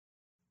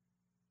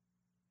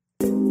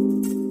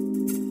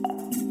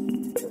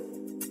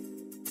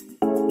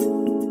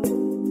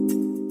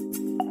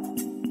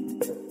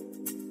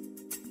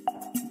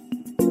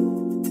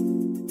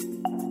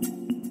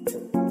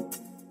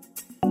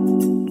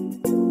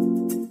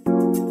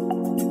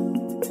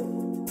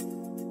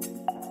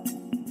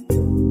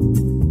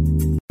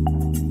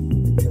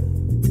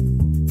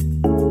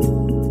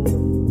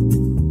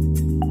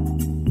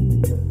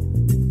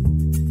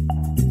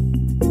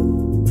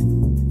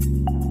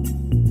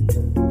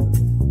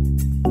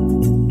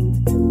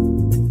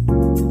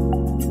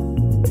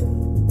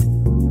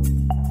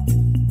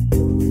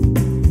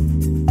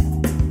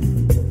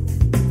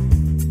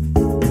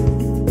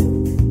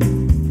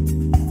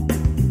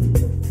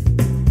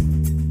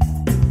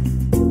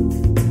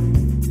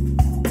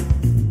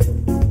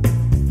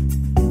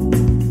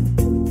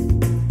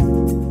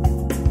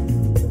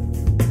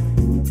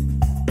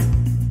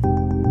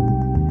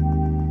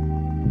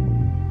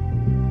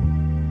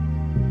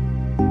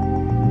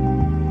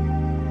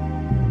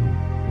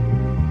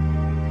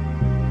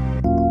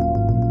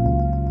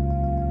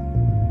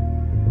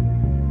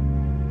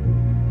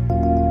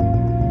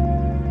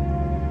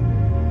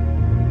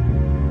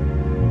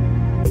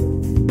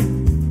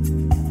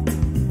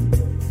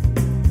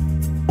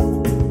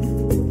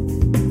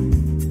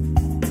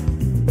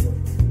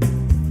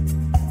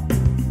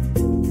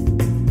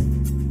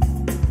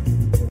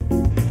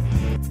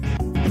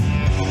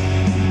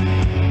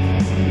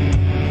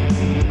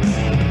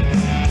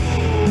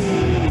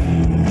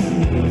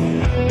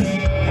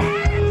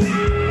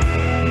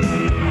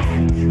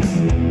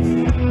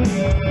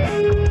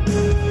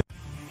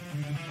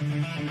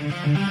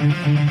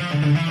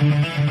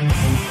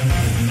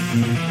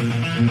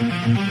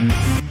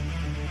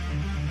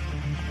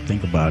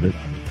Think about it.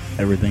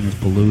 Everything is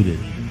polluted.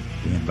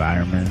 The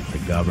environment, the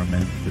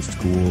government, the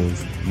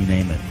schools, you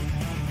name it.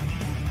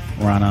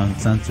 We're on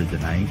Uncensored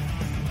tonight.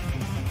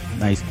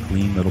 Nice,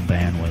 clean little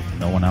bandwidth.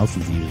 No one else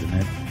is using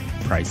it.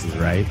 Price is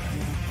right.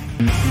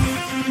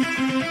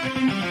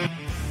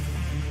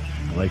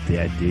 I like the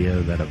idea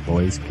that a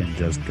voice can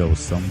just go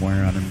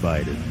somewhere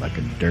uninvited, like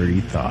a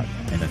dirty thought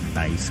in a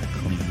nice,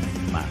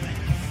 clean mind.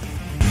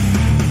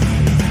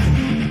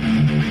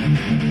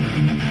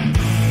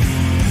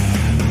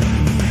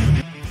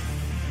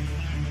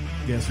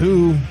 Guess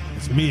who?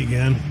 It's me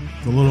again.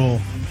 The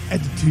little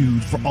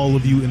attitude for all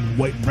of you in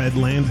white bread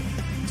land.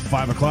 It's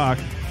 5 o'clock.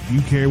 Do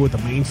you care what the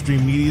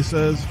mainstream media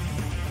says?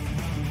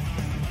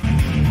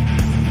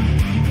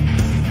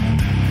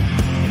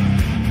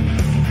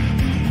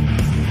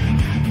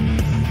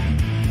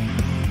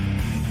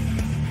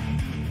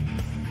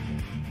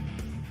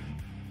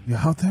 You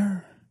out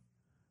there?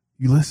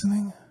 You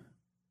listening?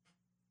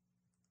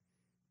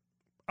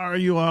 Are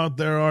you out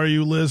there? Are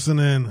you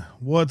listening?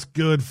 What's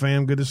good,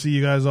 fam? Good to see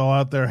you guys all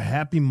out there.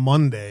 Happy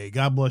Monday.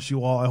 God bless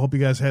you all. I hope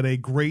you guys had a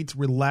great,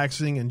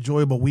 relaxing,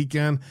 enjoyable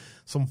weekend.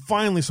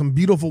 Finally some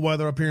beautiful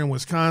weather up here in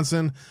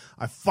Wisconsin.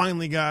 I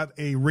finally got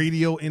a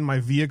radio in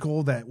my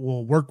vehicle that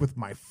will work with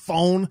my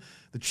phone.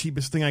 The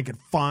cheapest thing I could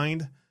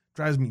find.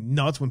 Drives me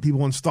nuts when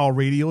people install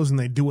radios and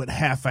they do it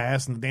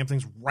half-assed and the damn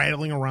thing's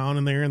rattling around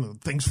in there and the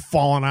thing's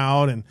falling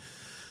out. And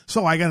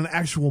so I got an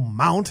actual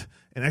mount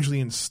and actually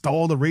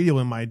installed a radio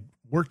in my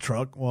work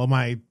truck, well,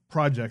 my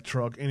project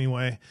truck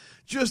anyway,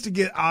 just to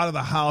get out of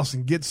the house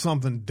and get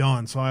something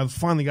done. So I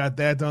finally got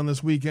that done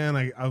this weekend.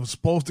 I was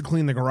supposed to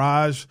clean the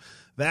garage.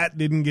 That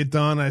didn't get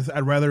done.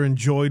 I'd rather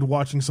enjoyed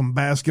watching some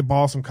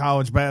basketball, some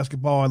college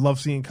basketball. I love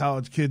seeing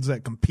college kids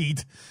that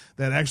compete,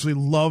 that actually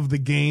love the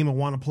game and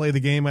want to play the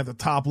game at the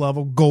top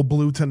level. Go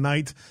Blue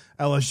tonight,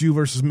 LSU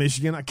versus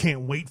Michigan. I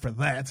can't wait for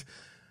that.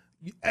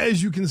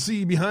 As you can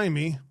see behind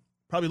me,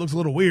 probably looks a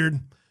little weird.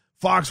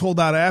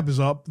 Foxhole.app is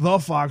up. The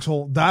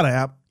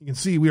Foxhole.app. You can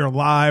see we are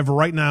live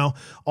right now.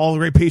 All the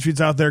great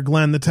Patriots out there.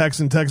 Glenn, the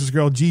Texan, Texas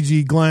girl.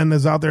 Gigi, Glenn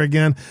is out there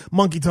again.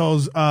 Monkey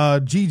Toes,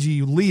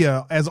 Gigi,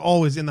 Leah, as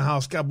always in the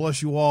house. God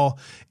bless you all.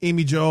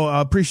 Amy Jo,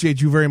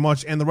 appreciate you very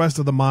much. And the rest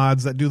of the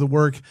mods that do the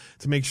work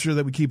to make sure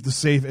that we keep the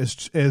safe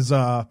as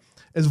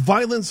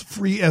violence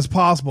free as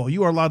possible.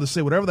 You are allowed to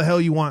say whatever the hell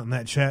you want in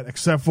that chat,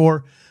 except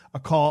for a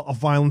call of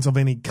violence of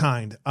any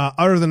kind.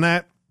 Other than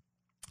that,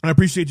 I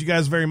appreciate you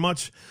guys very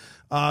much.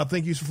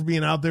 Thank you for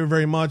being out there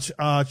very much.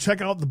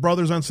 Check out the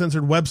Brothers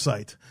Uncensored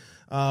website.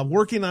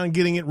 Working on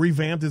getting it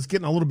revamped. It's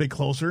getting a little bit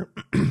closer.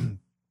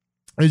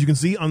 As you can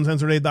see,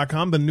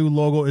 uncensored8.com, the new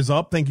logo is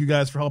up. Thank you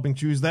guys for helping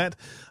choose that.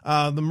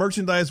 The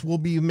merchandise, we'll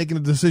be making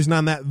a decision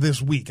on that this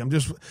week. I'm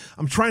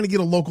trying to get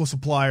a local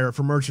supplier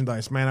for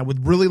merchandise, man. I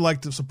would really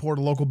like to support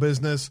a local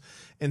business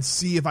and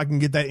see if I can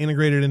get that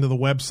integrated into the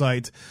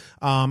website,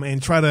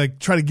 and try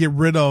to get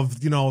rid of,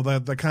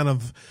 the kind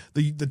of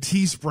the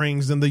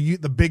Teesprings and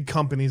the big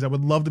companies. I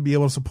would love to be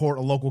able to support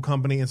a local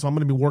company, and so I'm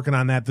going to be working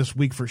on that this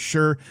week for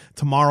sure.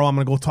 Tomorrow, I'm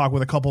going to go talk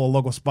with a couple of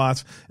local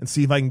spots and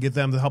see if I can get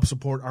them to help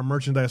support our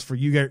merchandise for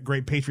you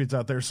great Patriots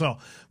out there. So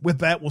with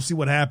that, we'll see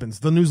what happens.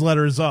 The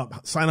newsletter is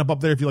up. Sign up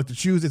there if you like to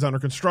choose. It's under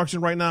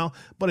construction right now,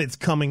 but it's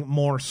coming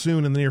more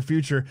soon in the near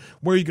future.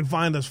 Where you can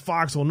find us,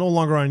 Foxhole, no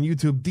longer on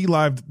YouTube.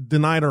 DLive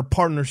denied our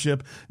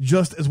partnership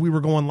just as we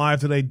were going live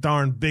today.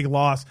 Darn, big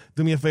loss.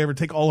 Do me a favor,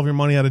 take all of your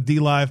money out of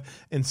DLive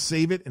and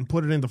save it and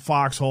put it into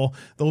Foxhole.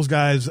 Those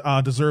guys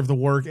deserve the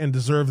work and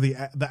deserve the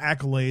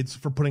accolades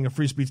for putting a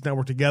free speech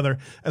network together,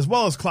 as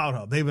well as Cloud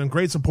Hub. They've been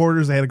great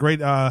supporters. They had a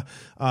great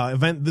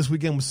event this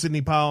weekend with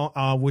Sidney Powell,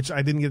 which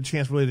I didn't get a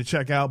chance really to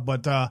check out,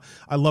 but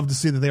I love to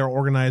see that they are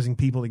organizing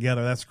people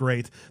together. That's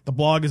great. The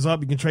blog is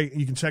up. You can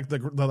check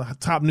the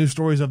top news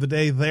stories of the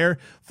day there.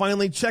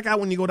 Finally, check out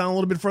when you go down a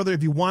little bit further,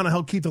 if you want to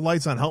help keep the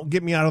lights on, help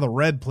get me out of the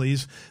red,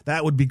 please.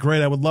 That would be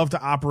great. I would love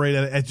to operate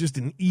at just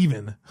an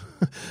even.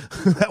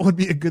 That would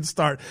be a good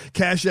start.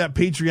 Cash App,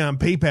 Patreon,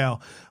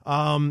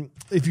 PayPal.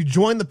 If you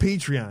join the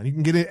Patreon, you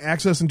can get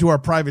access into our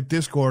private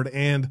Discord,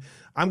 and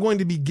I'm going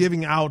to be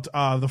giving out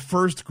the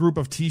first group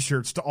of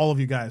T-shirts to all of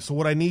you guys. So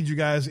what I need you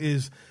guys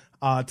is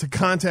to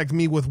contact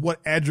me with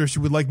what address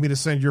you would like me to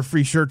send your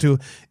free shirt to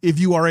if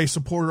you are a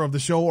supporter of the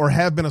show or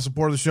have been a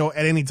supporter of the show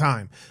at any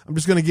time. I'm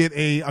just going to get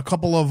a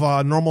couple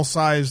of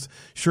normal-sized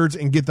shirts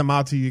and get them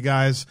out to you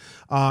guys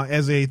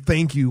as a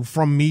thank you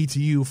from me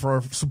to you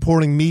for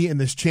supporting me in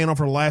this channel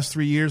for the last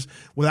 3 years.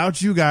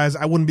 Without you guys,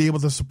 I wouldn't be able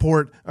to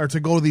support or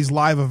to go to these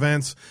live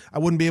events. I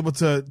wouldn't be able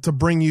to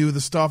bring you the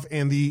stuff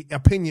and the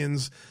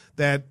opinions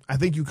that I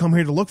think you come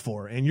here to look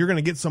for, and you're going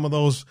to get some of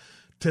those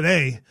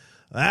today.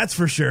 That's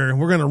for sure.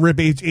 We're going to rip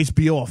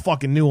HBO a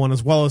fucking new one,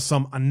 as well as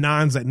some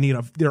Anons that need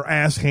their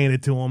ass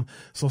handed to them.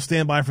 So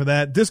stand by for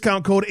that.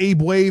 Discount code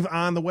AbeWave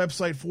on the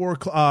website for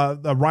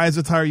the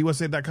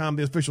RiseAttireUSA.com,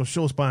 the official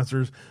show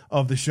sponsors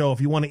of the show.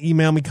 If you want to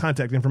email me,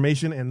 contact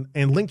information and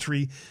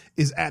Linktree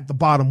is at the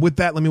bottom. With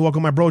that, let me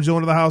welcome my bro Joe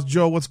into the house.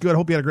 Joe, what's good?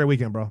 Hope you had a great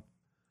weekend, bro.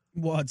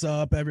 What's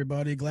up,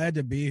 everybody? Glad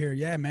to be here.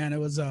 Yeah, man, it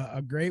was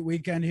a great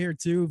weekend here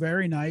too.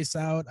 Very nice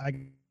out.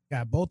 I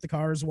got both the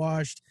cars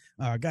washed.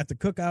 Got to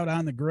cook out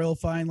on the grill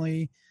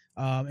finally,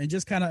 and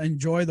just kind of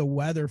enjoy the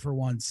weather for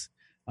once.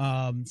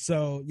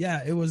 So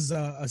yeah, it was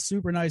a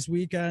super nice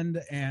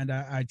weekend, and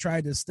I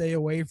tried to stay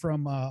away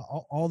from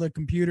all the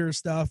computer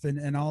stuff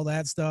and all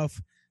that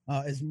stuff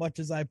as much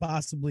as I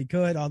possibly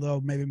could,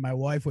 although maybe my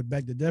wife would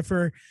beg to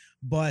differ.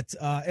 But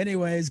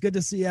anyways, good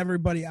to see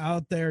everybody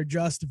out there.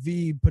 Just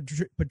V,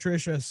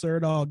 Patricia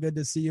Serdal, good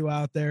to see you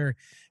out there.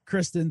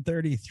 Kristen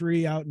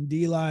 33 out in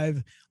D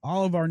Live,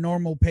 all of our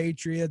normal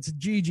Patriots,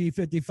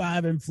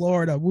 GG55 in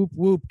Florida. Whoop,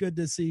 whoop. Good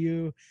to see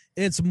you.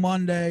 It's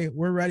Monday.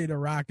 We're ready to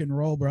rock and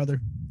roll,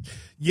 brother.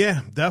 Yeah,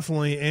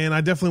 definitely. And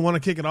I definitely want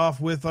to kick it off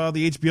with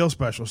the HBO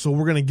special. So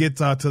we're going to get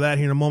to that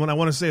here in a moment. I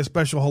want to say a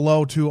special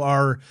hello to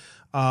our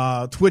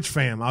Twitch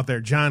fam out there,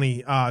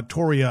 Johnny,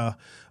 Toria,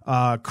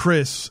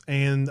 Chris,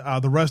 and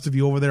the rest of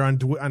you over there on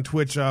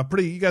Twitch.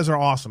 You guys are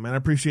awesome, man. I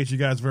appreciate you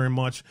guys very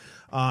much.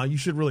 You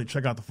should really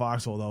check out the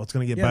Foxhole, though. It's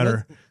going to get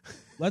better.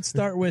 Let's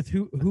start with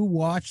who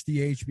watched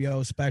the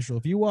HBO special.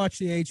 If you watched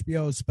the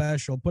HBO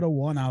special, put a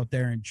 1 out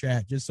there in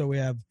chat, just so we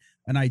have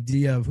an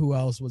idea of who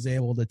else was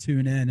able to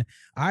tune in.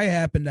 I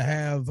happen to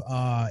have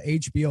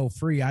HBO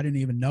free. I didn't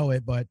even know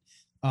it, but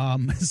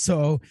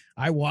so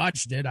I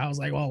watched it. I was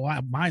like, well,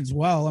 mine's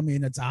well. I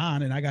mean, it's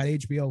on, and I got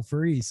HBO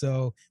free.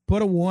 So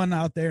put a 1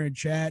 out there in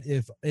chat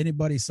if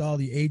anybody saw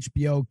the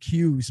HBO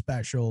Q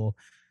special.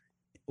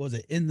 Was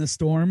it In the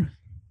Storm?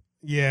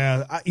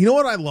 Yeah, you know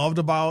what I loved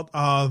about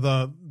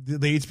the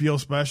HBO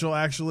special,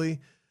 actually?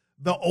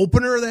 The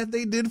opener that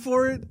they did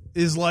for it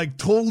is like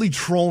totally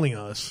trolling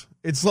us.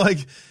 It's like,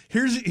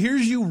 here's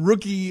you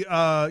rookie,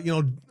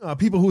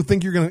 people who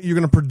think you're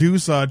gonna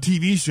produce a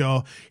TV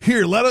show.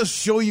 Here, let us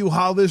show you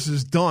how this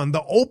is done.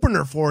 The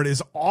opener for it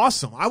is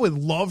awesome. I would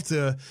love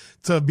to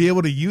be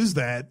able to use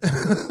that.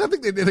 I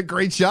think they did a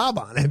great job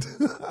on it.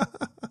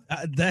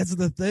 That's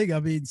the thing. I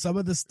mean, some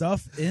of the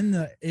stuff in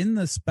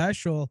the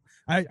special,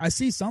 I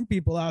see some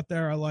people out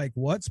there are like,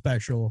 what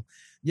special?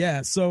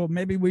 Yeah, so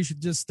maybe we should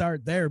just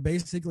start there.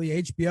 Basically,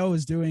 HBO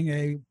is doing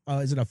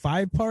is it a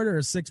 5-part or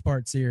a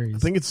 6-part series? I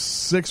think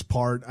it's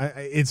 6-part.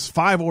 It's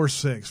 5 or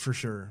 6 for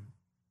sure.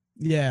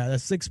 Yeah, a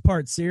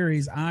 6-part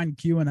series on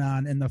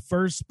QAnon, and the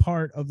first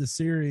part of the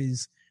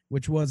series,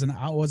 which was an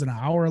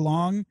hour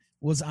long,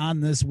 was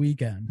on this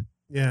weekend.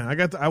 Yeah,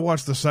 I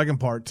watched the second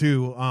part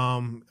too.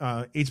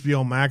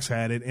 HBO Max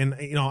had it, and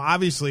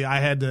obviously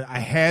I had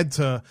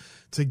to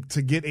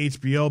get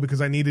HBO because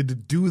I needed to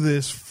do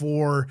this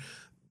for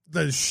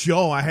the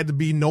show. I had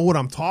to know what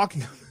I'm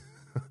talking.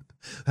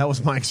 That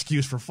was my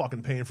excuse for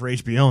fucking paying for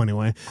HBO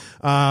anyway.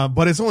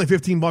 But it's only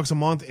 $15 a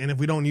month, and if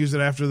we don't use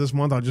it after this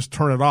month, I'll just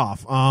turn it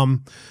off.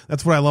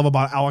 That's what I love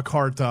about a la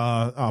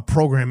carte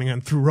programming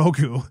and through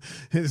Roku.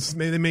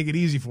 They make it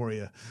easy for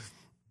you.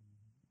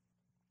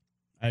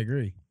 I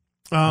agree.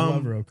 I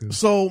love Roku.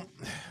 So,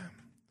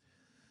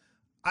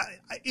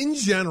 in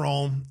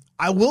general,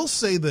 I will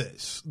say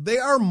this: they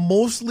are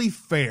mostly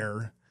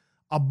fair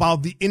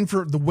about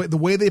the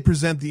way they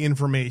present the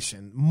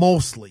information.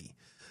 Mostly,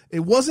 it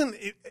wasn't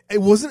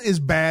as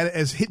bad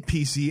as Hit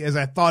PC as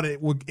I thought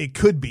it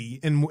could be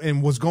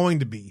and was going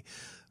to be.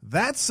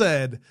 That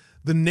said,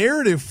 the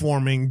narrative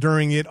forming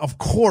during it, of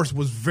course,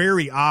 was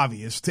very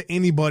obvious to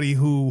anybody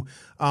who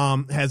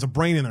has a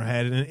brain in their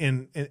head,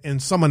 and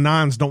some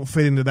Anons don't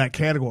fit into that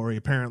category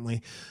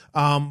apparently.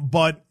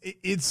 But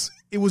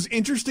it was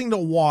interesting to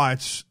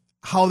watch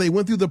how they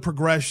went through the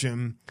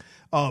progression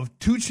of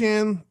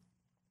 2chan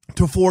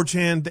to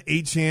 4chan to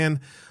 8chan,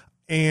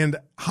 and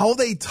how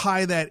they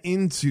tie that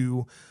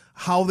into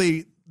how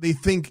they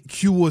think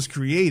Q was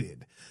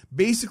created.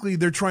 Basically,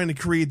 they're trying to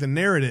create the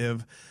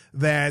narrative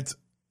that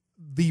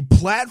the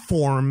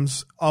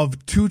platforms of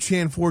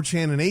 2chan,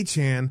 4chan, and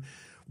 8chan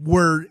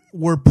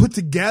were put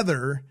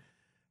together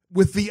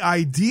with the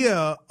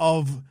idea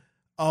of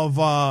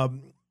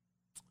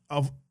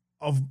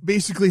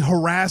basically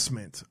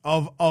harassment,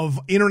 of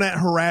internet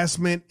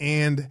harassment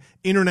and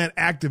internet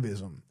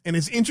activism. And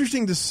it's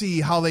interesting to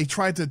see how they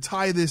tried to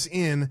tie this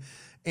in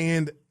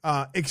and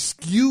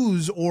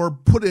excuse or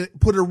put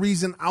a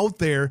reason out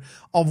there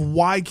of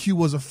why Q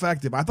was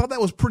effective. I thought that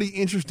was pretty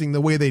interesting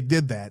the way they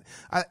did that.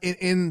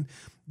 And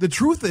the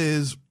truth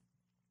is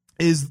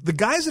the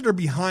guys that are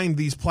behind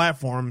these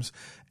platforms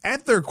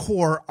at their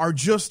core are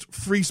just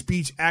free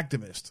speech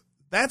activists.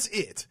 That's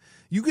it.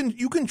 You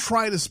can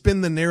try to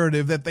spin the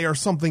narrative that they are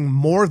something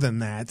more than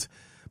that,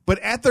 but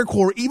at their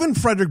core, even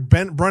Frederick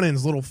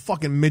Brennan's little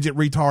fucking midget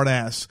retard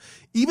ass,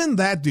 even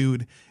that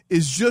dude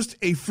is just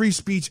a free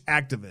speech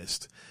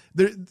activist.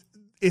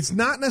 It's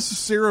not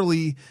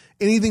necessarily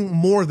anything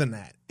more than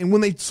that. And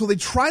when they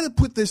try to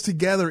put this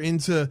together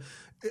into,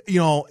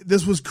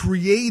 this was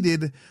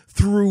created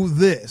through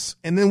this.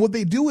 And then what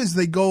they do is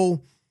they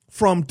go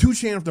from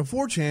 2chan to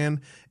 4chan,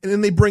 and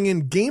then they bring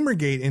in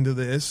Gamergate into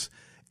this,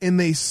 and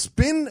they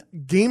spin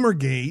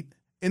Gamergate.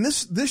 And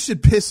this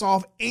should piss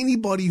off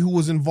anybody who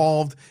was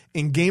involved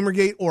in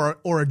Gamergate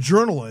or a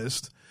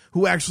journalist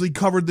who actually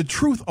covered the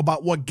truth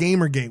about what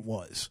Gamergate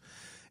was.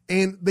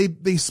 And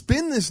they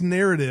spin this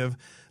narrative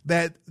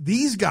that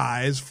these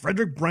guys,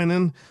 Frederick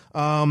Brennan,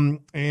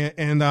 and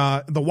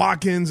the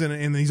Watkins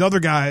and these other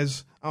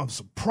guys, I was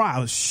surprised, I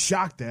was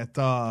shocked that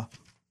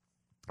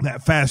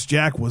that Fast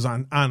Jack was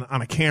on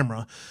a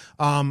camera.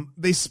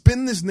 They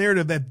spin this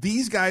narrative that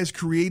these guys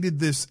created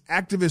this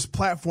activist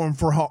platform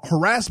for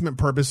harassment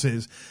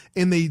purposes,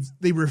 and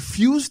they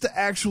refuse to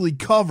actually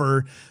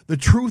cover the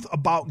truth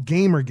about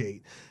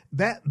Gamergate.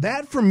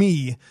 That for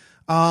me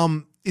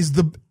is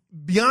the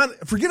beyond.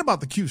 Forget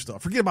about the Q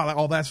stuff. Forget about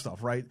all that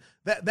stuff. Right.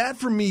 That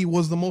for me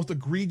was the most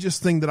egregious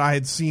thing that I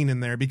had seen in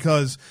there,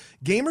 because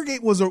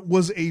Gamergate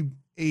was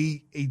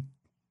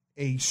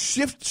a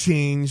shift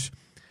change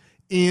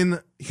in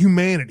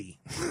humanity.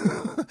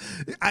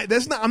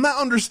 I'm not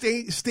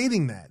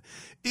understating that.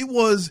 It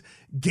was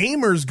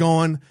gamers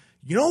going,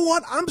 you know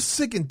what? I'm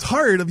sick and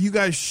tired of you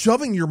guys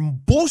shoving your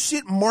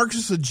bullshit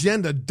Marxist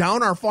agenda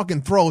down our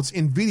fucking throats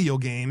in video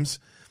games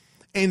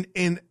and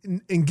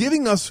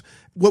giving us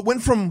what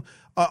went from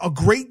a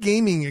great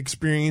gaming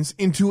experience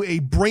into a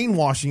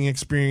brainwashing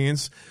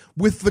experience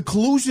with the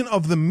collusion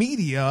of the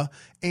media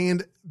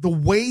and the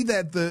way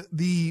that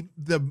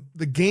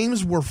the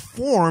games were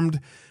formed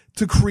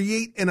to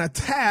create an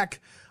attack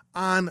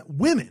on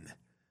women.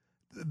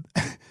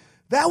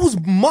 That was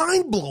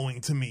mind-blowing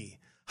to me.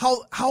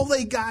 How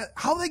they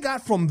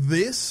got from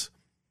this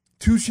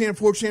 2chan,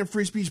 4chan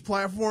free speech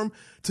platform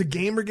to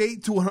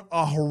Gamergate to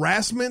a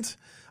harassment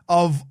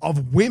of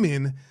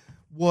women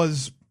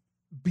was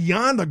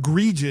beyond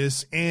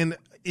egregious, and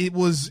it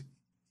was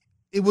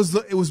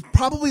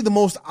probably the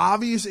most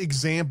obvious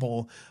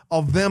example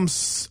of them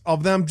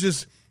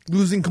just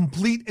losing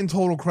complete and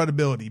total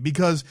credibility,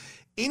 because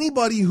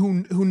anybody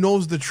who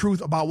knows the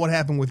truth about what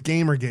happened with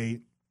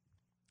Gamergate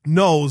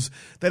knows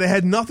that it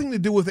had nothing to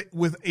do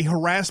with a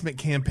harassment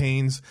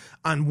campaigns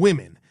on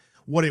women.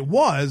 What it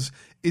was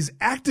is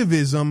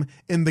activism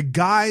in the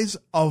guise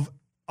of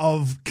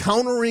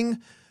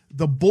countering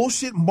the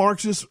bullshit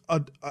Marxist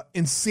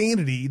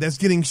insanity that's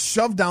getting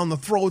shoved down the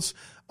throats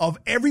of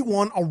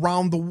everyone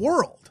around the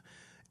world.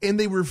 And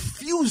they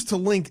refuse to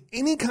link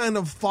any kind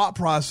of thought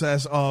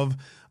process of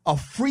a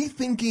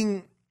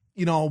free-thinking,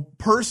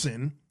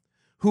 person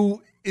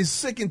who is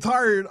sick and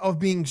tired of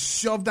being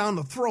shoved down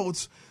the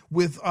throats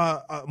with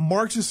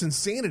Marxist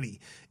insanity.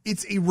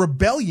 It's a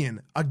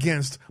rebellion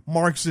against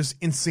Marxist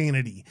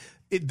insanity.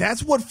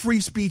 That's what free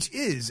speech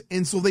is.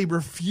 And so they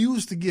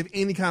refuse to give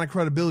any kind of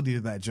credibility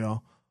to that,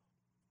 Joe.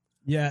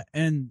 Yeah.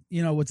 And,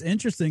 what's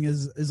interesting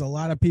is a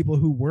lot of people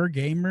who were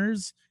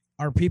gamers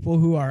are people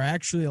who are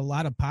actually a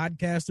lot of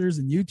podcasters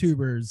and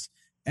YouTubers.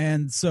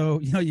 And so,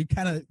 you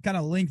kind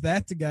of link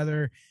that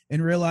together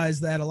and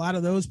realize that a lot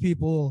of those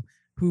people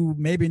who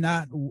maybe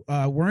not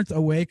weren't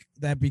awake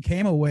that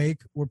became awake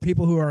were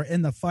people who are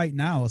in the fight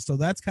now. So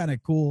that's kind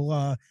of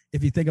cool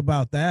if you think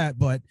about that.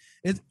 But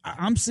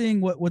I'm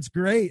seeing what's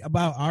great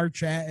about our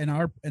chat and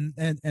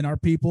our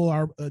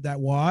people that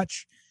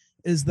watch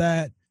is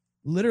that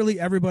literally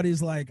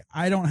everybody's like,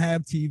 I don't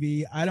have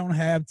TV. I don't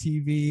have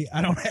TV.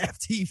 I don't have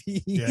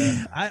TV.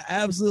 Yeah. I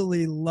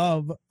absolutely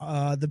love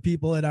the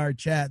people in our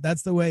chat.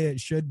 That's the way it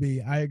should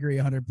be. I agree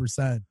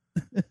 100%.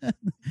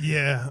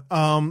 Yeah.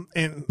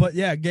 But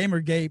yeah,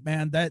 Gamergate,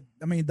 man,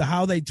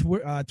 how they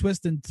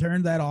twist and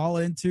turn that all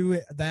into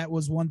it, that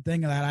was one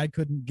thing that I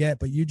couldn't get,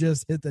 but you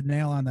just hit the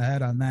nail on the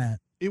head on that.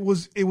 It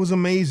was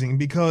amazing,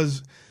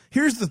 because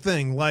here's the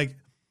thing, like,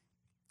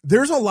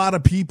 there's a lot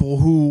of people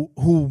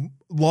who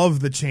love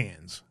the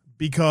chans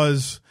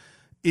because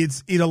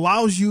it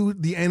allows you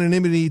the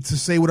anonymity to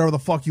say whatever the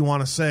fuck you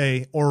want to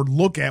say or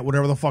look at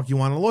whatever the fuck you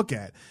want to look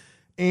at.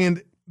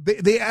 And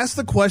they asked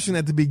the question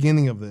at the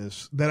beginning of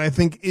this that I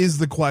think is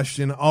the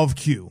question of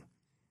Q.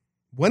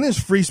 When is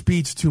free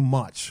speech too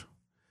much?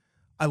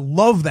 I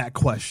love that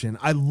question.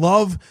 I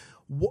love,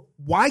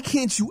 why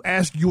can't you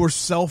ask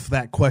yourself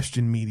that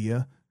question,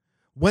 media?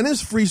 When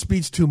is free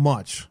speech too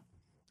much?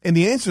 And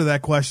the answer to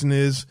that question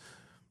is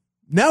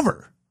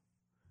never.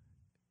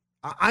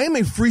 I am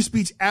a free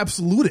speech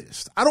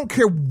absolutist. I don't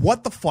care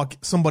what the fuck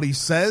somebody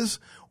says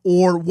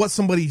or what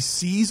somebody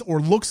sees or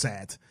looks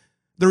at.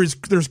 There's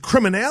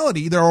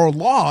criminality. There are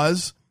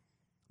laws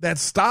that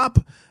stop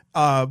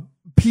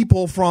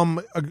people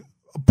from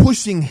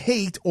pushing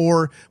hate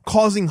or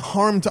causing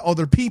harm to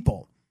other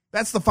people.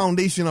 That's the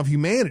foundation of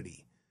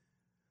humanity.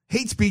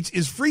 Hate speech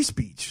is free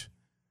speech.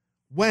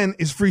 When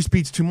is free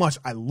speech too much?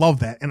 I love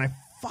that. And I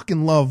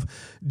fucking love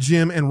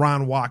Jim and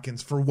Ron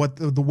Watkins for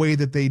the way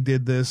that they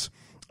did this.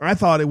 I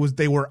thought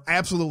they were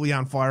absolutely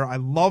on fire. I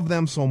love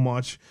them so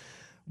much.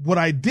 What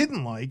I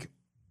didn't like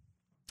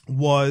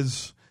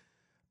was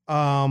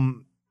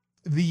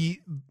the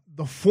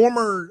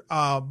former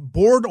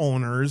board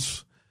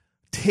owners'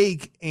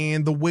 take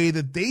and the way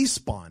that they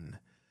spun.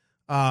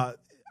 I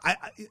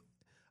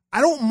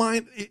don't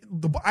mind.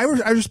 I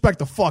respect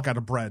the fuck out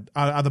of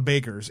the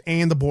bakers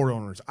and the board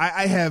owners.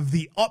 I have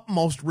the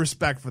utmost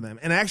respect for them,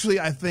 and actually,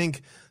 I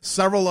think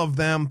several of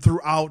them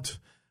throughout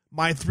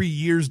my 3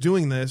 years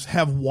doing this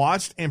have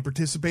watched and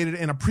participated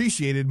and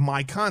appreciated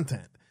my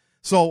content.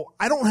 So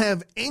I don't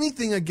have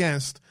anything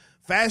against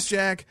Fast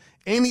Jack,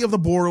 any of the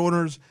board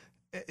owners,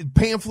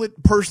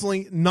 Pamphlet,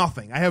 personally,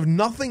 nothing. I have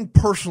nothing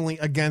personally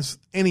against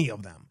any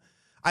of them.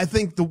 I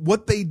think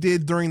what they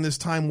did during this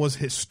time was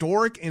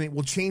historic, and it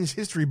will change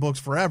history books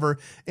forever,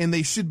 and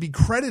they should be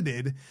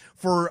credited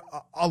for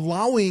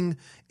allowing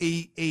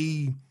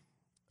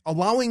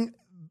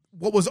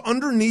what was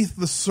underneath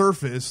the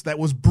surface, that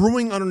was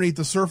brewing underneath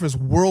the surface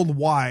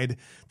worldwide,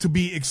 to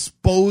be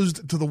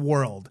exposed to the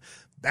world.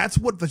 That's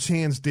what the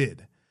Chans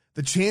did.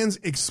 The Chans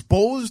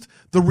exposed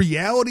the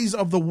realities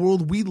of the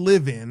world we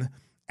live in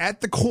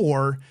at the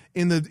core,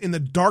 in the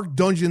dark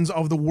dungeons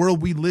of the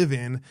world we live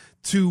in,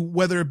 to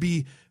whether it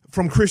be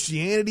from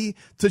Christianity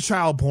to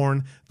child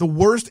porn. The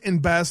worst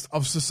and best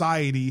of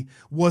society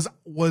was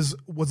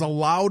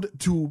allowed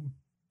to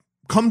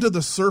come to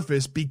the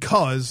surface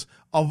because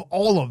of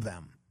all of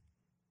them.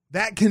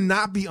 That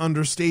cannot be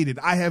understated.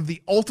 I have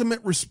the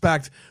ultimate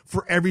respect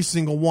for every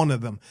single one of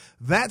them.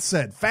 That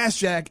said, Fast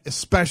Jack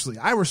especially,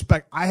 I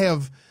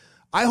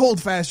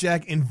hold Fast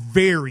Jack in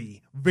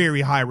very,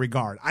 very high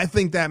regard. I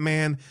think that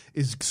man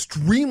is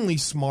extremely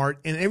smart,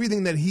 and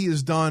everything that he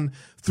has done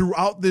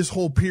throughout this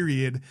whole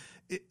period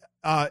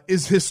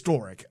is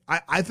historic.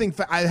 I think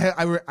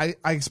I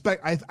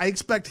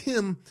expect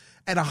him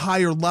at a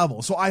higher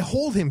level. So I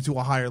hold him to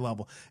a higher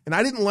level. And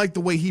I didn't like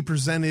the way he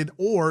presented,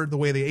 or the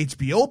way the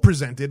HBO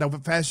presented.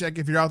 Fast Jack,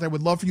 if you're out there,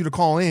 would love for you to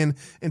call in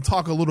and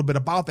talk a little bit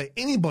about that.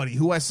 Anybody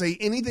who I say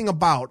anything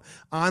about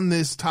on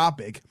this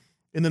topic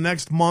in the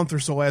next month or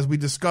so as we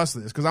discuss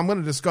this, because I'm going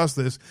to discuss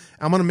this,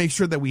 I'm going to make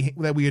sure that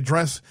we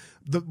address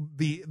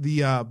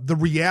the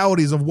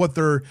realities of what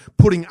they're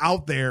putting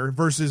out there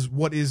versus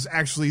what is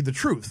actually the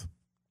truth.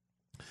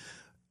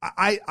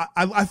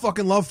 I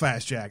fucking love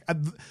Fast Jack.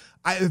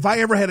 If I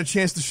ever had a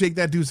chance to shake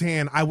that dude's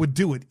hand, I would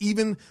do it,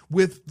 even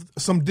with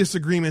some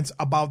disagreements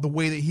about the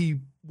way that he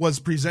was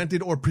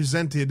presented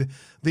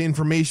the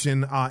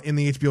information in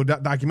the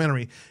HBO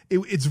documentary.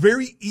 It's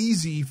very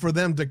easy for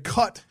them to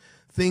cut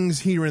things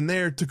here and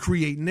there to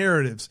create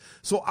narratives.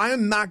 So I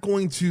am not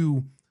going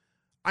to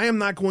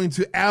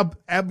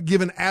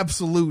give an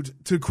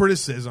absolute to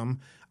criticism.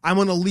 I'm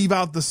going to leave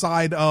out the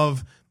side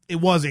of, it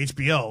was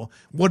HBO.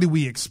 What do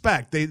we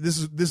expect? This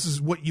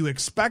is what you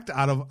expect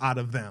out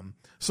of them.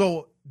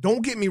 So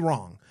don't get me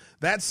wrong.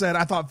 That said,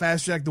 I thought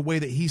Fast Jack, the way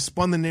that he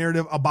spun the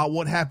narrative about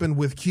what happened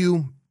with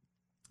Q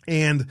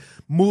and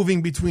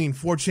moving between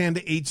 4chan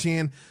to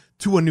 8chan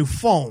to a new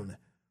phone,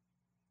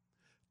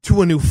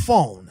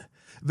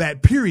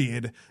 that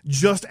period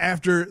just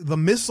after the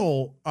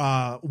missile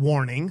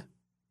warning,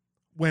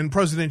 when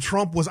President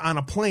Trump was on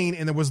a plane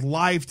and there was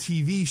live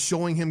TV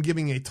showing him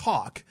giving a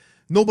talk.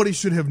 Nobody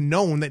should have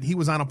known that he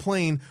was on a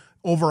plane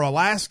over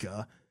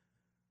Alaska.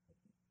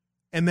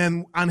 And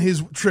then on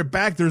his trip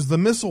back, there's the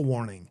missile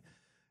warning.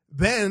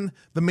 Then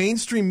the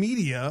mainstream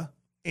media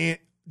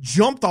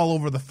jumped all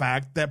over the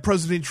fact that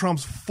President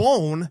Trump's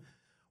phone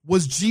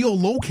was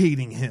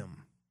geolocating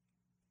him.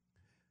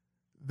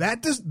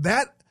 That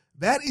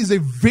is a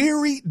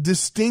very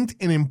distinct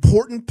and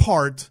important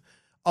part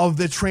of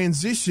the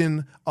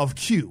transition of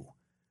Q.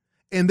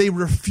 And they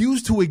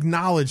refuse to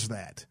acknowledge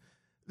that.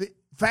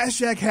 Fast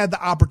Jack had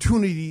the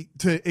opportunity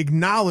to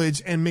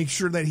acknowledge and make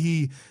sure that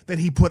he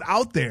put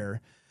out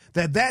there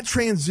that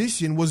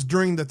transition was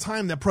during the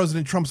time that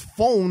President Trump's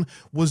phone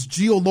was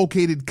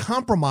geolocated,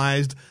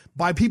 compromised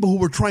by people who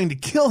were trying to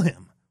kill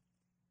him.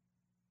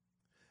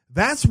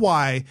 That's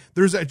why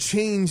there's a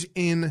change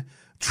in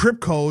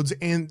trip codes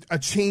and a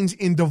change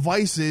in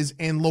devices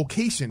and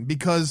location,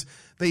 because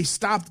they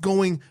stopped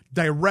going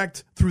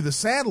direct through the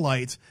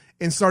satellite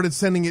and started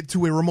sending it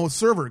to a remote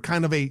server,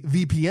 kind of a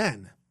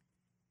VPN.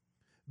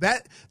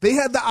 That they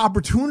had the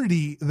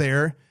opportunity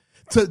there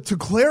to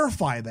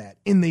clarify that,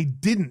 and they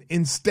didn't.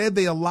 Instead,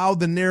 they allowed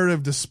the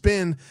narrative to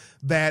spin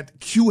that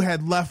Q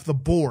had left the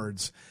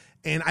boards.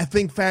 And I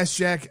think Fast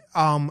Jack,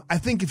 I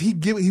think if he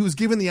was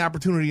given the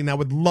opportunity, and I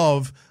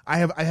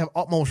have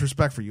utmost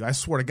respect for you. I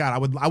swear to God,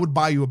 I would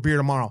buy you a beer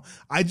tomorrow.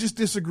 I just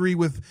disagree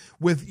with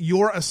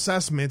your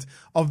assessment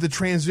of the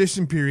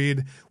transition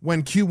period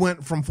when Q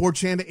went from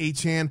 4chan to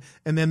 8chan,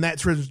 and then that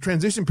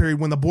transition period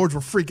when the boards were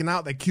freaking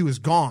out that Q is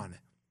gone.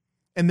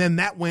 And then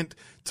that went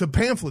to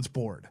Pamphlet's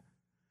board.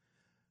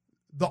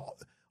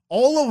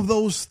 All of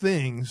those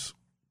things,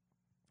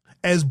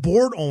 as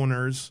board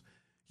owners,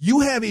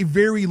 you have a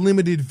very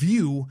limited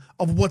view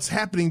of what's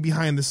happening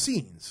behind the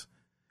scenes.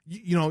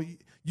 You're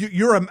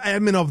an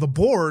admin of the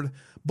board,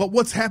 but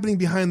what's happening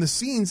behind the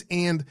scenes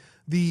and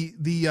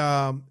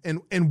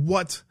and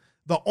what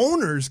the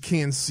owners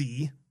can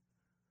see,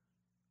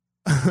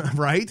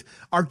 right,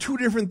 are two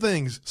different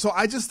things. So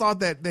I just thought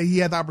that he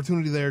had the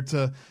opportunity there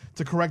to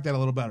correct that a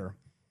little better.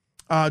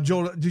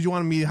 Joel, did you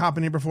want me to hop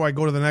in here before I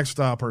go to the next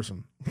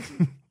person?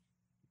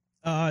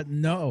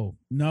 No,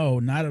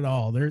 not at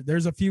all.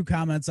 There's a few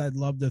comments I'd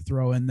love to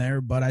throw in there,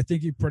 but I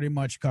think you pretty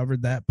much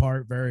covered that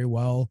part very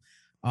well.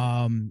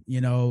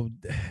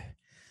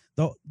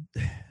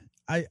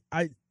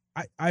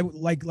 I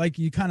like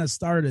you kind of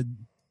started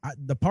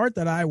the part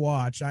that I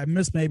watched. I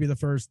missed maybe the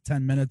first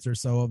 10 minutes or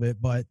so of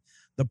it, but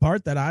the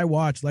part that I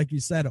watched, like you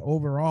said,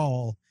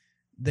 overall,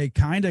 they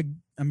kind of,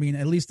 I mean,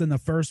 at least in the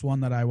first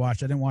one that I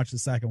watched, I didn't watch the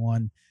second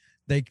one.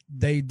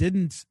 They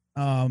didn't.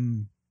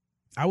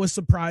 I was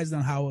surprised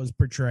on how it was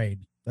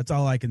portrayed. That's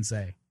all I can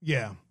say.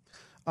 Yeah.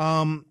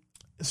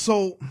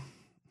 So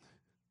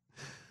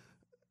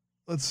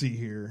let's see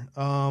here.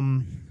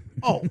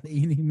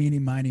 Eeny, meeny,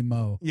 miny,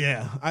 mo.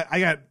 Yeah. I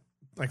got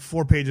like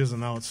 4 pages of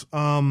notes.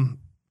 The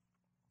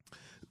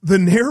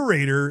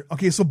narrator.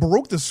 Okay. So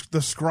Baruch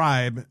the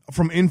scribe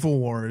from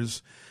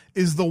InfoWars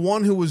is the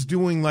one who was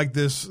doing like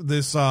this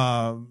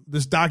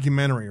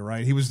documentary,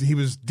 right? He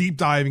was deep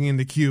diving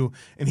into Q,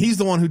 and he's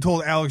the one who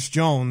told Alex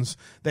Jones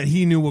that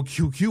he knew what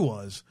QQ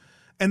was.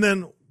 And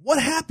then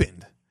what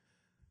happened?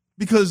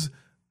 Because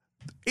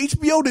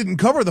HBO didn't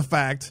cover the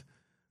fact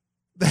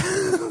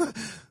that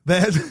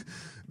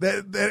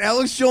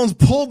Alex Jones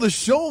pulled the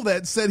show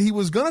that said he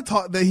was going to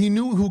talk, that he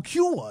knew who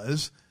Q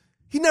was.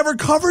 He never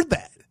covered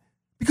that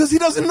because he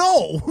doesn't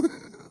know.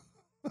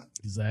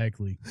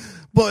 Exactly.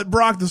 But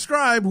Brock the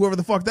Scribe, whoever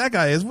the fuck that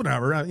guy is,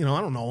 whatever, I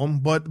don't know him,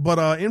 but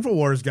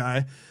InfoWars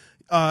guy,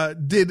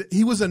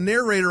 he was a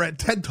narrator at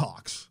TED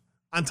Talks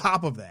on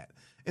top of that.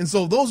 And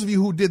so those of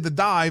you who did the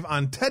dive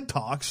on TED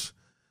Talks,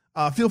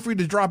 feel free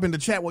to drop into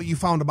chat what you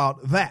found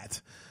about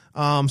that.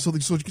 So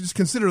you can just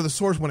consider the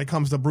source when it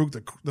comes to Baruch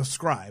the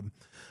Scribe.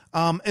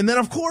 And then,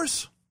 of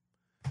course,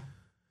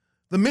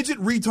 the midget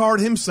retard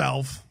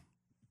himself,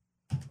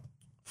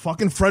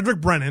 fucking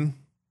Frederick Brennan,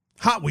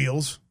 Hot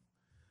Wheels.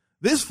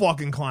 This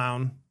fucking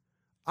clown,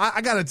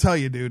 I got to tell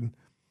you, dude,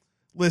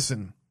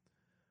 listen,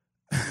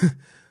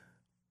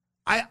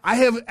 I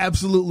have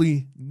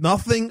absolutely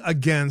nothing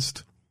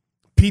against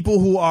people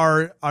who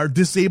are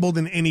disabled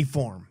in any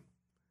form.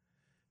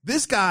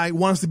 This guy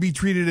wants to be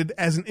treated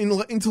as an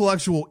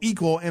intellectual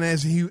equal and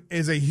as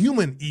a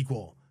human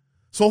equal.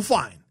 So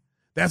fine.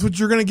 That's what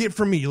you're going to get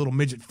from me, you little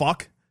midget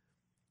fuck.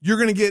 You're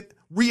going to get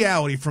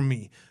reality from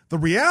me. The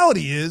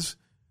reality is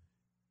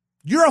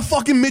you're a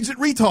fucking midget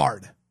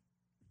retard.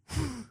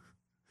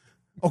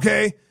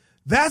 Okay?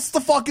 That's the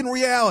fucking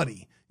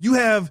reality. You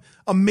have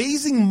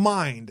amazing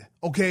mind,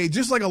 okay?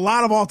 Just like a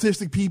lot of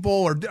autistic people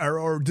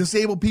or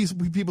disabled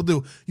people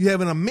do. You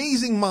have an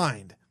amazing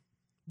mind.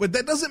 But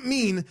that doesn't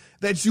mean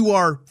that you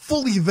are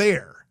fully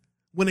there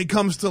when it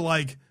comes to,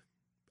 like,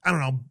 I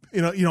don't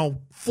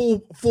know, full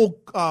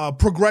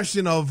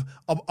progression of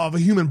a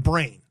human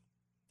brain.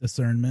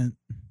 Discernment.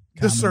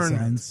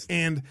 Sense.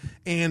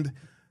 And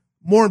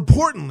more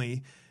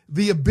importantly,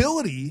 the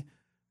ability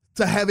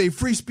to have a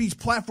free speech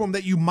platform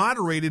that you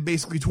moderated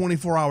basically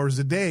 24 hours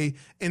a day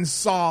and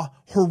saw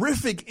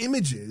horrific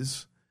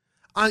images.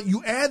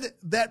 You add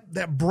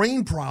that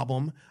brain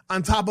problem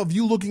on top of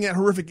you looking at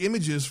horrific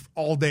images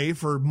all day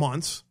for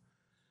months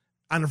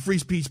on a free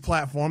speech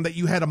platform that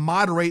you had to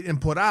moderate and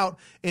put out.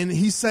 And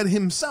he said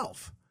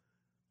himself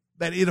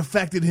that it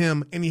affected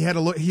him and he had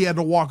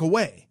to walk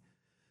away.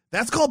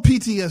 That's called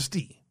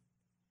PTSD.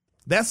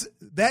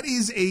 That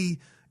is a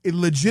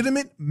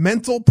legitimate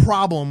mental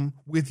problem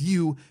with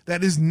you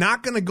that is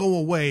not going to go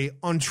away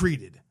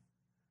untreated.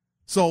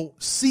 So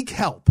seek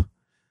help.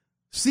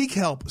 Seek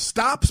help.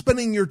 Stop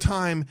spending your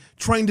time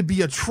trying to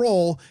be a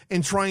troll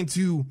and trying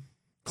to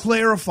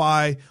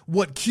clarify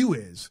what Q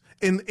is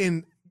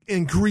and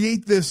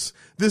create this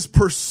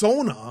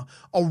persona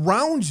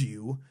around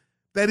you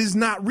that is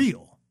not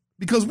real,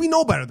 because we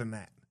know better than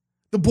that.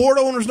 The board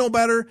owners know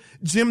better.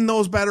 Jim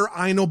knows better.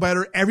 I know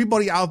better.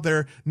 Everybody out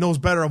there knows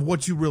better of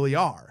what you really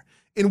are.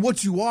 And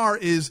what you are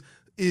is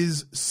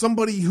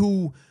somebody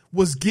who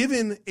was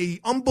given a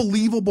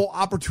unbelievable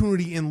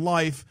opportunity in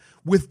life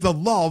with the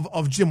love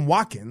of Jim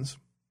Watkins,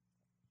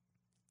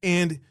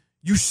 and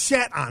you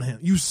shat on him.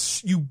 You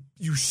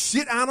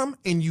shit on him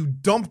and you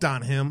dumped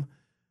on him,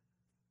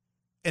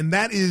 and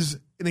that is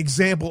an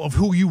example of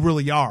who you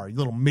really are, you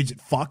little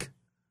midget fuck.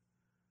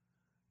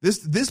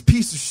 This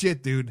piece of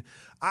shit, dude.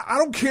 I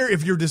don't care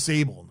if you're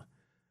disabled.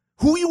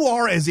 Who you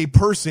are as a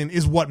person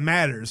is what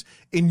matters,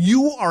 and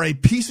you are a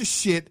piece of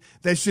shit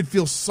that should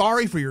feel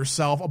sorry for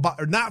yourself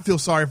or not feel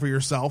sorry for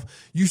yourself.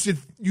 You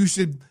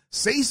should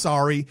say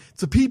sorry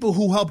to people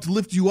who helped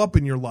lift you up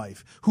in your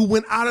life, who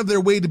went out of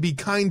their way to be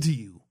kind to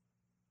you,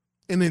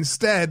 and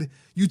instead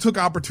you took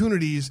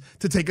opportunities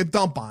to take a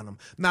dump on them.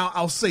 Now,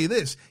 I'll say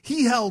this: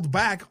 he held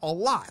back a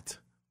lot.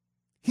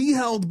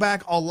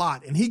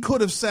 And he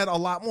could have said a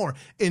lot more.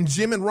 And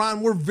Jim and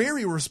Ron were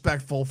very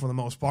respectful, for the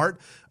most part,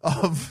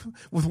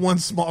 with one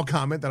small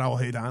comment that I will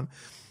hate on.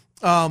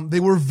 They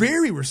were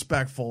very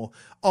respectful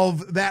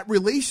of that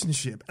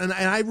relationship, and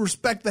I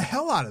respect the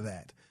hell out of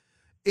that.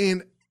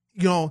 And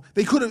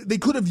they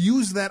could have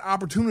used that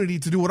opportunity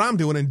to do what I'm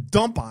doing and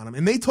dump on him,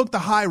 and they took the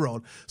high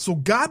road. So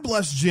God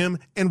bless Jim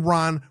and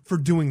Ron for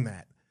doing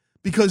that.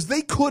 Because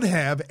they could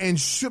have and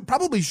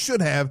probably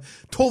should have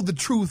told the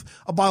truth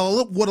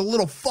about what a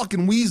little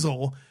fucking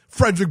weasel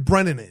Frederick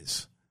Brennan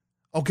is.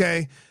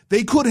 Okay?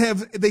 They could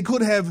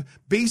have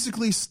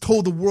basically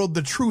told the world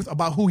the truth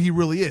about who he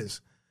really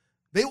is.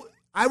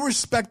 I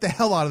respect the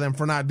hell out of them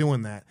for not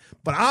doing that,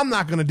 but I'm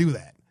not going to do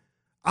that.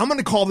 I'm going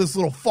to call this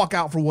little fuck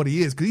out for what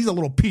he is, because he's a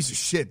little piece of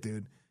shit,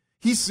 dude.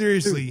 He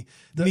seriously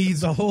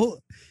needs the whole.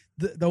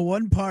 The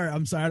one part,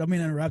 I'm sorry, I don't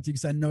mean to interrupt you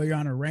because I know you're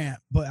on a rant,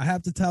 but I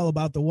have to tell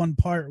about the one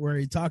part where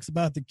he talks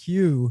about the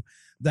cue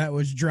that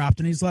was dropped,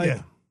 and he's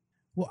like,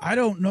 well, I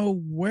don't know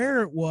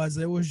where it was.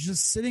 It was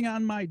just sitting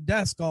on my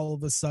desk all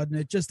of a sudden.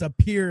 It just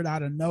appeared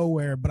out of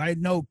nowhere, but I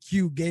know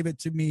Q gave it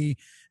to me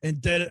and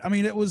did it. I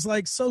mean, it was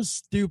like so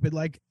stupid.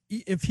 Like,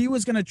 if he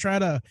was going to try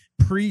to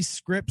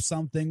pre-script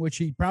something, which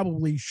he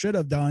probably should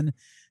have done,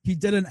 he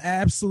did an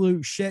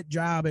absolute shit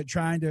job at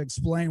trying to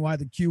explain why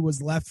the cue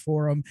was left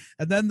for him.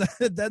 And then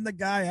the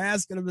guy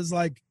asking him is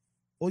like,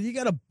 well, you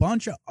got a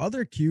bunch of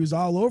other cues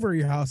all over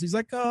your house. He's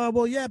like, oh,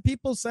 well, yeah,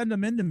 people send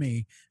them into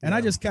me. And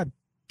I just kept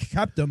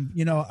them,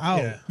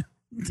 out.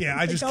 Yeah,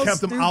 I just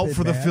kept them out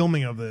for the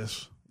filming of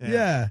this.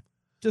 Yeah.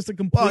 Just a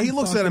complete. Well, he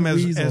looks at them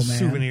as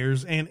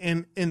souvenirs,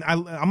 and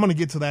I'm going to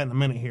get to that in a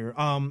minute here.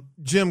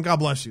 Jim, God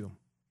bless you.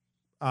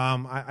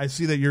 I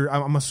see that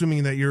I'm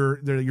assuming that you're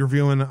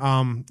viewing,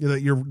 that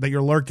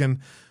you're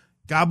lurking.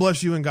 God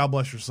bless you and God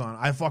bless your son.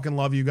 I fucking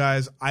love you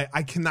guys.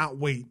 I cannot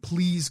wait.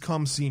 Please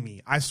come see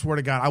me. I swear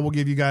to God, I will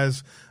give you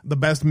guys the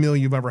best meal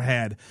you've ever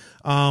had.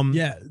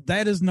 Yeah,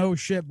 that is no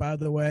shit, by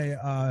the way,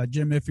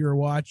 Jim. If you're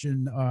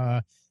watching,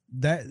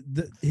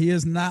 he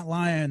is not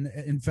lying.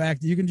 In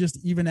fact, you can just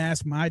even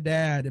ask my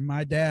dad, and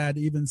my dad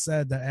even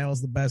said that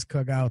Al's the best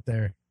cook out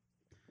there.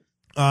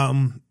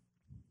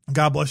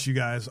 God bless you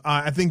guys.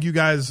 I think you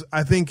guys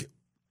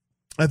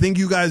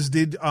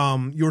did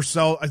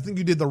yourself. I think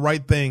you did the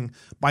right thing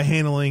by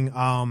handling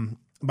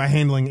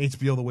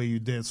HBO the way you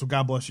did. So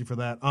God bless you for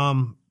that. I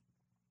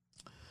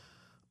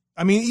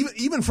mean,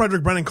 even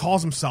Frederick Brennan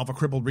calls himself a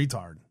crippled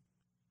retard.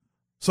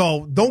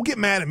 So don't get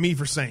mad at me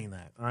for saying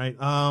that. All right.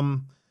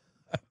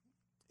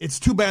 It's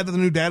too bad that the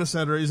new data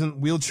center isn't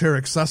wheelchair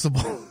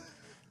accessible.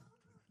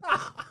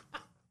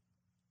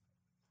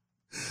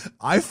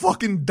 I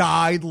fucking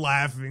died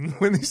laughing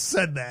when he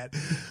said that.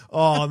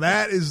 Oh,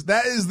 that is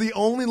the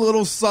only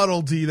little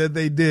subtlety that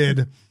they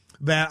did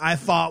that I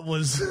thought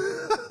was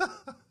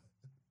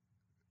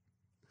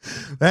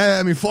that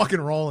had me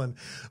fucking rolling.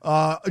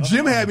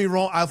 Jim had me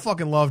roll. I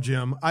fucking love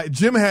Jim.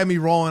 Jim had me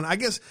rolling. I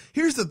guess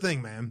here's the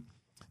thing, man.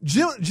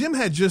 Jim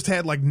had just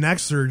had like neck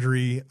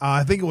surgery.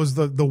 I think it was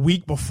the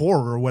week before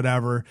or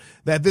whatever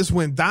that this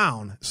went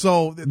down.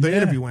 So the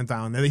interview went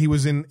down. That he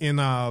was in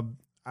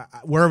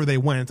wherever they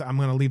went. I'm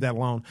going to leave that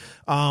alone.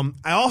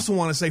 I also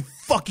want to say,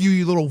 fuck you,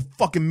 you little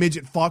fucking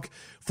midget fuck,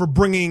 for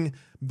bringing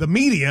the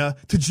media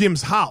to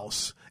Jim's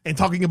house and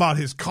talking about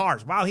his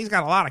cars. Wow, he's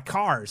got a lot of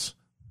cars.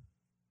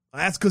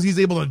 That's because he's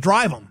able to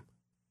drive them.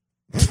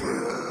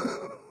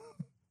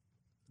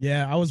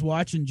 Yeah, I was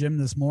watching Jim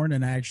this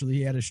morning, actually.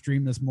 He had a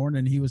stream this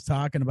morning. He was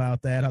talking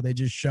about that, how they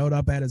just showed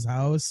up at his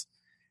house.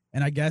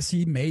 And I guess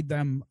he made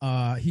them,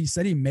 he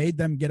said he made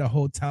them get a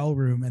hotel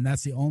room, and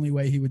that's the only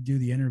way he would do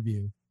the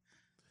interview.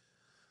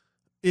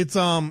 It's,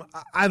 I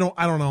don't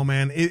know,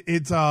 man.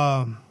 It's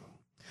the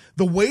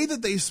way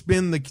that they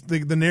spin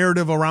the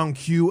narrative around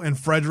Q and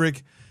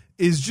Frederick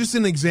is just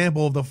an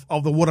example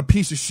of the what a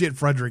piece of shit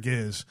Frederick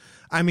is.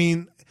 I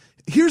mean,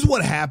 here's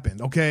what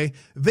happened. Okay,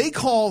 they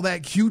call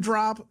that Q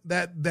drop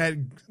that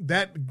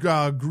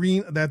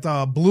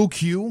blue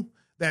Q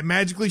that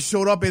magically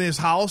showed up in his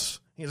house.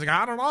 He's like,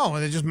 I don't know,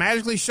 and it just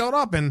magically showed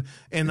up, and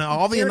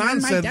all the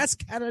Anons said,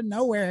 desk out of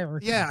nowhere.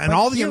 Yeah, and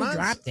all the Anons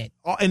dropped it,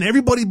 and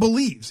everybody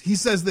believes. He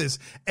says this.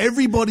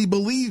 Everybody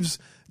believes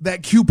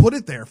that Q put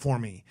it there for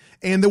me,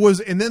 and then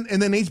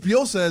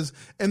HBO says,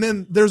 and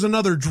then there's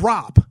another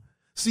drop.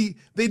 See,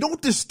 they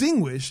don't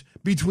distinguish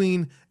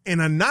between an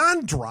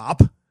Anon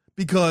drop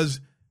because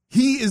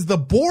he is the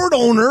board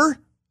owner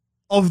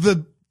of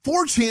the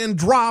 4chan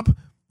drop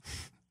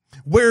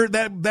where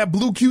that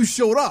blue Q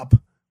showed up,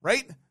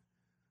 right?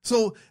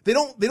 So they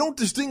don't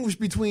distinguish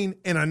between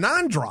an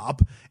Anon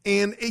drop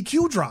and a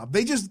Q drop.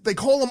 They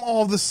call them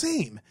all the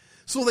same.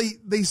 So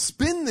they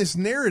spin this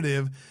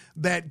narrative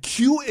that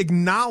Q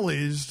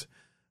acknowledged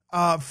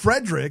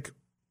Frederick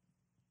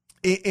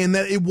and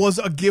that it was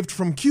a gift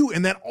from Q,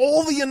 and that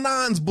all the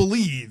Anons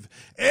believe,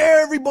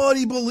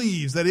 everybody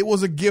believes that it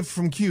was a gift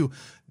from Q.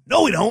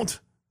 No, we don't.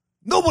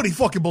 Nobody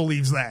fucking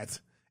believes that.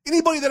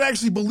 Anybody that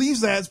actually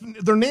believes that,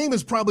 their name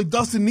is probably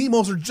Dustin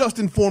Nemos or Just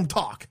Informed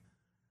Talk.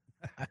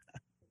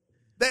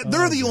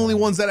 They're the only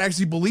ones that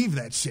actually believe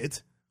that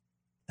shit.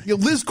 You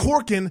know, Liz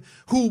Corkin,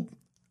 who,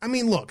 I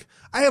mean, look,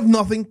 I have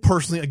nothing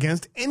personally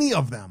against any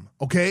of them,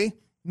 okay?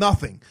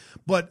 Nothing.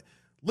 But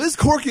Liz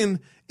Corkin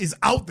is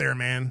out there,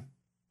 man.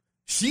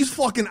 She's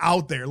fucking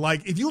out there.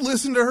 Like, if you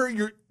listen to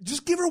her,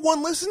 just give her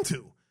one listen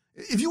to.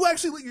 If you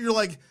actually, you're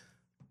like,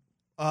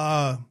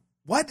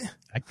 what?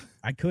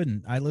 I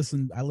couldn't. I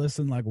listened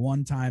like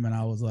one time and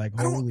I was like,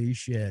 holy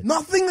shit.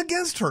 Nothing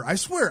against her, I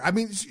swear. I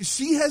mean,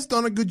 she has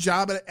done a good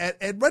job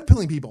at red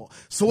pilling people.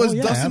 So has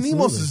Dustin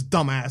Nemos'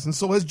 dumbass, and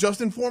so has Just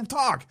Informed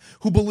Talk,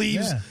 who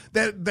believes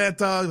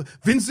that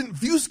Vincent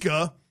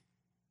Fusca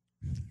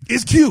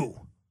is Q.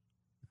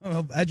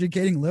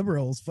 Educating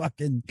liberals,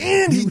 fucking.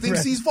 And he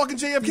thinks he's fucking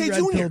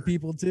JFK Jr.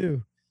 people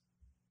too.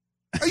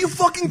 Are you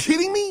fucking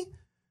kidding me?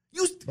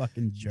 You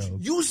fucking joke.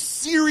 You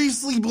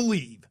seriously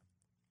believe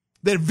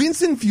that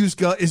Vincent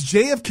Fusca is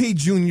JFK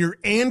Jr.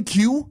 and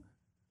Q?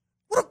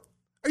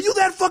 Are you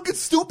that fucking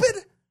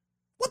stupid?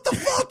 What the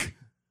fuck?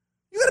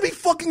 You gotta be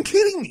fucking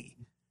kidding me.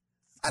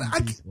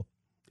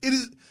 It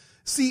is.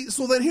 See,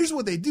 so then here's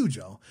what they do,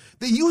 Joe.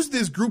 They use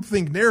this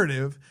groupthink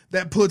narrative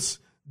that puts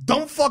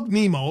dumb fuck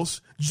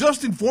Nemos,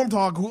 Justin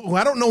Formtalk, who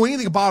I don't know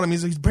anything about him.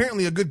 He's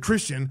apparently a good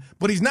Christian,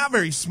 but he's not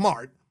very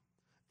smart.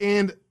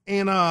 And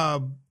who's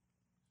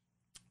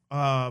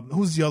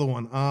the other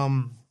one?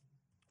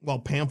 Well,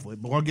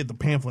 Pamphlet, but I'll get the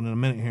Pamphlet in a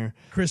minute here.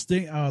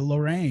 Christine,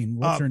 Lorraine,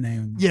 what's her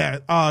name? Yeah,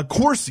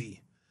 Corsi.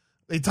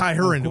 They tie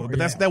her into it,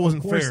 but that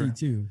wasn't fair.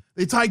 Too.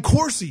 They tied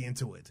Corsi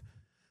into it.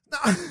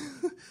 Now,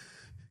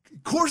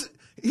 Corsi.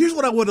 Here's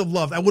what I would have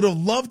loved. I would have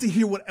loved to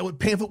hear what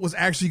Pamphlet was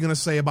actually going to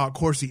say about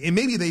Corsi. And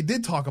maybe they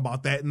did talk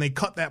about that and they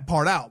cut that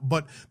part out.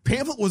 But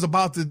Pamphlet was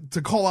about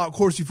to call out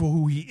Corsi for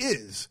who he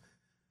is.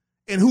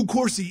 And who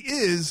Corsi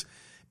is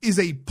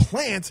a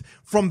plant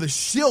from the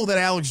shill that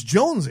Alex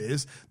Jones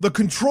is, the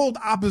controlled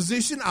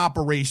opposition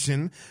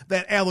operation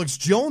that Alex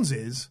Jones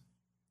is.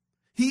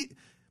 He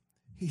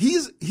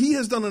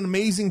has done an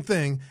amazing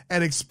thing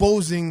at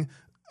exposing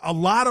a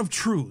lot of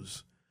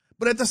truths.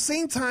 But at the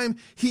same time,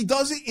 he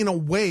does it in a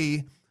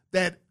way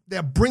that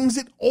brings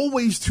it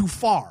always too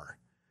far.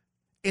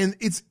 And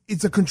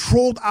it's a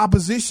controlled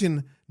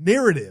opposition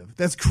narrative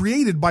that's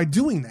created by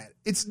doing that.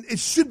 It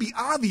should be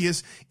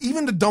obvious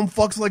even to dumb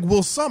fucks like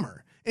Will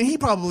Sommer. And he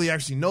probably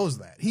actually knows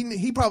that.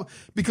 He probably,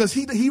 because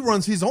he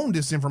runs his own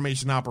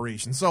disinformation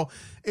operation. So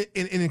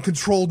in a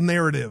controlled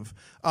narrative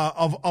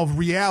of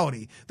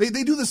reality. They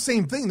do the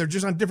same thing. They're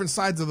just on different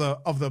sides of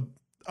the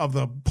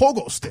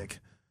pogo stick.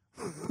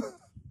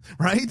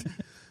 Right?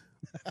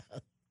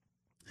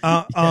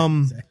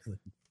 Exactly.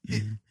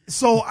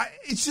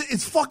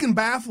 It's fucking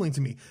baffling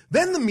to me.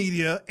 Then the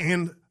media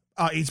and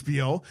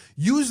HBO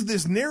use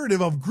this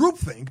narrative of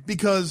groupthink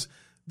because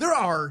there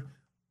are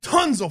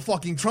tons of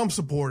fucking Trump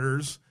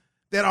supporters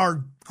that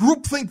are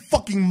groupthink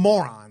fucking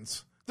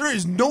morons. There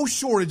is no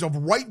shortage of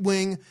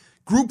right-wing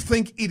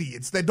groupthink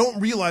idiots that don't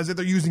realize that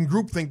they're using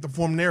groupthink to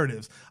form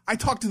narratives. I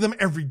talk to them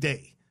every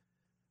day.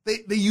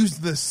 They use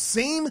the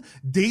same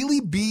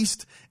Daily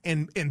Beast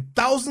and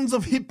thousands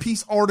of hit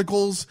piece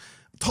articles,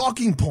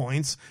 talking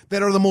points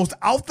that are the most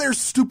out there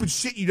stupid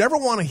shit you'd ever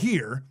want to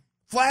hear.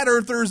 Flat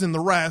earthers and the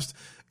rest.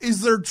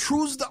 Is there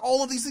truths to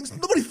all of these things?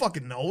 Nobody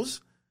fucking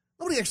knows.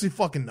 Nobody actually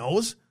fucking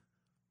knows.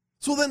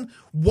 So then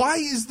why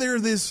is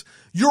there this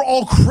you're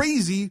all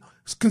crazy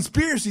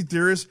conspiracy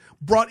theorists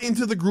brought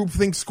into the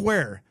groupthink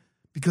square?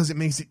 Because it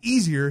makes it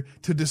easier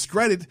to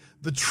discredit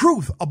the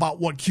truth about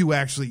what Q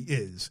actually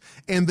is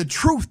and the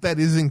truth that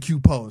is in Q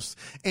posts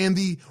and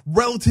the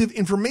relative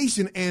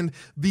information and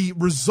the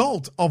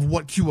result of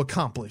what Q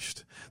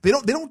accomplished. They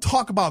don't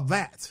talk about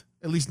that,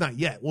 at least not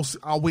yet.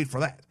 I'll wait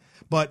for that.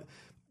 But,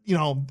 you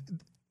know,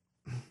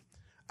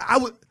 I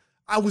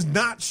was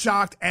not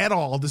shocked at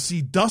all to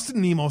see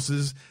Dustin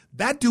Nemos's.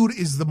 That dude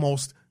is the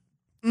most.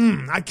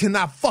 I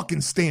cannot fucking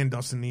stand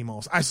Dustin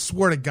Nemos. I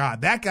swear to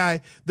God, that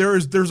guy.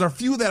 There's a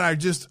few that I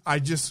just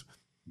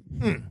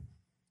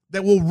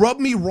that will rub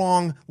me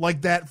wrong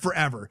like that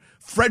forever.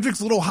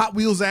 Frederick's little Hot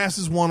Wheels ass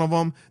is one of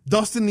them.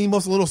 Dustin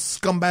Nemos, a little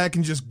scumbag,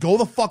 can just go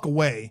the fuck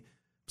away.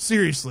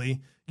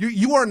 Seriously,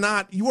 you are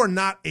not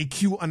a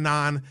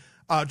QAnon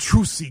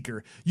truth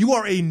seeker. You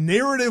are a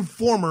narrative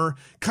former,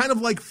 kind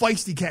of like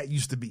Feisty Cat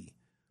used to be.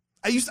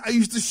 I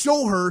used to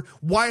show her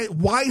why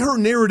her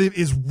narrative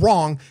is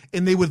wrong,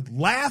 and they would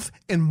laugh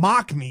and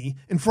mock me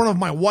in front of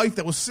my wife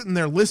that was sitting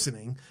there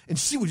listening, and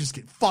she would just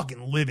get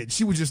fucking livid.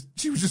 She would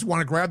just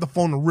want to grab the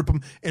phone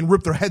and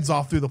rip their heads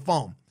off through the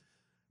phone.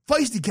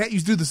 Feisty Cat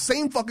used to do the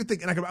same fucking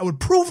thing, and I would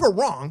prove her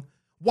wrong,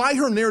 why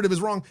her narrative is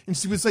wrong, and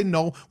she would say,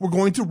 no, we're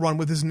going to run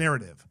with this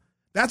narrative.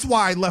 That's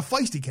why I left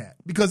Feisty Cat,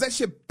 because that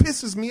shit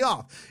pisses me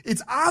off.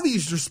 It's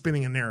obvious you're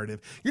spinning a narrative.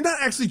 You're not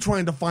actually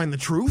trying to find the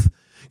truth.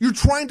 You're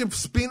trying to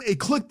spin a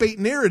clickbait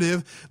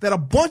narrative that a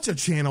bunch of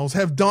channels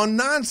have done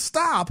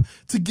nonstop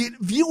to get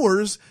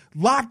viewers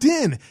locked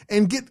in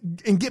and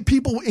get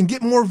people and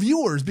get more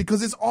viewers,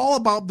 because it's all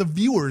about the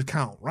viewer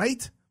count,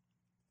 right?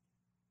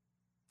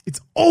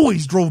 It's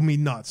always drove me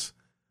nuts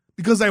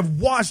because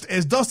I've watched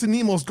as Dustin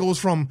Nemos goes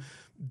from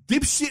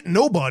dipshit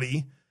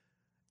nobody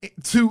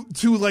to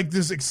like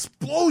this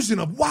explosion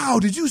of, wow,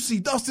 did you see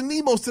Dustin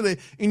Nemos today?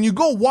 And you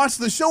go watch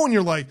the show and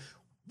you're like,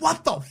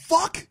 what the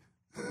fuck?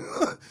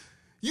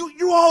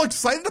 You're all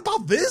excited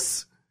about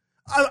this?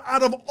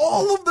 Out of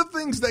all of the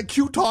things that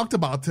Q talked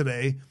about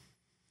today,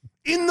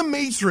 In the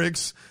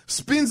Matrix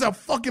spins a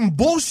fucking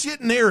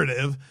bullshit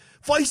narrative.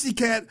 Feisty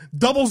Cat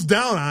doubles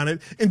down on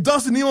it, and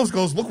Dustin Nemos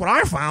goes, look what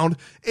I found.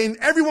 And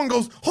everyone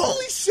goes,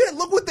 holy shit,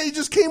 look what they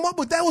just came up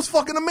with. That was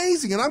fucking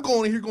amazing. And I'm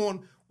going here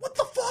going, what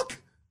the fuck?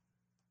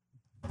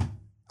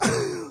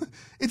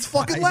 It's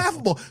fucking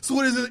laughable. So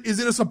what is it? Is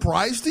it a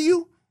surprise to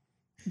you?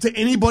 To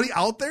anybody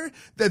out there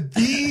that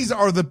these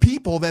are the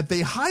people that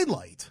they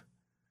highlight?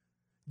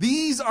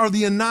 These are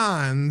the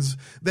anons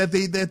that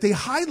they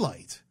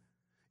highlight.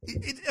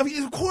 I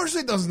mean, of course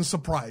it doesn't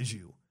surprise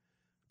you.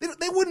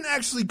 They wouldn't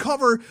actually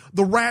cover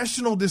the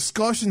rational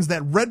discussions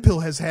that Red Pill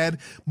has had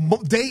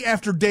day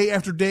after day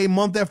after day,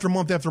 month after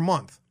month after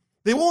month.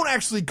 They won't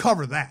actually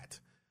cover that.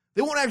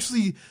 They won't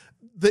actually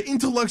the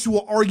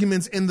intellectual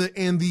arguments and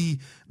the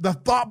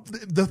thought,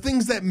 the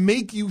things that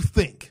make you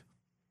think.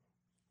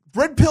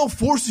 Red Pill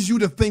forces you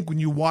to think when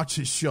you watch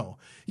his show.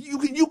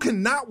 You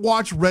cannot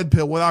watch Red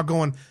Pill without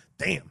going,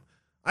 damn,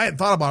 I hadn't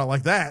thought about it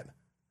like that,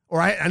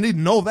 or I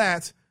didn't know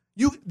that.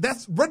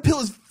 Red Pill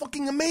is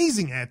fucking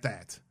amazing at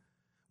that.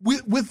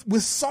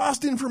 With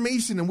sauced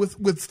information and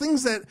with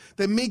things that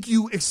make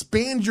you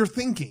expand your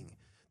thinking.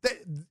 That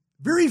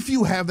very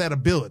few have that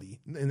ability,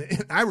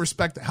 and I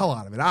respect the hell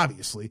out of it.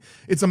 Obviously,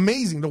 it's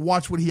amazing to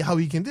watch how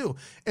he can do,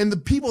 and the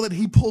people that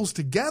he pulls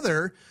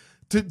together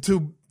to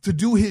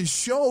do his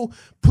show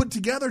put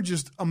together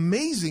just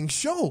amazing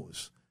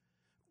shows.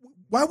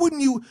 Why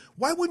wouldn't you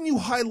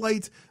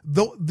highlight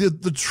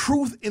the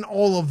truth in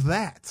all of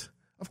that?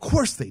 Of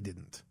course they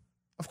didn't.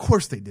 Of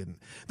course they didn't.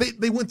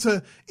 They went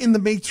to In the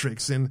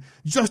Matrix and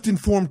Just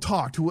Informed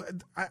Talk.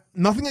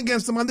 Nothing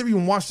against them. I've never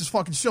even watched this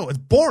fucking show. It's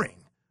boring.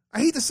 I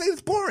hate to say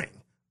it's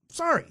boring.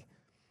 Sorry.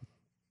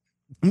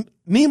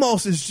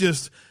 Nemos is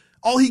just,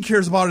 all he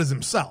cares about is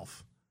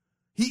himself.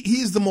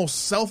 He is the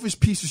most selfish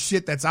piece of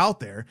shit that's out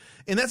there.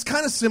 And that's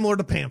kind of similar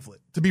to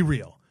Pamphlet, to be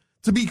real.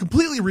 To be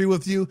completely real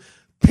with you,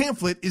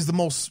 Pamphlet is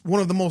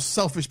one of the most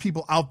selfish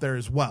people out there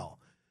as well.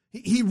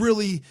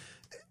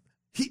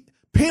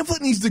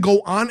 Pamphlet needs to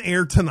go on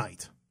air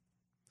tonight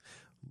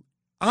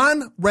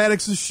on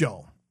Radix's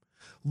show.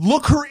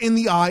 Look her in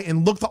the eye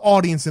and look the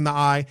audience in the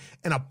eye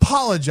and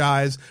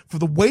apologize for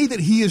the way that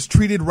he has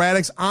treated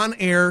Radix on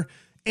air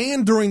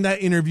and during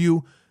that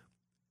interview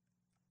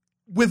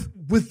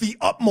with the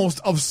utmost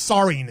of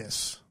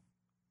sorriness.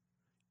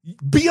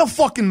 Be a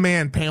fucking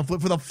man,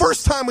 Pamphlet, for the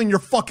first time in your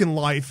fucking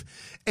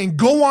life, and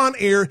go on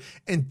air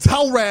and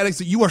tell Radix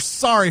that you are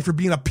sorry for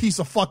being a piece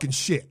of fucking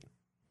shit.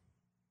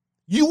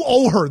 You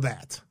owe her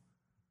that.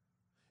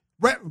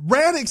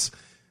 Radix,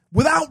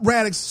 without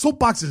Radix,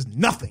 Soapbox is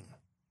nothing.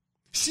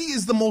 She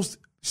is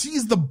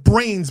the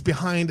brains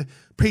behind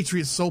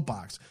Patriot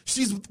Soapbox.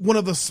 She's one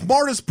of the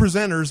smartest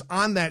presenters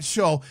on that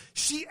show.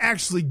 She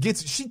actually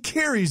gets it. She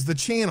carries the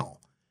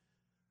channel.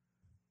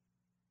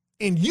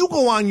 And you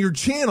go on your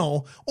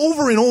channel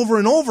over and over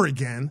and over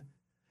again,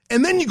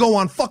 and then you go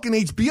on fucking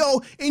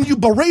HBO and you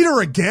berate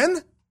her again?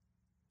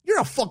 You're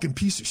a fucking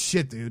piece of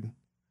shit, dude.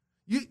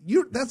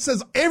 That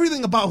says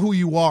everything about who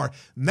you are.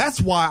 And that's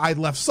why I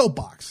left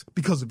Soapbox,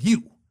 because of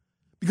you.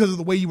 Because of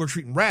the way you were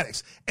treating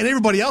Radix and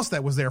everybody else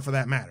that was there for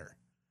that matter.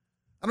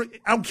 I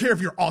don't care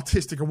if you're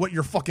autistic or what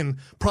your fucking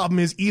problem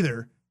is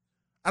either.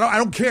 I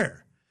don't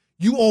care.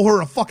 You owe her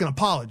a fucking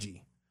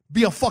apology.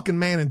 Be a fucking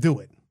man and do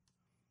it.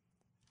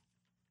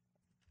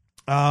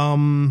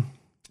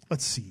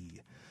 Let's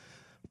see.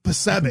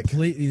 Pacific. I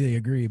completely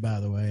agree, by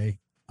the way.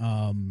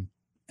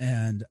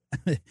 And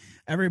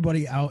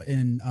everybody out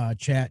in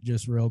chat,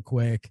 just real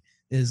quick,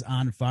 is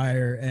on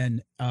fire.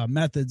 And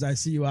Methods, I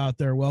see you out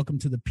there. Welcome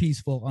to the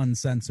peaceful,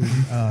 uncensored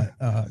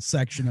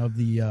section of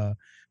the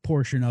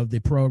portion of the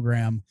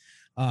program.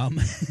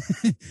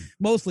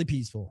 Mostly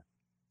peaceful.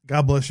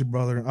 God bless you,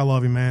 brother. I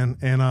love you, man.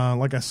 And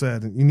like I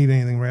said, you need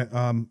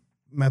anything,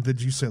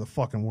 Methods, you say the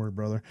fucking word,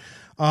 brother.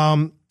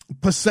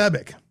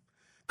 Pacific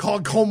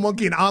called Cold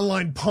Monkey an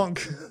online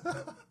punk.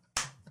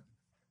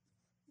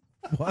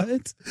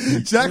 What?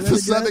 Jack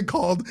Pacific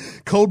called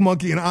Code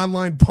Monkey an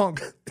online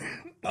punk.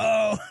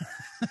 Oh,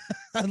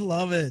 I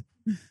love it.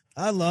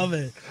 I love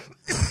it.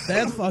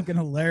 That's fucking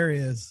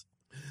hilarious.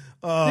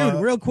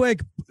 Dude, real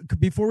quick,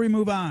 before we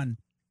move on,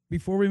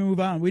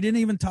 we didn't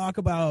even talk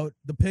about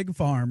the pig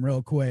farm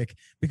real quick,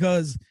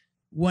 because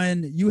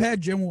when you had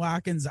Jim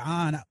Watkins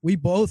on, we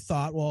both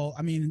thought, well,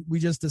 I mean, we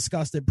just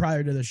discussed it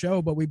prior to the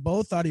show, but we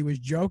both thought he was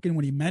joking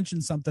when he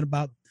mentioned something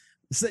about,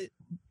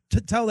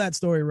 tell that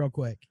story real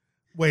quick.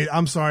 Wait,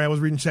 I'm sorry. I was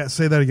reading chat.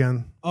 Say that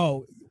again.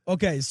 Oh,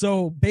 okay.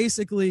 So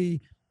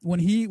basically, when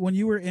you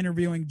were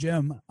interviewing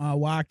Jim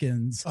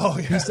Watkins,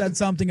 he said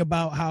something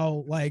about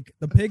how, like,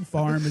 the pig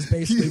farm is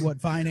basically what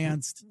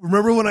financed.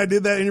 Remember when I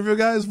did that interview,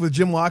 guys, with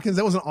Jim Watkins?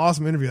 That was an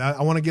awesome interview.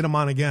 I want to get him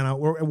on again.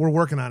 We're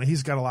working on it.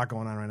 He's got a lot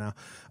going on right now.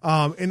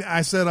 And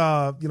I said,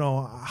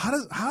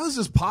 how is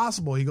this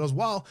possible? He goes,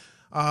 well,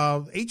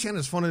 HN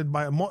is funded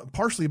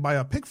partially by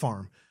a pig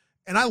farm.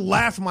 And I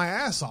laughed my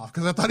ass off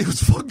because I thought he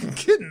was fucking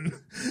kidding.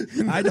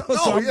 I know.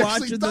 So I'm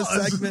watching the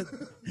segment.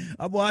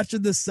 I'm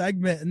watching the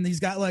segment, and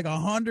he's got like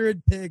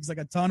 100 pigs, like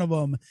a ton of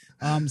them.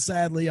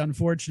 Sadly,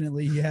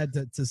 unfortunately, he had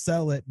to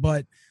sell it.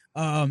 But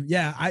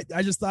Yeah,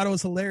 I just thought it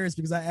was hilarious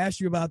because I asked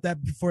you about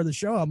that before the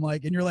show. I'm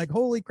like, and you're like,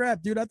 holy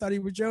crap, dude, I thought he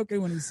was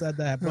joking when he said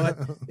that, but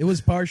it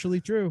was partially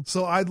true.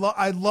 So I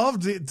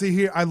love to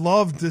hear. I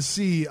love to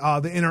see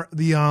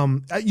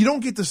you don't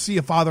get to see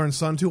a father and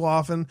son too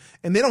often,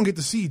 and they don't get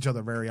to see each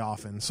other very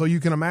often. So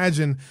you can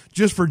imagine,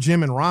 just for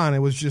Jim and Ron, it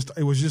was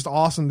just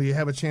awesome to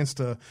have a chance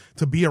to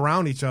be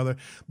around each other.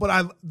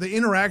 But the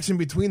interaction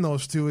between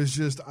those two is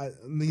just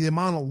the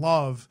amount of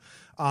love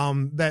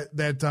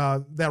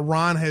that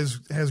Ron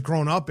has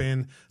grown up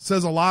in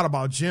says a lot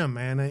about Jim,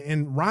 man.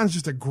 And Ron's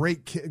just a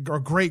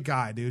great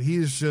guy, dude. He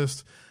is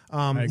just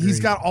he's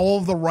got all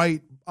of the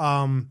right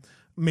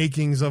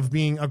makings of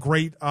being a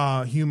great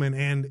human,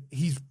 and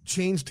he's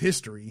changed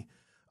history,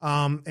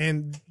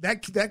 and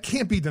that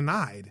can't be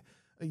denied.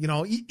 You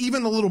know,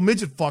 even the little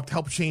midget fucked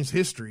helped change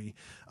history,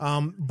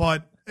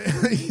 but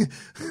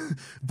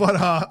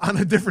on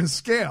a different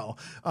scale.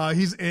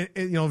 He's,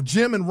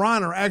 Jim and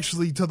Ron are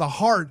actually, to the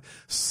heart,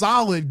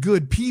 solid,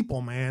 good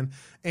people, man.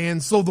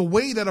 And so the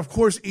way that, of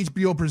course,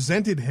 HBO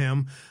presented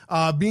him,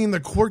 being the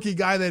quirky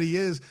guy that he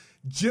is,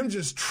 Jim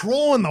just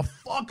trolling the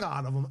fuck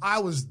out of him. I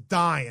was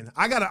dying.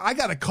 I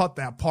gotta cut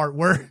that part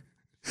where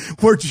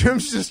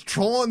Jim's just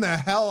trolling the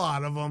hell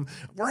out of him.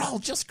 We're all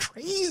just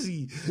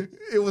crazy.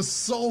 It was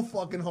so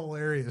fucking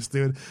hilarious,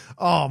 dude.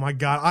 Oh my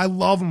God. I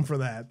love him for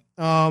that.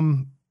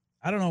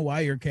 I don't know why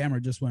your camera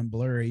just went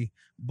blurry,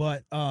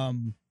 but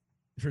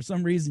for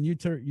some reason you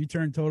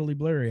turned totally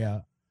blurry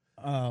out.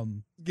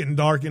 Getting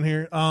dark in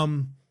here.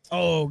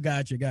 Oh,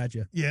 gotcha.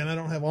 Yeah, and I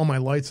don't have all my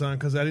lights on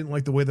because I didn't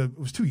like the way that it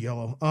was too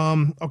yellow.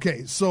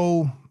 Okay,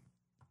 so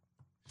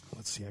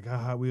let's see. I got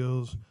Hot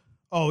Wheels.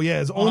 Oh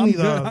yeah, it's only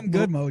I'm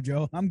good,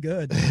 Mojo. I'm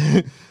good.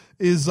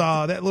 Is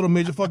that little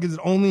midget fuck? Is it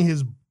only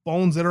his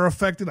bones that are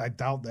affected? I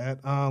doubt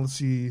that. Let's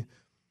see.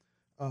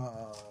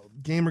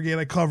 Gamergate,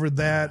 I covered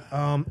that.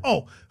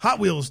 Hot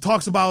Wheels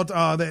talks about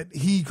that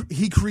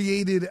he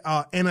created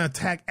an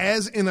attack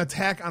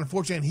on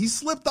 4chan. He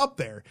slipped up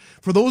there.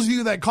 For those of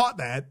you that caught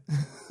that,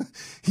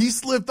 he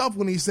slipped up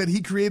when he said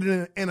he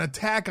created an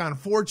attack on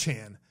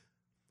 4chan.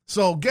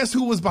 So guess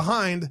who was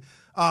behind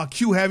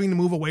Q having to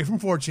move away from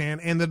 4chan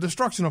and the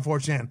destruction of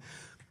 4chan?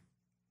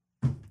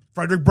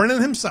 Frederick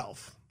Brennan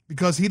himself,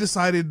 because he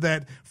decided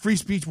that free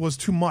speech was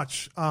too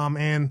much,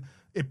 and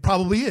it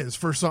probably is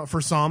for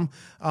some.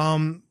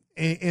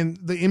 And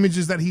the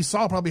images that he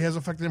saw probably has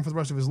affected him for the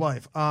rest of his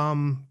life.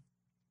 Don't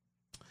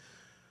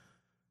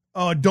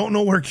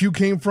know where Q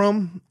came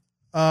from.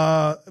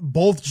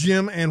 Both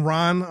Jim and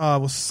Ron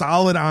was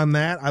solid on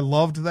that. I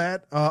loved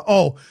that.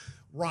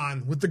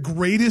 Ron with the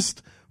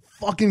greatest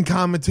fucking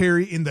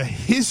commentary in the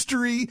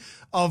history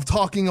of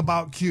talking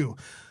about Q.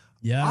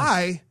 Yes.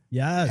 I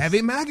have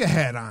a MAGA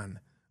hat on,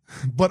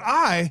 but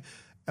I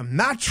am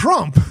not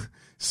Trump.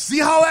 See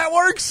how that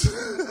works?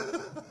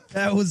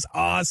 That was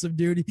awesome,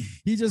 dude.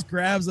 He just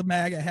grabs a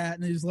MAGA hat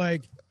and he's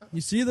like, you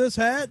see this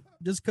hat?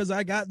 Just because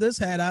I got this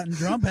hat out and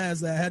Trump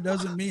has that hat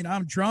doesn't mean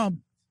I'm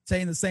Trump.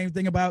 Saying the same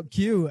thing about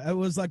Q. It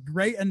was a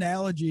great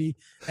analogy.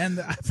 And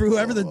for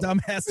whoever the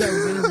dumbass that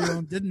was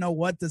interviewing didn't know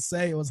what to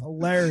say, it was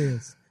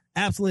hilarious.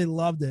 Absolutely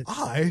loved it.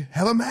 I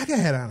have a MAGA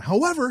hat on.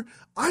 However,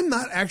 I'm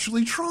not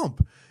actually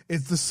Trump.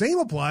 It's the same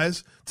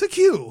applies to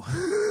Q.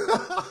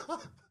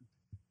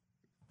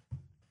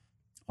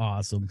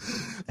 Awesome.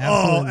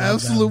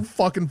 Absolute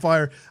fucking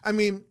fire. I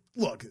mean,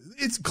 look,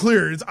 it's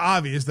clear, it's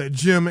obvious that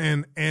Jim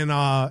and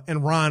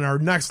Ron are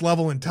next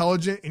level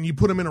intelligent, and you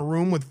put them in a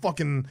room with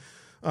fucking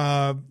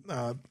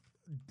dumbasses.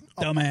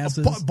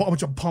 A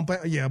bunch of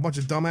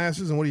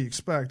dumbasses, and what do you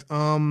expect?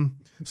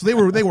 So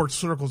they worked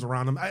circles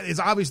around him. It's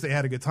obvious they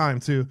had a good time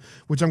too,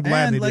 which I'm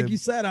glad and they like did. You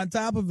said, on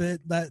top of it,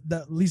 that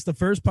at least the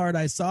first part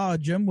I saw,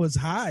 Jim was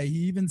high. He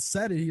even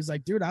said it. He was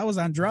like, "Dude, I was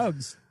on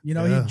drugs." He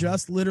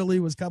just literally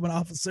was coming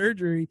off of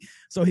surgery,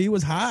 so he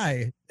was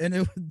high,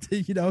 and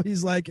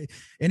he's like,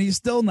 and he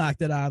still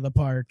knocked it out of the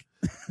park.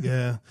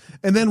 Yeah.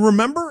 And then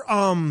remember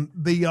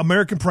the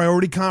American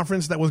Priority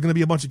Conference that was going to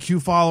be a bunch of Q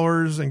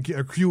followers and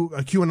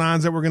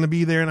QAnons that were going to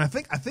be there. And I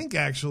think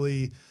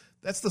actually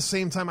that's the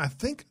same time I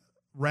think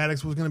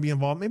Radix was going to be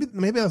involved.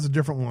 Maybe that's a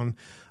different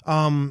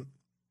one.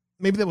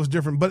 Maybe that was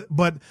different, but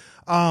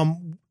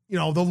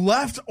the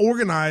left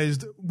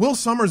organized, Will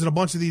Summers and a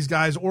bunch of these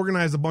guys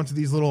organized a bunch of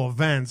these little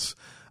events.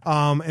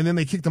 And then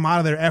they kicked him out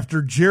of there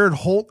after Jared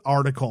Holt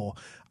article.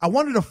 I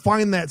wanted to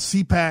find that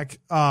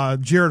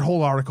CPAC Jared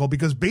Holt article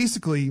because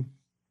basically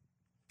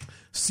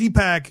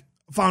CPAC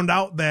found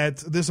out that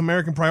this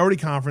American Priority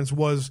Conference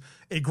was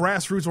a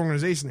grassroots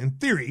organization in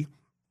theory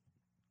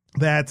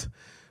that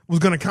was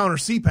going to counter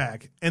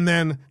CPAC. And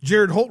then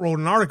Jared Holt wrote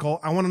an article.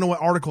 I want to know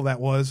what article that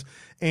was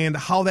and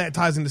how that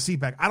ties into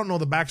CPAC. I don't know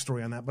the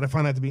backstory on that, but I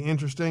find that to be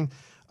interesting.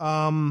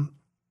 Cold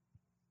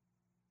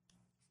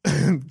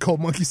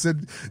Monkey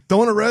said,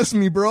 "Don't arrest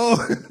me, bro."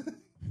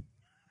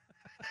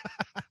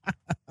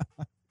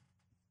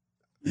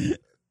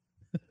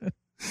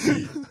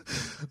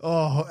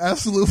 Oh,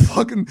 absolute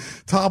fucking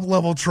top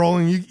level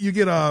trolling. You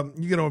get a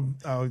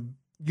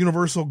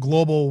Universal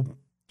Global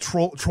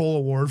Troll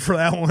Award for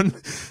that one.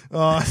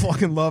 I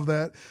fucking love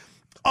that.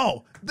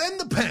 Oh, then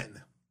the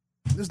pen.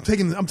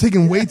 I'm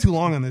taking way too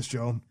long on this,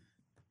 Joe.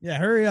 Yeah,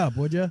 hurry up,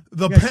 would you?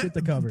 The You got pen, shit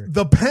to cover.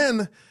 the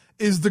pen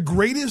is the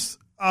greatest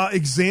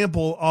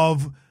example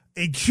of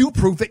a Q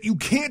proof that you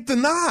can't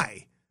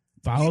deny.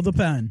 Follow the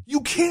pen.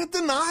 You can't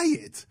deny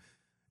it.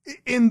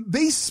 And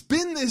they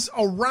spin this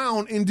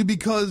around into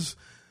because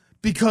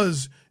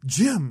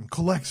Jim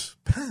collects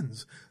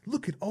pens.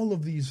 Look at all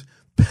of these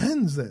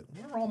pens where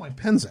are all my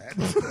pens at?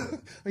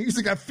 I used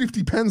to got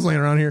 50 pens laying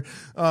around here.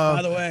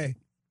 By the way,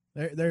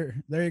 there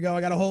you go.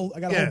 I got a whole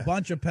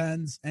bunch of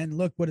pens, and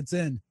look what it's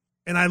in.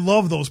 And I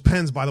love those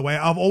pens, by the way.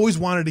 I've always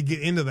wanted to get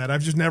into that.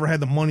 I've just never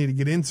had the money to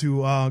get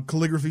into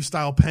calligraphy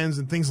style pens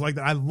and things like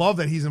that. I love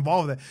that he's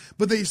involved with that.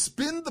 But they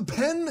spin the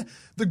pen,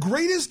 the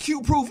greatest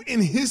Q proof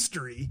in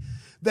history,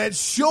 that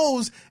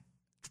shows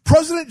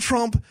President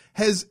Trump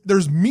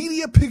there's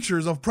media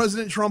pictures of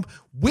President Trump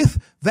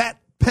with that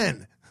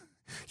pen.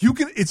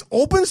 It's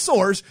open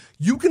source.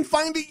 You can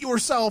find it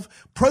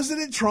yourself.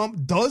 President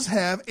Trump does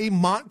have a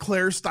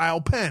Montclair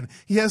style pen.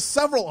 He has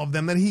several of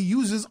them that he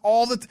uses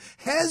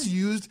has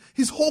used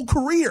his whole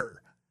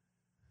career.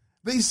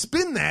 They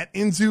spin that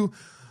into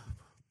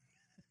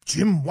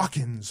Jim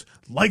Watkins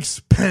likes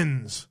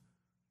pens.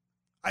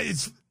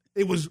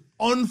 It was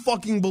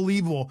unfucking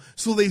believable.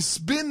 So they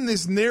spin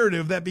this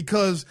narrative that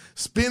because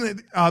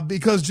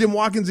Jim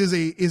Watkins is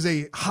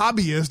a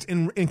hobbyist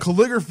in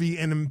calligraphy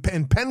and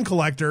pen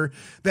collector,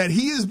 that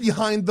he is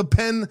behind the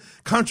pen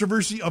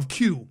controversy of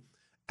Q.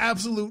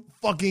 Absolute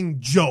fucking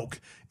joke.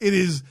 It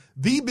is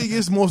the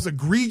biggest, most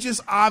egregious,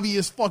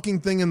 obvious fucking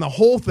thing in the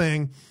whole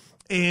thing.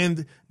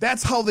 And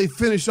that's how they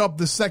finish up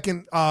the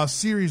second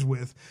series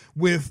with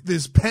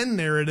this pen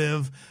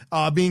narrative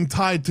being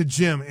tied to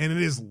Jim. And it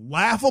is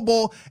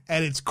laughable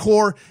at its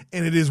core.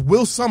 And it is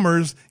Will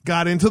Summers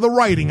got into the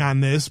writing on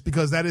this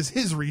because that is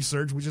his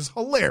research, which is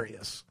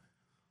hilarious.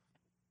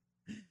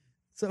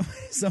 So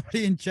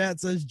somebody in chat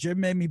says Jim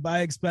made me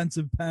buy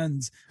expensive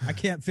pens. I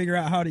can't figure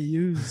out how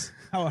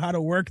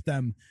to work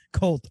them.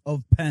 Cult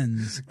of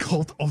pens.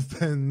 Cult of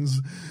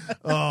pens.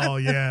 Oh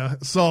yeah.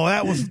 So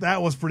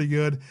that was pretty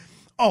good.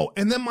 Oh,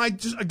 and then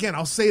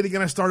I'll say it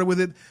again. I started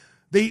with it.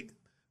 The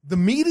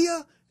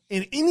media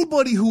and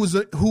anybody who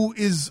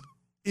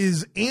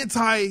is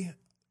anti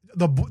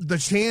the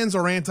Chans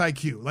or anti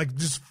Q, like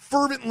just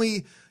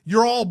fervently,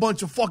 you're all a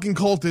bunch of fucking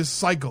cultist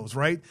psychos,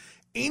 right?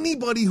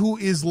 Anybody who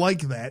is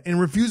like that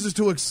and refuses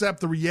to accept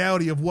the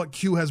reality of what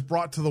Q has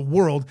brought to the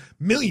world,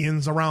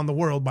 millions around the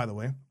world, by the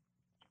way,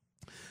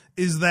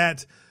 is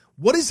that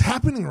what is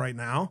happening right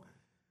now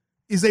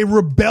is a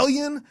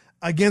rebellion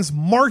against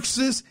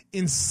Marxist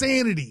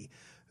insanity.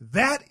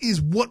 That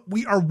is what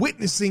we are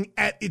witnessing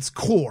at its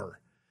core.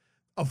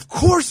 Of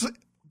course,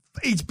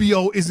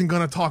 HBO isn't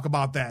going to talk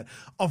about that.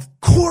 Of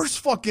course,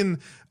 fucking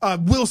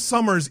Will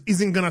Summers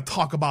isn't going to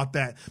talk about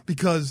that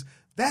because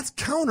that's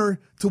counter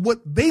to what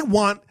they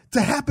want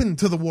to happen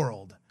to the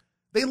world.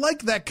 They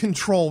like that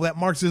control that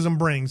Marxism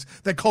brings,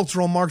 that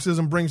cultural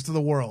Marxism brings to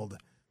the world.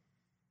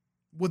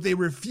 What they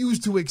refuse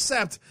to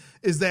accept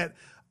is that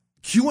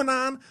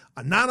QAnon,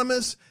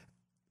 Anonymous,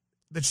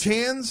 the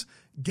Chans,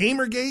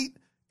 Gamergate,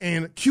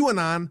 and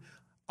QAnon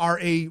are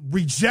a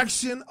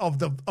rejection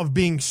of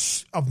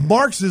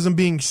Marxism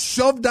being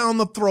shoved down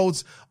the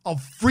throats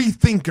of free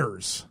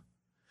thinkers.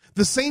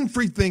 The same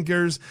free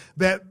thinkers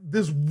that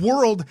this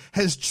world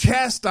has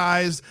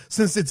chastised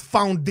since its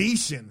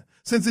foundation,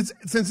 since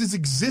its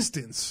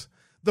existence.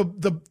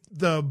 The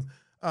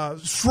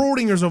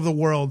Schrodingers of the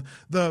world,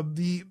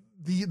 the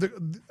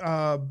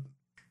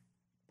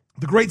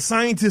great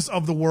scientists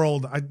of the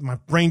world. My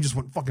brain just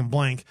went fucking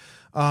blank.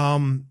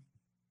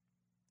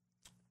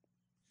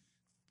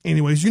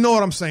 Anyways, you know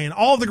what I'm saying.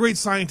 All the great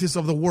scientists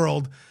of the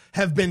world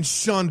have been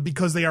shunned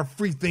because they are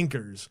free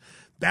thinkers.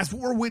 That's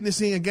what we're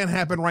witnessing again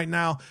happen right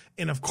now.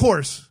 And of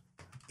course,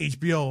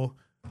 HBO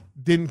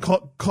didn't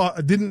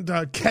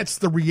catch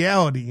the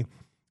reality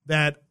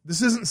that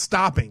this isn't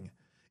stopping.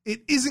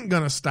 It isn't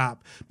going to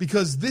stop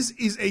because this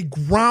is a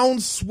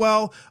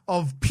groundswell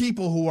of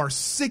people who are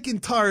sick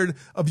and tired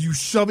of you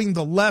shoving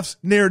the left's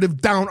narrative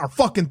down our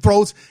fucking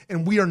throats,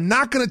 and we are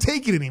not going to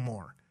take it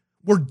anymore.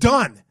 We're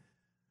done.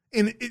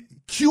 And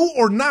Q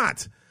or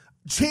not,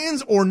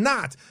 Chans or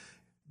not,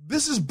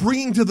 this is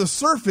bringing to the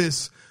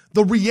surface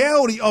the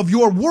reality of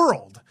your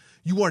world.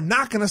 You are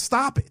not going to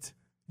stop it.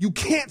 You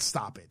can't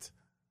stop it.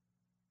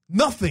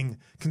 Nothing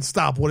can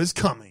stop what is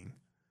coming.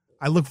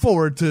 I look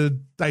forward to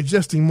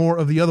digesting more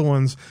of the other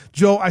ones.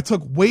 Joe, I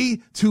took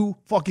way too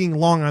fucking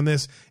long on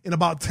this. In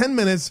about 10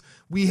 minutes,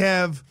 we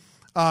have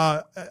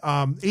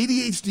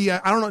ADHD.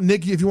 I don't know,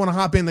 Nick, if you want to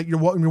hop in, that you're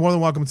more than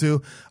welcome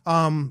to.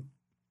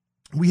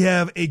 We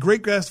have a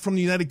great guest from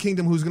the United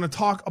Kingdom who's going to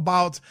talk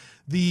about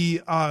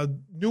the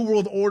New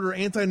World Order,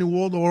 anti-New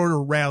World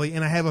Order rally,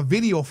 and I have a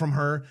video from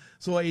her.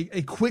 So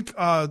a quick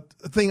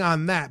thing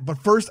on that. But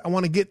first, I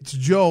want to get to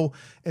Joe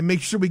and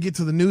make sure we get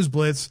to the News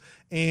Blitz.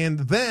 And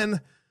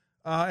then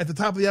At the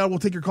top of the hour, we'll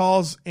take your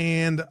calls,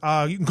 and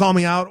you can call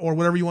me out or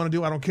whatever you want to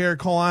do. I don't care.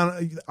 Call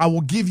on. I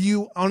will give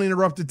you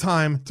uninterrupted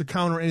time to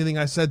counter anything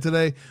I said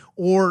today,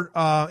 or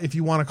if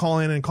you want to call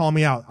in and call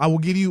me out, I will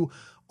give you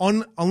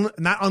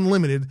not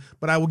unlimited,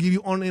 but I will give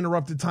you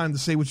uninterrupted time to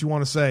say what you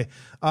want to say.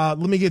 Let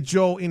me get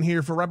Joe in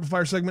here for rapid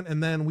fire segment,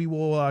 and then we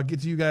will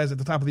get to you guys at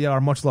the top of the hour.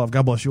 Much love.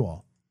 God bless you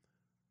all.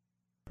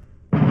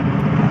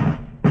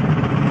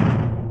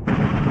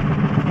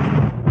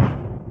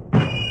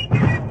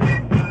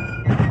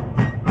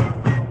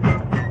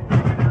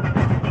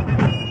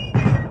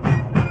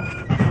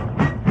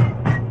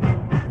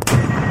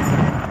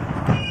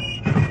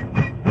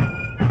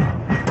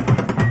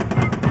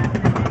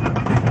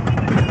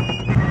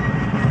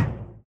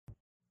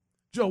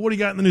 Joe, what do you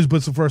got in the news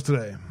blitz for us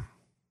today?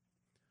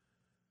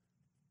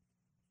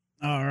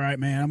 All right,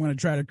 man. I'm going to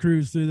try to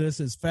cruise through this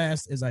as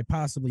fast as I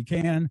possibly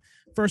can.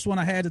 First one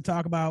I had to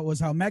talk about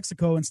was how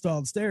Mexico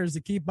installed stairs to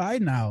keep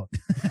Biden out.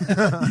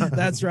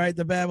 That's right.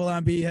 The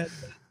Babylon Bee has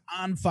been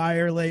on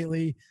fire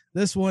lately.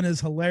 This one is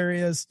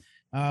hilarious.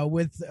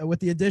 With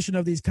the addition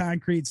of these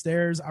concrete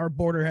stairs, our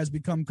border has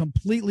become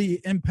completely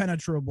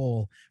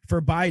impenetrable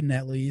for Biden,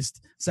 at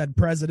least, said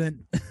President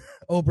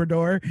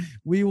Obrador.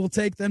 We will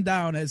take them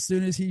down as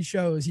soon as he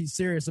shows he's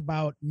serious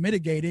about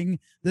mitigating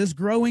this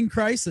growing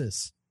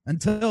crisis.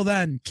 Until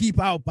then, keep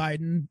out,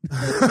 Biden.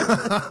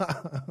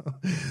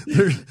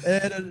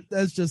 And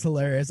that's just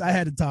hilarious. I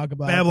had to talk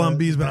about Babylon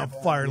Bee's been on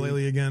fire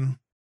lately again.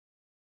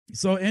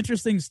 So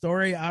interesting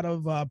story out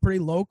of pretty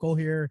local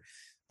here.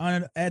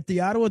 At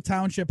the Ottawa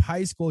Township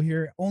High School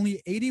here,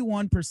 only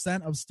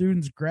 81% of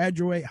students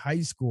graduate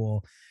high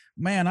school.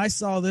 Man, I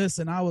saw this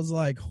and I was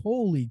like,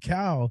 holy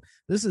cow,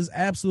 this is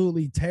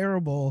absolutely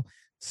terrible.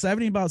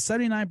 About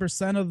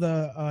 79% of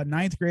the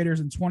ninth graders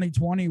in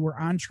 2020 were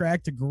on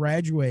track to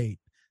graduate.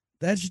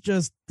 That's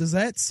just, does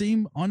that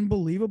seem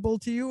unbelievable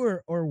to you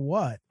or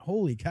what?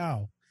 Holy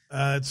cow.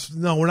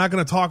 No, we're not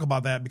going to talk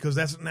about that because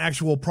that's an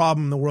actual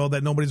problem in the world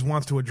that nobody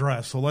wants to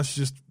address. So let's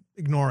just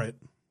ignore it.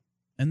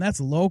 And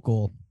that's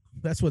local.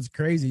 That's what's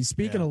crazy.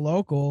 Speaking of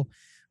local,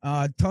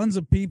 tons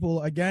of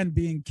people, again,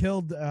 being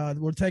killed.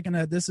 We're taking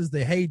this is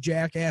the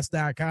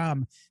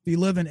heyjackass.com. If you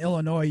live in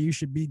Illinois, you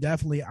should be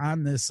definitely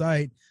on this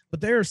site.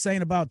 But they're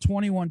saying about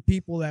 21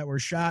 people that were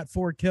shot,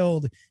 4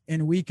 killed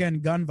in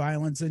weekend gun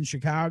violence in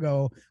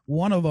Chicago.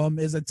 One of them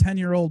is a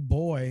 10-year-old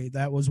boy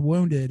that was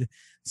wounded.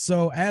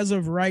 So as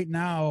of right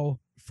now,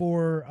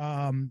 for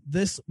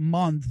this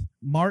month,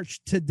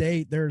 March to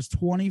date, there's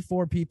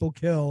 24 people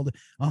killed,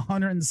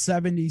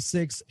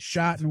 176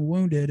 shot and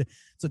wounded.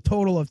 It's a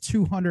total of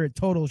 200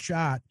 total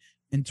shot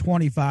and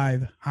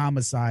 25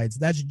 homicides.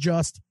 That's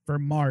just for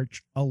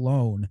March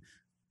alone.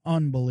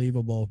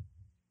 Unbelievable.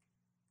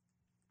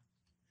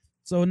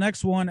 So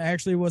next one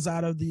actually was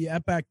out of the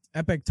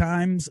Epic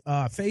Times.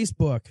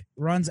 Facebook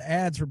runs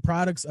ads for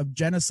products of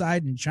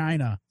genocide in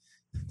China.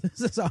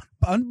 This is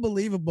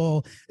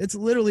unbelievable. It's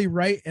literally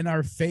right in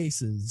our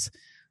faces.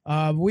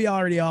 We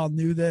already all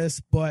knew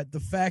this, but the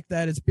fact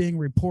that it's being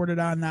reported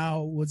on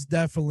now was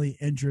definitely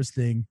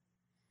interesting.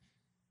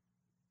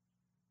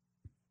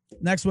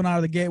 Next one out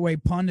of the Gateway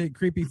Pundit,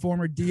 creepy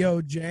former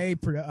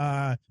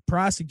DOJ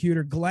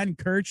prosecutor Glenn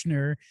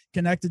Kirchner,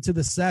 connected to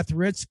the Seth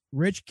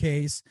Rich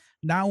case,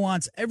 now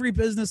wants every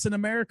business in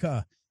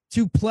America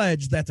to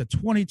pledge that the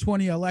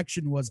 2020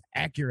 election was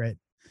accurate.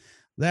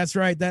 That's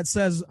right. That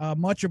says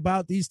much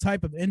about these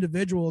type of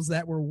individuals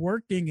that were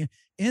working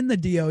in the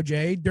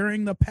DOJ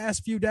during the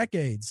past few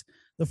decades.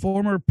 The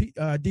former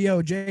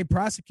DOJ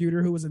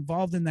prosecutor who was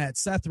involved in that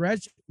Seth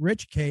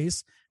Rich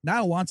case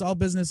now wants all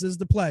businesses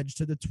to pledge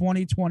to the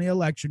 2020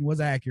 election was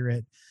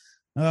accurate.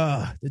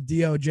 The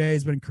DOJ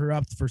has been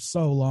corrupt for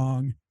so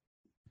long.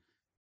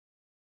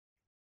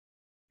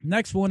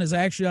 Next one is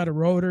actually out of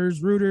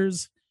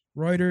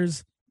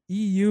Reuters.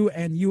 EU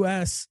and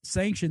U.S.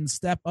 sanctions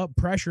step up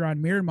pressure on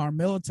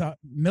Myanmar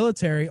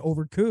military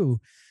over coup.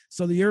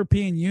 So the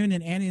European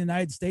Union and the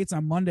United States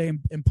on Monday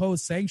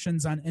imposed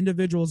sanctions on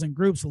individuals and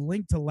groups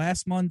linked to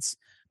last month's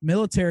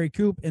military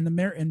coup in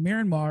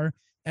Myanmar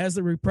as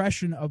the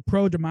repression of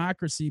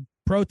pro-democracy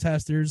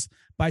protesters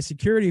by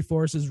security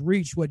forces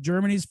reached what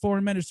Germany's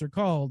foreign minister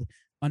called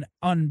an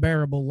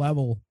unbearable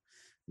level.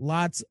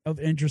 Lots of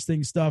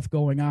interesting stuff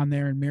going on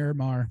there in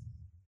Myanmar.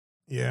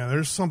 Yeah,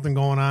 there's something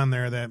going on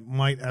there that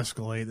might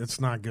escalate. That's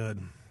not good.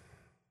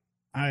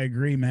 I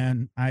agree,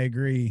 man. I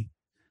agree.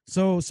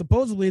 So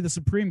supposedly the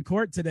Supreme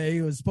Court today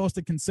was supposed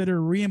to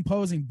consider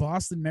reimposing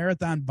Boston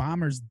Marathon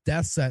bombers'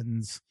 death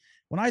sentence.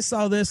 When I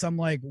saw this, I'm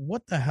like,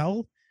 what the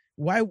hell?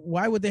 Why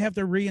would they have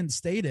to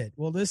reinstate it?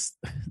 Well, this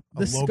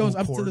goes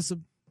up to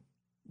the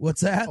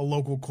what's that? A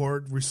local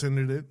court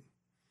rescinded it.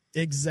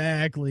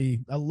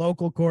 Exactly. A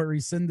local court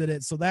rescinded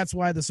it. So that's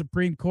why the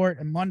Supreme Court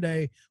on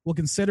Monday will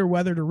consider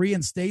whether to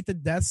reinstate the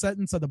death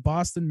sentence of the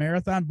Boston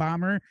Marathon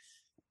bomber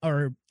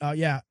or,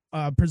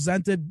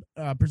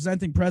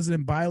 presenting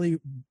President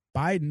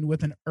Biden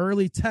with an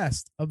early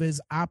test of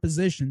his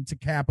opposition to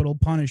capital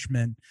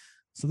punishment.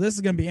 So this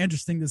is going to be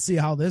interesting to see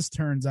how this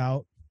turns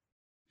out.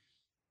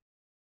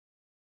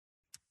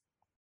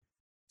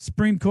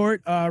 Supreme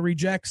Court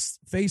rejects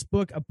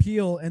Facebook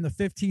appeal in the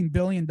 $15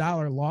 billion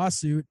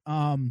lawsuit.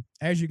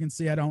 As you can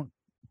see, I don't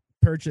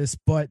purchase,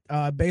 but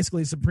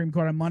basically Supreme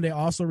Court on Monday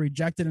also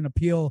rejected an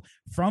appeal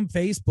from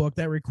Facebook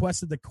that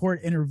requested the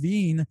court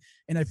intervene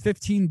in a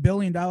 $15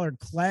 billion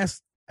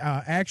class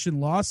action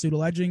lawsuit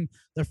alleging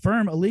the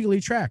firm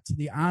illegally tracked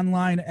the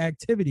online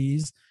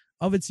activities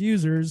of its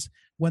users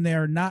when they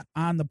are not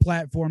on the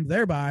platform,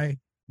 thereby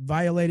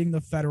violating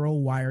the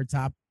federal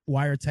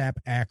Wiretap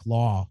Act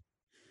law.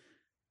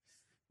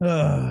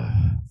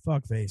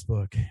 Fuck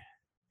Facebook.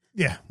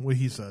 Yeah, what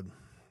he said.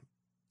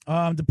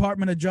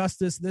 Department of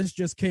Justice, this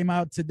just came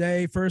out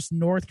today. First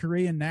North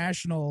Korean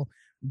national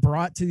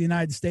brought to the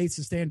United States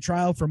to stand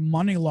trial for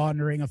money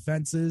laundering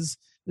offenses.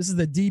 This is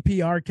the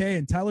DPRK,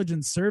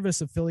 intelligence service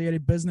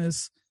affiliated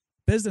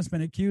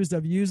businessman accused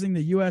of using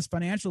the U.S.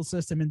 financial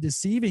system and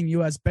deceiving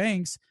U.S.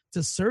 banks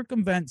to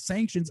circumvent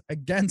sanctions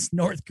against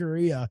North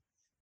Korea.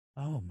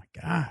 Oh,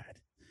 my God.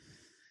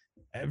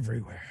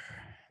 Everywhere.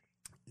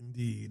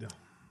 Indeed.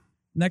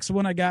 Next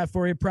one I got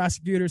for you.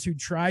 Prosecutors who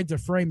tried to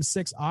frame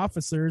 6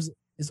 officers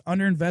is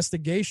under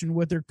investigation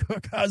with their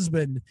cook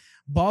husband.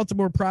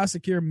 Baltimore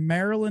prosecutor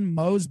Marilyn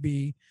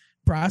Mosby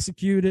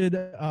prosecuted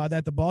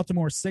that the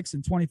Baltimore 6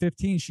 in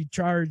 2015. She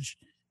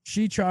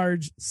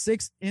charged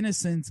 6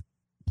 innocent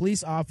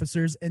police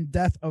officers in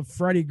death of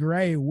Freddie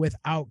Gray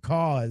without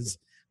cause.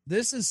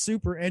 This is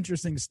super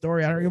interesting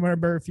story. I don't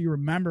remember if you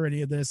remember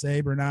any of this,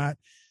 Abe, or not.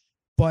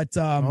 But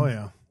oh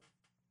yeah.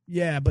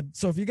 Yeah, but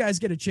so if you guys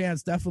get a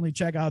chance, definitely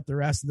check out the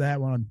rest of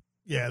that one.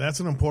 Yeah, that's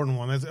an important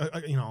one. That's,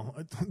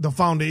 the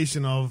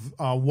foundation of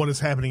what is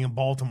happening in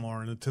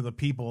Baltimore and to the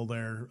people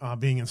there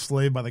being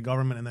enslaved by the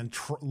government and then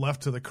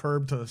left to the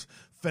curb to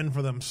fend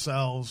for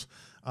themselves.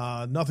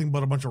 Nothing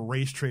but a bunch of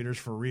race traders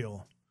for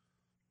real.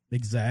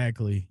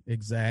 Exactly.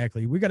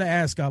 We got to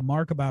ask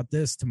Mark about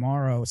this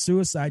tomorrow.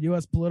 Suicide.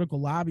 U.S.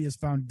 political lobbyist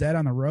found dead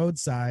on the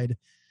roadside.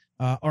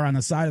 Or on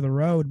the side of the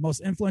road.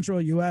 Most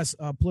influential U.S.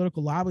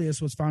 Political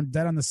lobbyist was found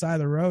dead on the side of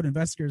the road.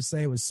 Investigators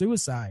say it was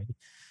suicide.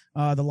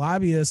 The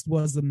lobbyist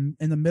was in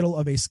the middle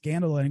of a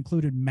scandal that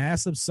included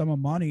massive sum of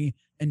money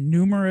and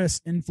numerous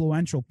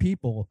influential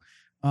people.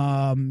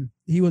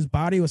 His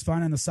body was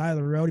found on the side of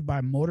the road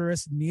by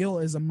motorists. Neal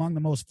is among the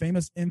most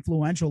famous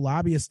influential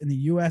lobbyists in the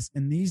U.S.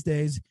 in these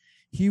days.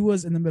 He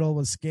was in the middle of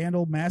a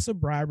scandal,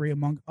 massive bribery,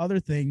 among other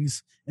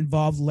things,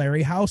 involved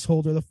Larry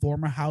Householder, the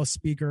former House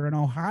Speaker in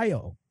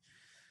Ohio.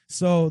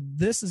 So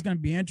this is going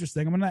to be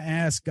interesting. I'm going to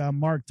ask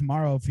Mark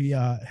tomorrow if he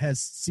has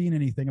seen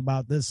anything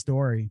about this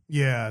story.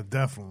 Yeah,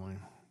 definitely.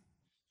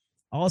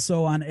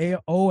 Also on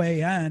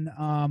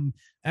OAN,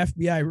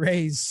 FBI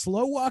raised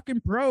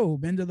slow-walking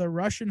probe into the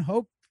Russian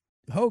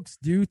hoax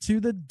due to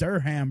the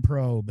Durham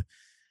probe.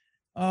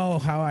 Oh,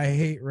 how I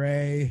hate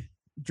Ray.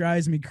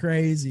 Drives me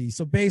crazy.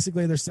 So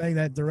basically they're saying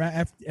that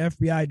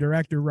FBI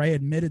Director Ray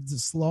admitted to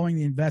slowing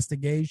the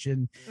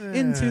investigation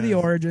into the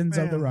origins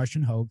of the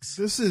Russian hoax.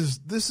 This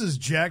is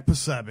Jack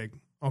Posobiec,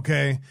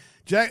 okay?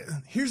 Jack,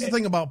 here's the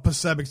thing about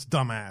Posebic's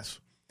dumbass.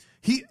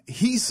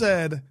 He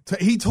said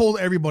he told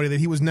everybody that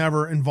he was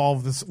never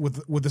involved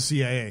with the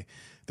CIA.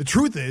 The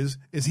truth is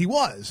he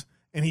was.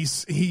 And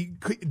he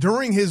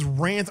during his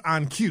rant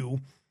on Q,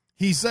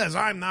 he says,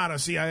 I'm not a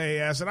CIA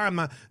asset. I'm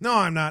not. No,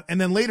 I'm not. And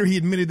then later he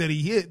admitted that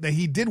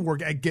he did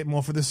work at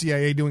Gitmo for the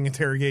CIA doing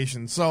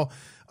interrogations. So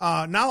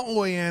now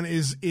OAN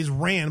is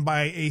ran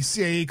by a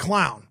CIA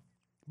clown,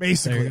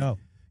 basically. There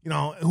you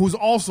go. Who's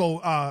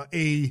also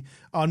a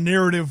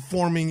narrative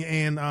forming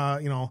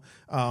and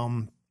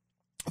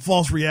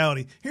false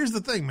reality. Here's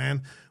the thing,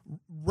 man.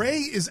 Ray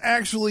is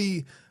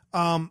actually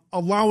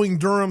allowing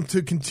Durham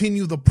to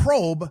continue the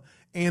probe,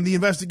 and the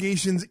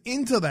investigations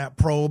into that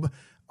probe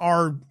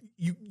are.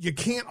 You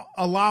can't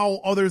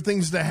allow other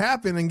things to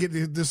happen and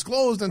get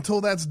disclosed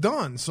until that's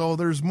done. So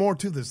there's more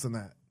to this than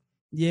that.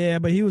 Yeah,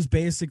 but he was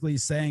basically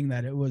saying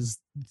that it was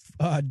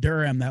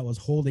Durham that was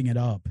holding it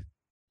up.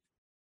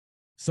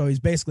 So he's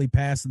basically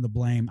passing the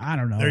blame. I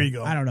don't know. There you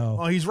go. I don't know.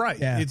 Oh, he's right.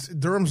 Yeah. It's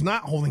Durham's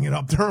not holding it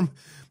up. Durham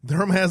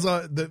has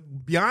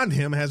beyond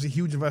him has a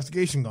huge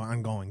investigation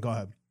ongoing. Go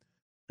ahead.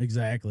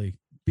 Exactly.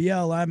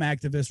 BLM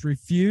activist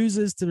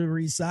refuses to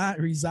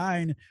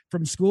resign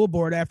from school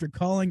board after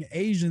calling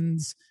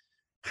Asians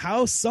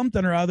house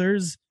something or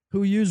others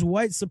who use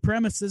white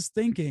supremacist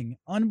thinking.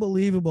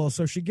 Unbelievable.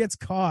 So she gets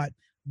caught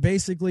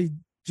basically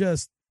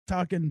just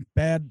talking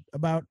bad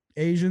about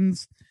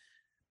Asians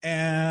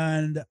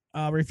and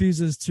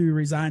refuses to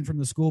resign from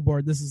the school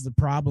board. This is the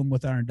problem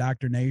with our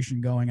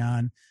indoctrination going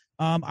on.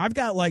 I've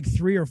got like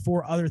 3 or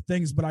 4 other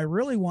things, but I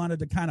really wanted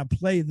to kind of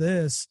play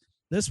this.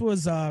 This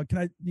was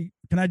can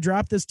I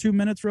drop this 2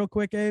 minutes real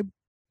quick, Abe?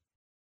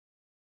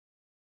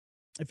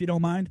 If you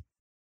don't mind.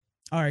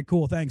 All right,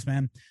 cool. Thanks,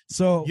 man.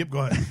 So yep, go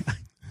ahead.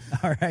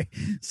 All right.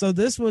 So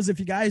this was, if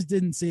you guys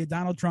didn't see it,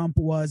 Donald Trump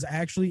was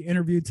actually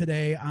interviewed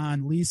today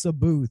on Lisa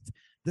Booth.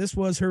 This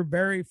was her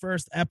very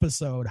first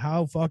episode.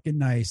 How fucking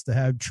nice to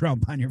have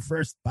Trump on your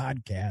first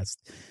podcast.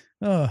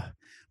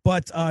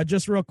 But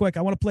just real quick,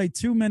 I want to play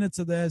 2 minutes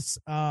of this.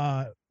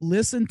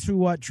 Listen to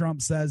what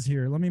Trump says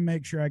here. Let me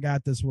make sure I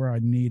got this where I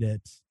need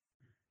it.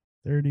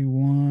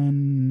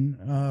 31.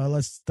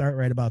 Let's start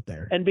right about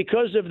there. And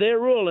because of their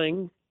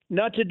ruling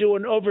not to do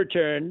an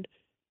overturn,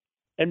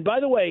 and by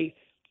the way,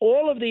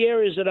 all of the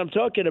areas that I'm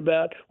talking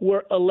about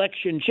were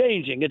election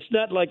changing. It's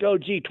not like,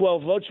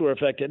 12 votes were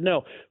affected.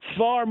 No,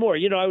 far more.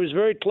 I was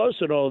very close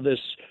in all of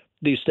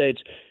these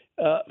states.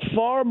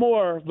 Far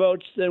more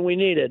votes than we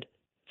needed.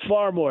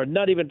 Far more,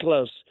 not even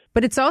close.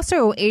 But it's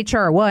also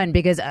H.R. 1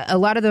 because a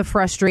lot of the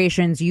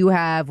frustrations you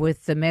have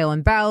with the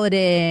mail-in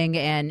balloting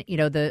and,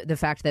 the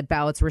fact that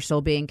ballots were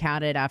still being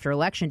counted after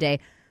Election Day,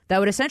 that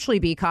would essentially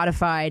be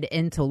codified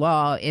into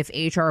law. If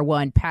H.R.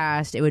 1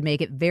 passed, it would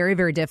make it very,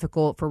 very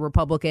difficult for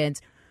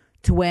Republicans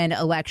to win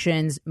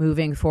elections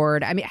moving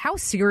forward. I mean, how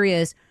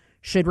serious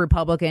should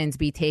Republicans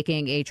be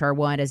taking H.R.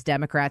 1 as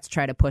Democrats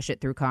try to push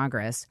it through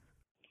Congress?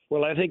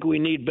 Well, I think we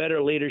need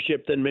better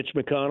leadership than Mitch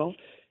McConnell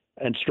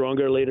and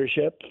stronger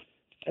leadership.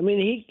 I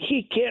mean,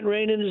 he can't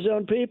rein in his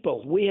own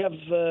people. We have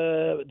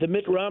the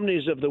Mitt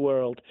Romneys of the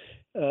world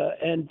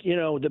and,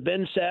 the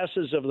Ben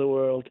Sasses of the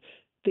world.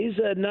 These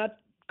are not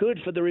good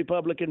for the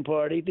Republican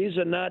Party. These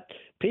are not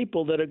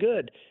people that are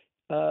good.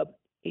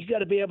 He's got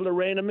to be able to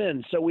rein them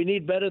in. So we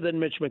need better than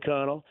Mitch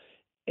McConnell.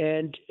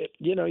 And,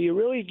 you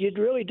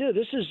really do.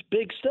 This is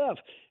big stuff.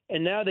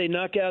 And now they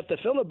knock out the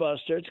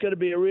filibuster. It's going to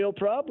be a real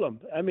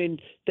problem. I mean,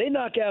 they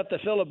knock out the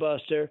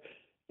filibuster,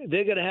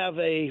 they're going to have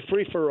a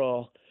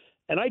free-for-all.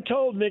 And I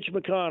told Mitch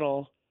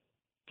McConnell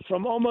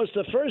from almost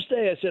the first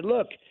day, I said,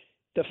 look,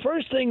 the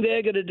first thing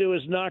they're going to do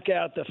is knock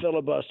out the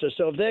filibuster.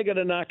 So if they're going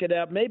to knock it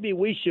out, maybe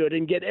we should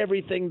and get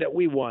everything that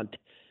we want.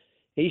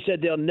 He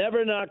said they'll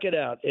never knock it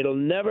out. It'll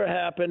never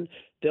happen.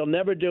 They'll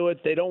never do it.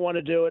 They don't want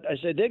to do it. I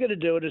said they're going to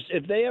do it.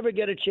 If they ever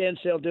get a chance,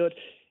 they'll do it.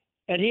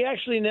 And he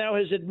actually now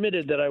has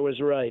admitted that I was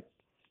right.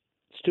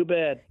 It's too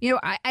bad.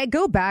 I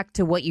go back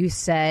to what you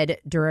said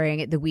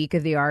during the week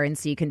of the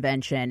RNC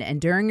convention. And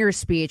during your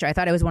speech, I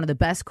thought it was one of the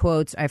best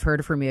quotes I've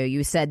heard from you.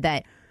 You said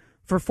that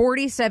for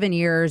 47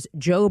 years,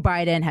 Joe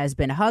Biden has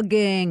been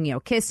hugging,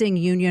 kissing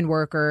union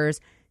workers,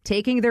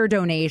 taking their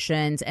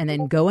donations, and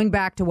then going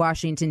back to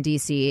Washington,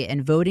 D.C.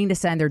 and voting to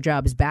send their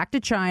jobs back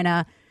to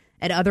China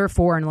and other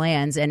foreign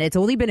lands. And it's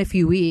only been a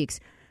few weeks.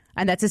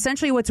 And that's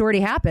essentially what's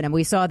already happened. And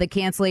we saw the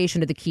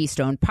cancellation of the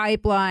Keystone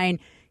Pipeline.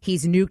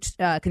 He's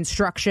nuked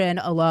construction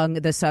along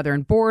the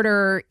southern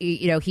border.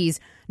 He's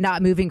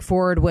not moving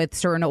forward with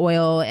certain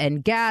oil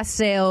and gas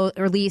sale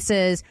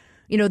releases.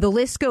 The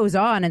list goes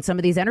on in some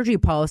of these energy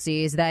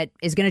policies that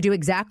is going to do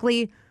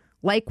exactly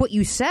like what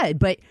you said.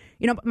 But,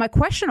 my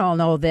question on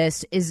all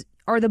this is,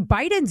 are the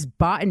Bidens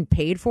bought and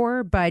paid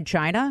for by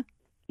China?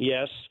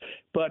 Yes,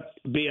 but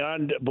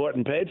beyond bought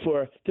and paid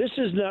for, this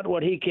is not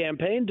what he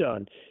campaigned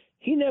on.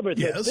 He never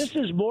thinks this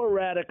is more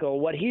radical,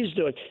 what he's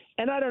doing.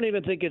 And I don't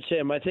even think it's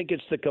him. I think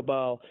it's the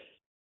cabal.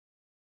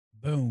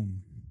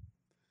 Boom.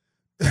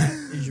 That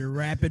is your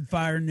rapid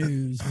fire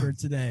news for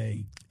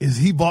today. Is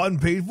he bought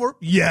and paid for?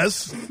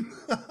 Yes.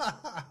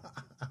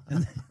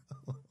 I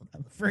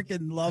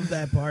freaking love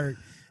that part.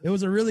 It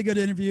was a really good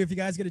interview. If you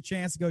guys get a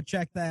chance to go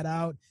check that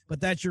out. But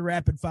that's your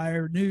rapid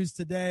fire news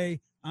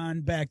today.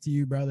 On back to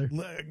you, brother.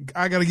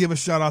 I got to give a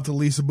shout out to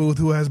Lisa Booth,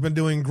 who has been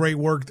doing great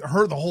work.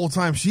 Her the whole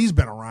time she's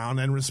been around,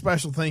 and a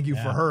special thank you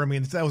for her. I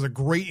mean, that was a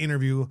great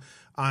interview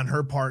on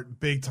her part,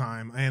 big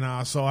time,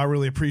 and so I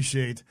really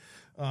appreciate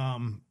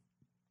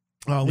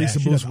Lisa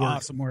Booth's work.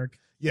 Awesome work.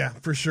 Yeah,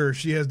 for sure.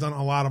 She has done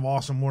a lot of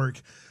awesome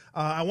work.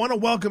 I want to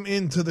welcome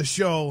into the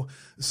show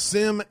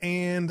Sim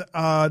and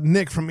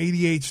Nick from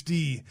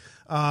ADHD.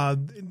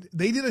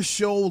 They did a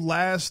show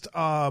last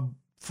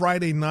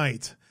Friday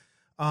night.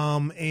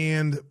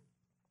 And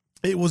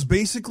it was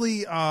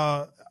basically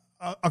a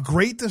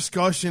great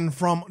discussion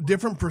from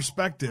different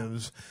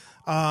perspectives.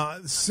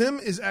 Sim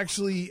is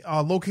actually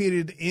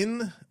located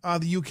in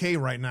the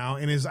UK right now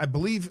and is, I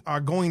believe,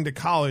 going to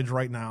college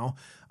right now.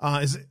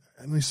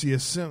 Let me see.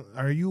 Sim,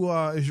 are you?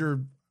 Is your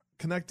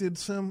connected,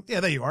 Sim? Yeah,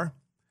 there you are.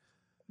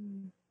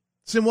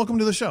 Sim, welcome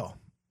to the show.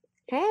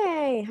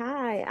 Hey,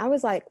 hi. I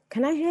was like,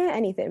 can I hear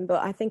anything?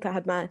 But I think I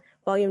had my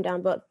volume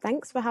down. But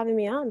thanks for having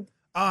me on.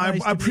 I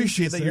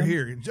appreciate that you're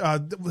here.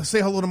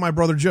 Say hello to my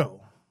brother, Joe.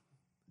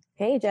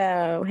 Hey,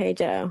 Joe. Hey,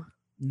 Joe.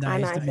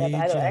 Nice to meet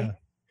you.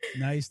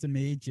 Nice to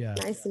meet you.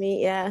 Nice to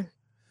meet you.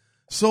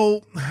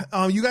 So,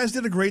 you guys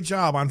did a great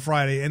job on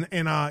Friday,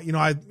 and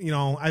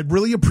I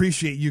really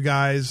appreciate you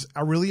guys.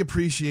 I really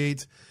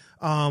appreciate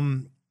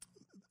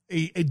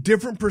a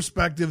different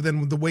perspective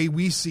than the way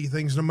we see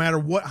things, no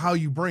matter how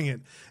you bring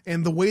it,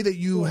 and the way that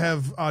you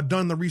have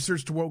done the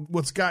research to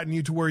what's gotten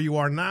you to where you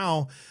are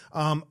now.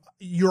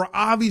 You're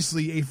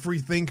obviously a free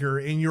thinker,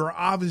 and you're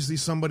obviously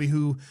somebody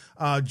who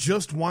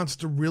just wants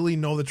to really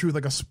know the truth,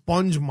 like a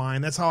sponge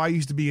mind. That's how I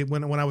used to be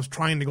when I was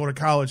trying to go to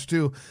college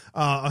too,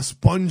 a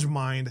sponge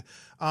mind.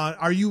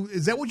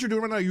 Is that what you're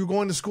doing right now? Are you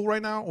going to school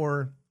right now,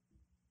 or?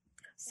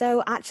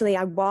 So actually,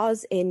 I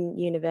was in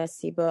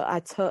university, but I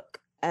took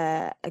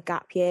a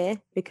gap year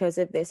because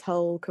of this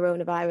whole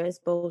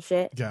coronavirus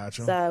bullshit.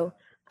 Gotcha. So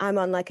I'm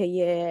on like a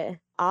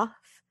year off.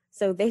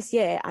 So this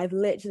year, I've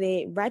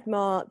literally read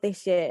more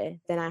this year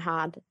than I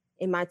had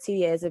in my 2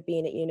 years of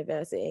being at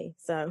university.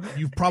 So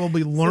you've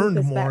probably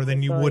learned more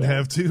than you would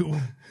have too.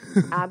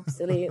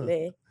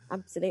 Absolutely.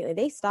 Absolutely.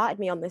 They started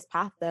me on this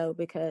path though,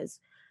 because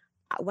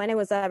when I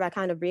was there, I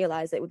kind of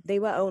realized that they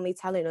were only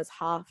telling us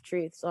half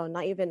truths, or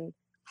not even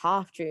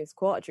half truths,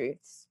 quarter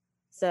truths.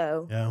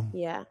 So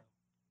yeah.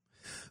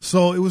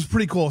 So it was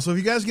pretty cool. So if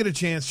you guys get a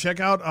chance, check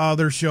out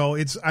their show.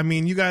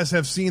 You guys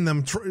have seen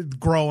them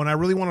grow, and I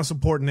really want to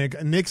support Nick.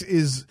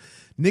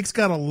 Nick's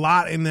got a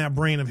lot in that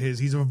brain of his.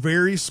 He's a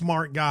very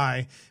smart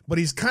guy, but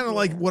he's kind of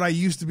like what I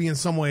used to be in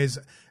some ways.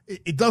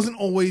 It doesn't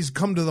always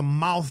come to the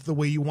mouth the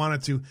way you want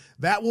it to.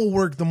 That will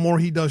work the more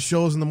he does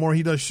shows, and the more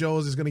he does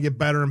shows is going to get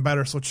better and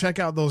better. So check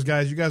out those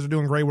guys. You guys are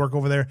doing great work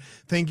over there.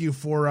 Thank you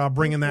for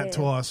bringing that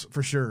to us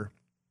for sure.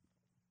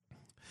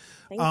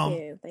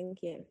 Thank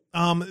you.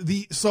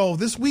 So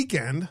this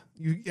weekend,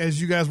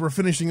 as you guys were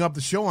finishing up the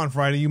show on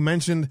Friday, you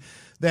mentioned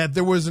that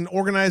there was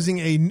organizing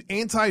a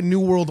anti-New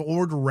World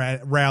Order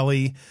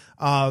rally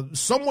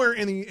somewhere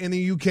in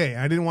the UK.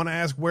 I didn't want to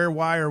ask where,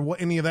 why, or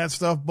what any of that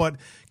stuff, but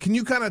can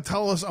you kind of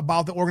tell us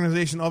about the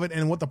organization of it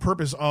and what the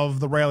purpose of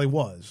the rally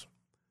was?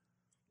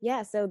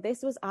 Yeah, so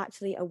this was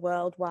actually a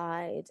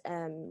worldwide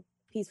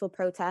peaceful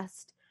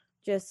protest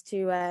just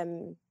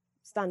to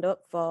stand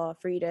up for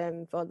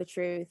freedom, for the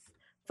truth,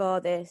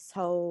 for this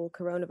whole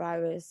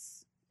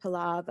coronavirus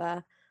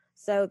palaver.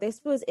 So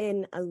this was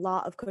in a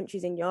lot of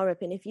countries in Europe.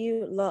 And if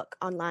you look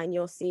online,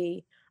 you'll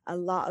see a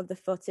lot of the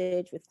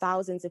footage with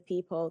thousands of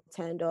people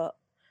turned up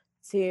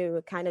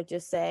to kind of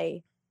just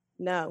say,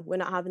 no, we're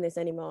not having this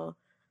anymore.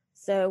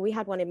 So we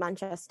had one in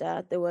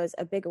Manchester. There was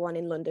a bigger one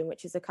in London,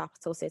 which is the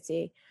capital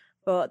city.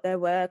 But there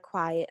were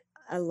quite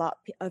a lot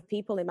of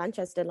people in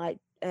Manchester, like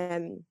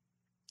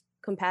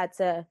compared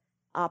to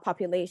our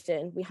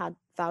population, we had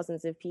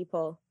thousands of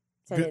people.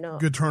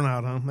 Good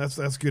turnout, huh?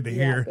 That's good to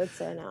hear. Good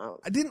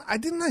turnout.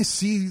 I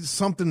see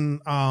something,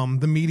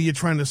 the media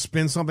trying to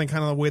spin something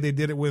kind of the way they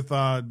did it with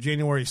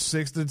January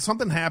 6th. Did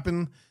something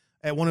happen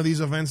at one of these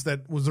events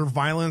that was there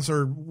violence,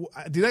 or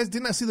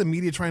didn't I see the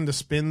media trying to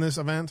spin this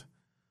event?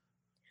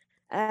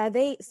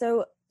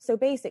 So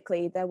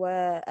basically there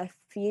were a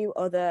few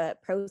other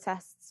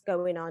protests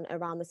going on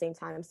around the same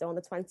time. So on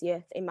the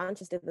 20th in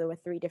Manchester, there were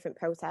 3 different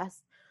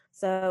protests.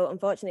 So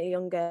unfortunately, a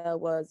young girl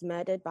was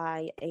murdered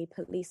by a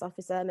police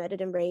officer, murdered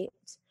and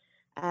raped.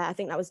 I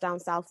think that was down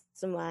south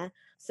somewhere.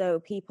 So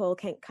people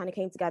kind of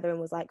came together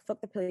and was like,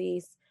 fuck the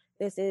police.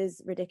 This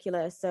is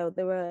ridiculous. So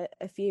there were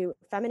a few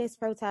feminist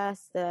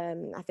protests.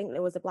 I think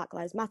there was a Black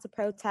Lives Matter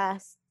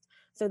protest.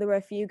 So there were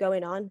a few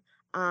going on.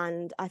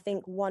 And I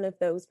think one of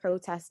those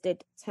protests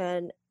did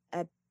turn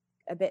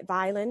a bit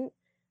violent.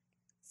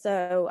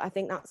 So I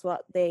think that's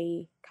what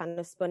they kind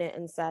of spun it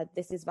and said,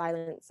 this is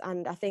violence.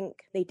 And I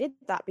think they did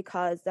that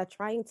because they're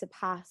trying to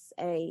pass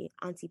a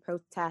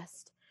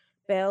anti-protest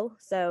bill.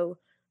 So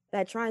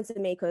they're trying to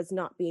make us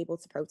not be able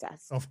to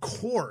protest. Of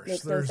course.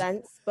 Makes no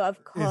sense, but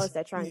of course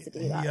they're trying to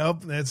do that.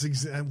 Yep,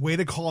 that's way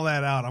to call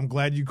that out. I'm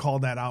glad you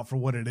called that out for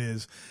what it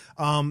is.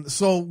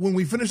 So when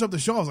we finished up the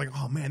show, I was like,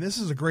 oh man, this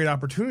is a great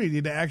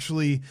opportunity to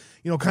actually,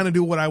 kind of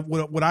do what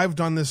I've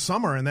done this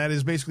summer, and that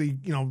is basically,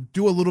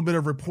 do a little bit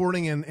of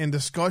reporting and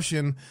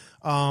discussion,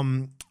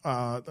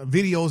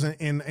 videos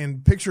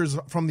and pictures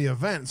from the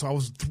event. So I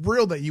was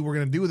thrilled that you were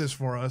going to do this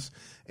for us.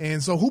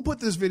 And so who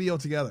put this video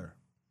together?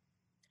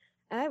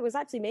 It was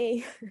actually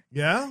me.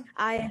 Yeah?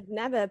 I had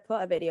never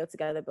put a video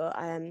together, but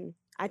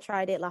I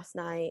tried it last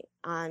night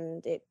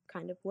and it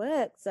kind of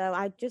worked. So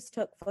I just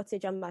took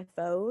footage on my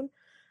phone.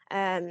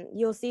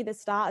 You'll see the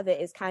start of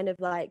it is kind of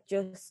like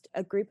just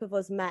a group of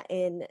us met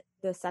in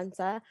the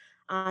center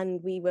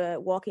and we were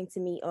walking to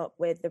meet up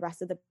with the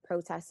rest of the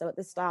protest. So at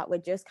the start, we're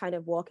just kind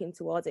of walking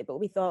towards it, but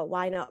we thought,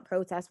 why not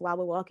protest while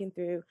we're walking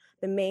through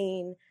the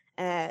main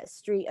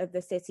street of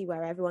the city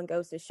where everyone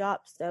goes to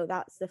shop? So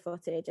that's the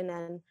footage. And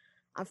then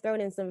I've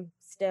thrown in some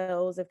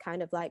stills of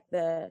kind of like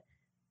the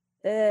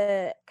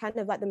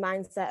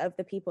mindset of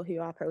the people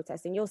who are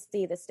protesting. You'll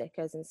see the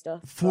stickers and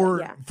stuff.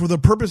 For the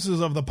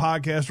purposes of the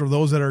podcast or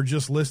those that are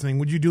just listening,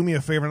 would you do me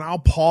a favor? And I'll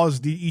pause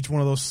each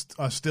one of those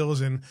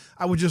stills, and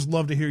I would just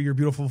love to hear your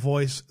beautiful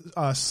voice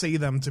say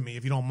them to me,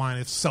 if you don't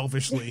mind, if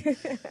selfishly.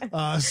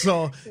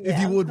 If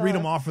you would read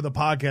them off for the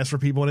podcast for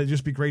people, and it'd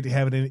just be great to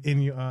have it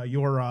in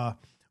your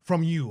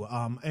from you.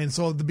 And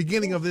so the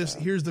beginning of this,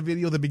 here's the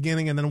video, the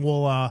beginning, and then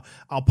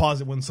I'll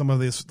pause it when some of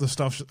the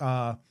stuff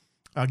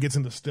gets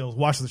into stills.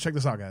 Watch this. Check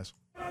this out, guys.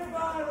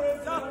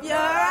 Up your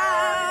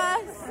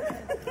ass.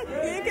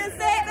 You can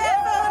say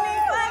that phony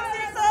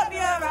flex, up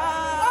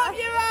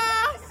your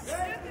ass.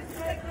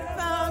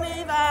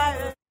 Phony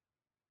virus.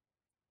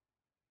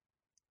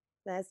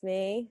 There's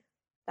me.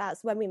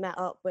 That's when we met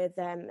up with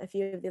a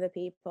few of the other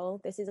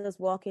people. This is us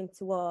walking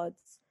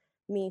towards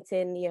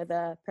meeting the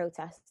other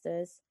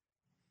protesters.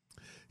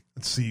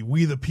 Let's see,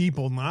 we the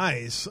people,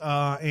 nice,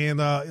 and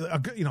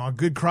a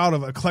good crowd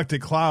of eclectic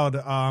cloud.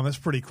 That's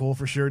pretty cool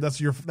for sure. That's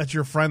your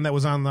friend that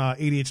was on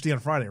ADHD on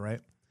Friday,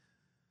 right?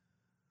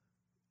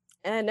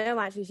 No,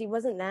 actually, she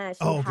wasn't there.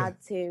 She Okay.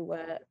 had to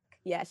work.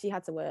 Yeah, she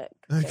had to work.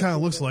 It So kind of she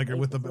looks wasn't like her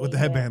able with to the see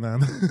headband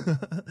on.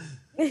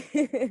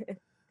 it.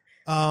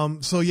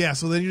 So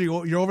then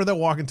you're over there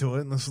walking to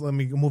it. And let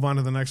me move on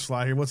to the next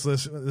slide here. What's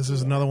this? This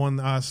is another one.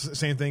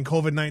 Same thing.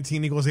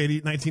 COVID-19 equals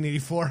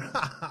 1984.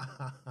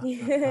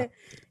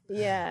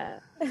 Yeah.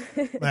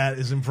 That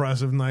is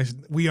impressive. Nice.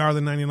 We are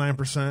the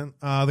 99%.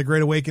 The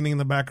Great Awakening in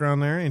the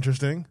background there.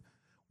 Interesting.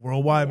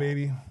 Worldwide, Yeah.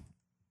 baby.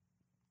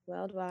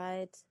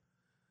 Worldwide.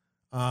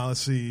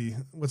 Let's see.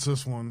 What's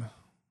this one?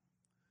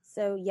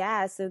 So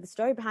the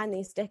story behind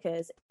these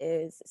stickers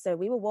is, so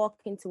we were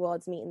walking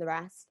towards meeting the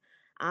rest,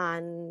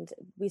 and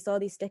we saw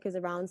these stickers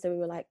around, so we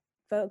were like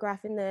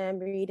photographing them,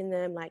 reading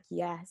them, like,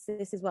 yes,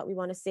 this is what we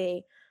want to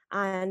see.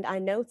 And I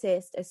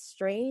noticed a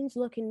strange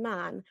looking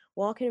man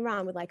walking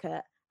around with like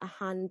a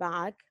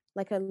handbag,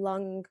 like a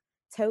long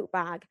tote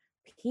bag,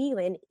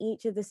 peeling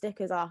each of the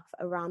stickers off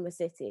around the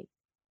city.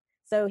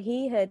 So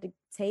he had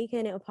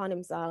taken it upon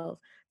himself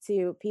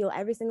to peel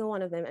every single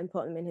one of them and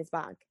put them in his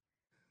bag.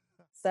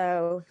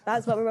 So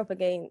that's what we're up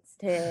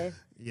against here.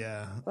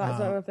 Yeah. That's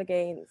what we're up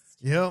against.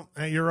 Yep,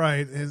 you're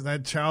right. Is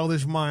that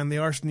childish mind? They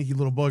are sneaky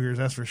little buggers,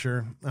 that's for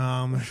sure.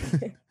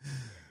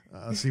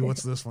 Let's see,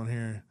 what's this one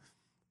here?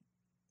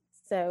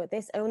 So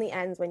this only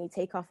ends when you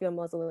take off your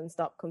muzzle and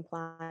stop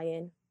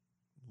complying.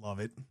 Love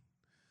it.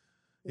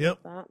 Yep,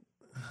 That.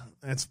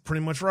 that's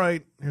pretty much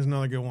right. Here's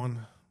another good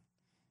one.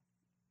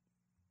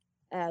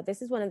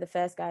 This is one of the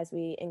first guys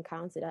we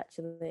encountered,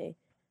 actually.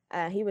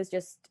 He was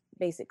just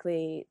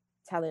basically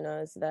telling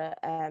us that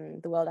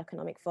the World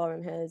Economic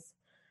Forum has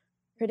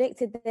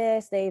predicted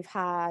this. They've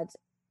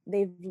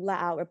let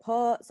out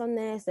reports on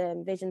this,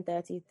 Vision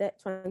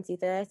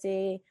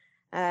 2030.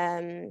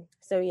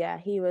 So yeah,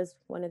 he was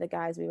one of the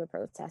guys we were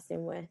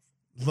protesting with.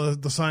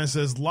 The sign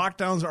says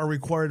lockdowns are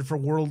required for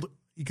World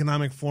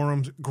Economic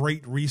Forum's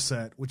Great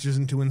Reset, which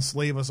isn't to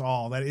enslave us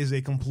all. That is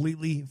a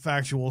completely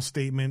factual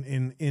statement.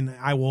 In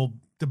I will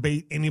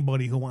debate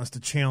anybody who wants to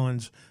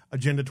challenge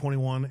Agenda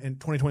 21 and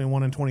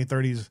 2021 and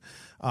 2030's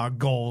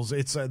goals.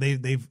 It's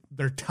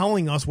they're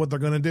telling us what they're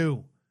going to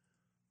do.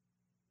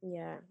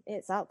 Yeah,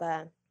 it's out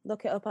there.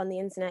 Look it up on the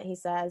internet, he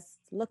says.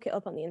 Look it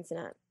up on the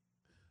internet.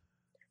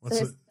 So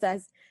it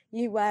says,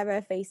 you wear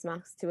a face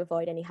mask to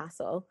avoid any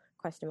hassle, ?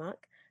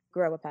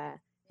 Grow a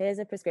pair. Here's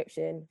a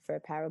prescription for a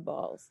pair of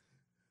balls.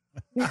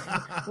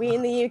 We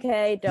in the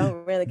UK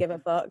don't really give a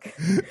fuck.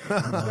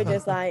 We're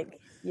just like,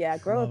 yeah,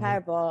 grow a pair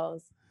of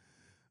balls.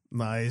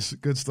 Nice.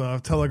 Good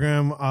stuff.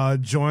 Telegram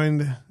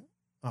joined.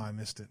 Oh, I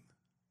missed it.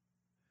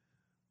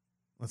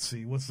 Let's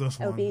see. What's this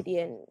one?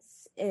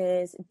 Obedience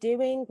is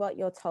doing what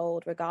you're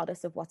told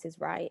regardless of what is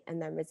right.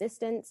 And then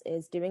resistance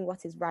is doing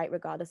what is right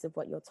regardless of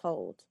what you're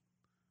told.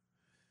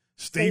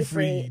 Stay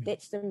free.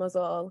 Ditch the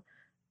muzzle.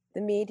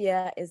 The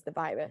media is the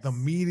virus. The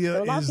media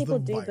so a lot is of people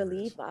the do virus.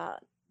 believe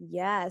that.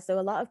 Yeah, so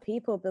a lot of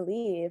people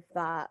believe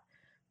that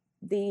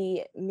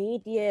the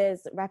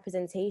media's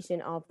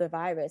representation of the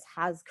virus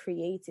has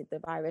created the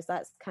virus.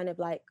 That's kind of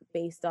like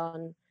based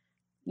on,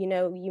 you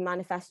know, you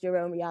manifest your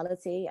own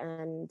reality.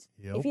 And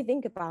if you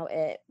think about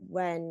it,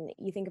 when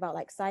you think about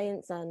like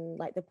science and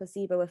like the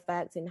placebo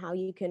effect and how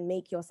you can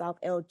make yourself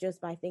ill just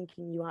by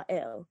thinking you are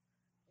ill,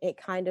 it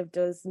kind of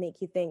does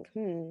make you think,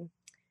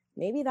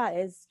 maybe that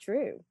is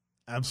true.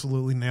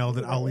 Absolutely nailed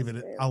it. I'll leave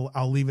it.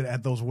 I'll leave it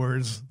at those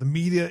words. The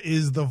media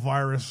is the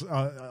virus,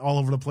 all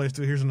over the place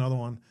too. Here's another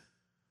one.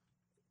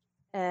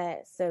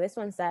 So this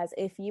one says,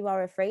 if you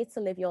are afraid to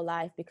live your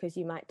life because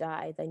you might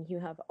die, then you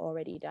have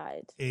already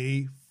died.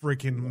 A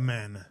freaking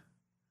men.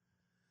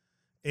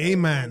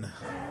 Amen.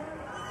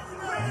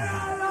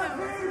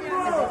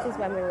 And this is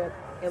when we were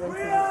going to meet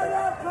the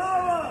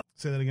rest.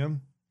 Say that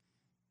again.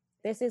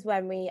 This is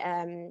when we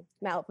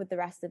met up with the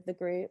rest of the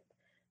group.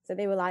 So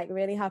they were like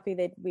really happy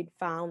that we'd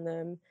found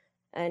them.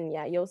 And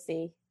yeah, you'll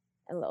see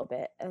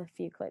a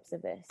few clips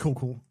of this.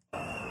 Cool. We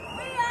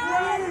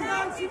are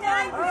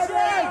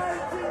 99%.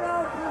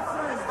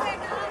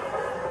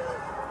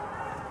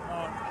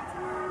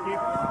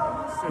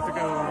 Sit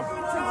together.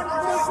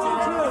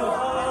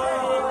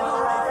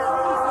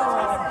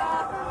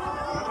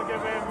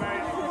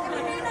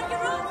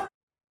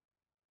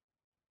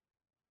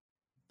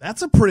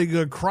 That's a pretty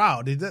good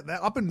crowd. That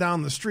up and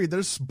down the street,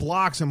 there's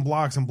blocks and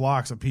blocks and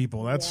blocks of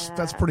people. That's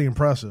pretty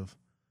impressive.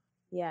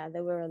 Yeah,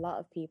 there were a lot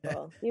of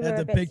people. Had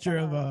the picture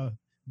of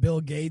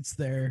Bill Gates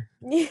there.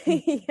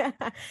 Yeah,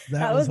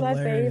 that was my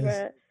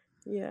favorite.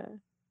 Yeah.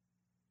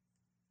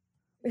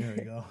 There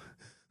you go.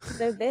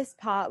 So this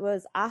part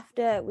was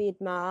after we'd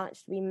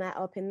marched, we met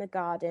up in the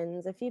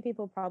gardens. A few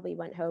people probably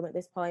went home at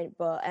this point,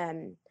 but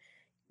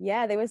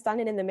yeah, they were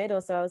standing in the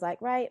middle. So I was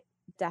like, right,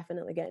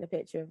 definitely getting a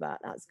picture of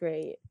that. That's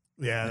great.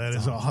 Yeah, that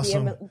is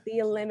awesome. The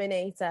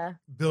Eliminator.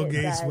 Bill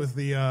Gates with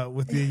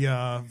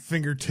the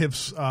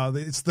fingertips.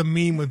 It's the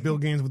meme with Bill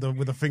Gates with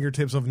the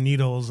fingertips of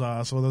needles.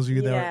 So those of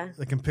you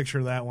that can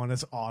picture that one,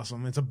 it's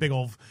awesome. It's a big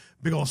old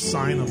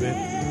sign of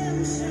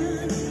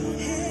it.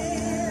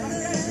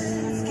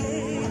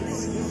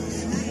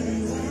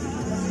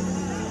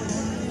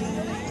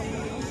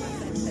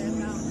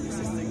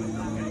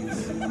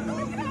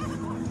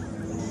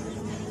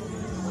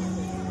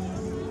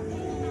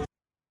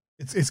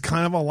 it's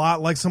kind of a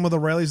lot like some of the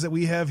rallies that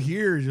we have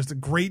here. Just a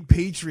great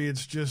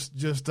patriots,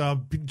 just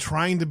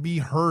trying to be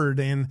heard,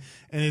 and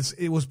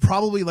it was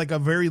probably like a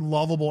very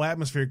lovable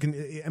atmosphere.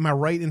 Am I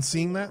right in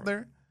seeing that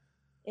there?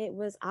 It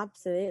was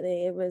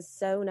absolutely. It was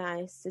so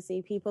nice to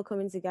see people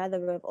coming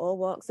together of all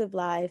walks of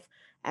life,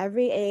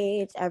 every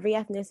age, every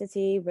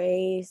ethnicity,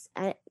 race,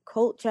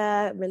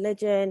 culture,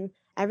 religion.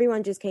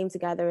 Everyone just came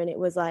together, and it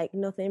was like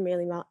nothing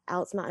really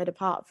else mattered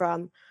apart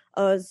from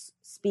us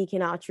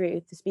speaking our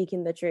truth,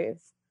 speaking the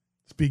truth.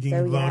 Speaking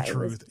the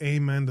truth.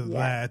 Amen to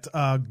that.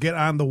 Get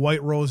on the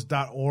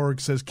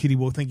whiterose.org, says Kitty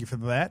Will. Thank you for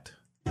that.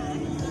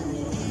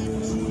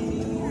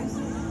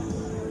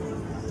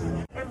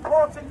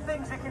 Important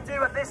things we can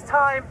do at this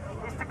time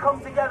is to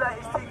come together,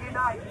 is to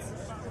unite.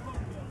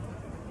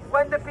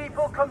 When the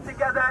people come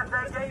together,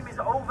 their game is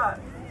over.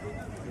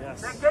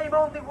 Yes. Their game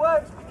only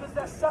works because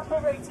they're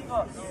separating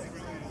us.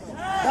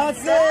 That's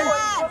it.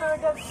 Brother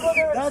against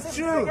brother, that's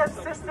sister true.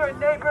 Against sister, and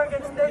neighbor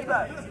against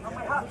neighbor, and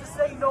we have to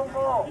say no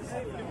more.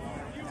 Thank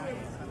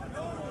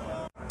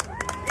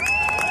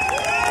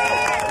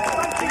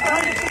you for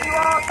everything you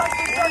are. Thank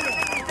you for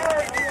everything you do.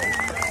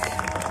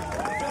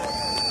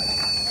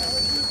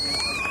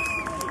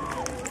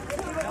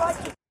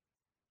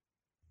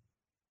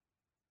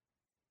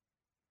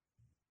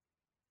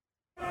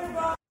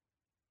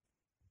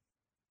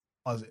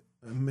 Pause it.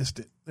 I missed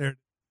it. There.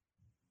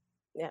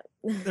 Yeah.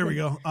 There we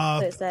go. So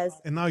it says,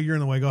 and now you're in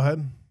the way. Go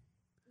ahead.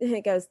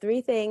 It goes,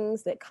 3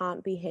 things that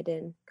can't be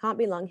hidden, can't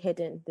be long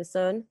hidden: the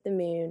sun, the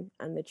moon,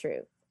 and the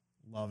truth.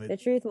 Love it. The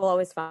truth will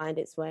always find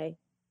its way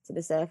to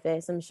the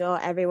surface. I'm sure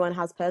everyone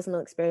has personal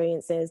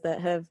experiences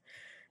that have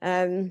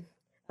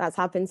that's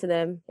happened to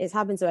them. It's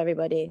happened to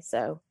everybody.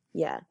 So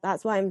yeah,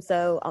 that's why I'm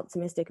so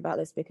optimistic about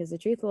this, because the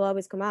truth will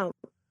always come out.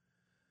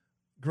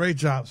 Great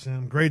job,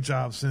 Sim. Great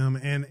job, Sim.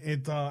 And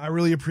I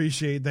really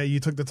appreciate that you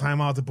took the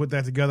time out to put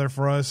that together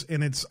for us.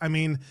 And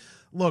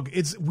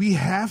we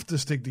have to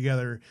stick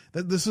together.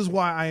 This is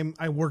why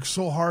I work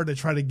so hard to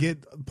try to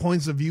get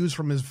points of views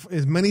from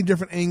as many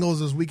different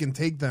angles as we can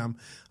take them.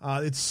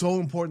 It's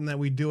so important that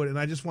we do it. And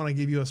I just want to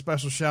give you a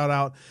special shout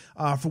out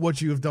for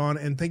what you have done.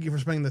 And thank you for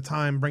spending the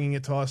time bringing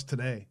it to us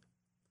today.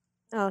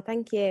 Oh,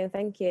 thank you.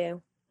 Thank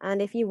you. And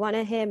if you want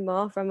to hear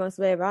more from us,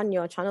 we're on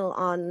your channel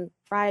on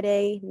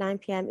Friday, 9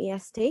 p.m.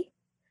 EST, I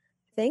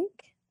think.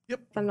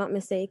 Yep. If I'm not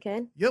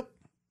mistaken. Yep.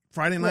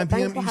 Friday, 9 p.m.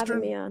 Thanks for Eastern. having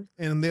me on.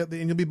 And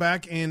you'll be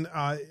back. And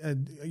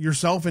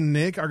yourself and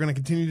Nick are going to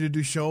continue to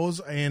do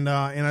shows. And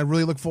I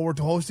really look forward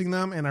to hosting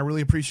them. And I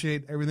really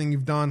appreciate everything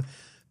you've done.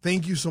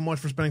 Thank you so much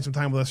for spending some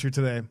time with us here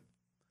today.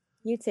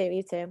 You too.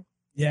 You too.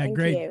 Yeah, Thank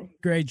great, you.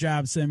 Great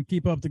job, Sim.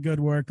 Keep up the good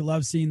work.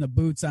 Love seeing the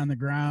boots on the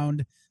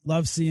ground.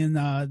 Love seeing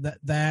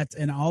that,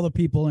 and all the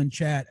people in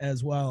chat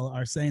as well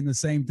are saying the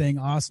same thing.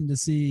 Awesome to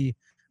see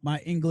my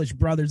English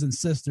brothers and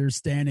sisters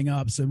standing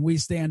up. So we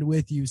stand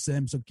with you,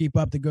 Sim. So keep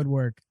up the good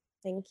work.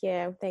 Thank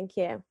you. Thank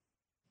you.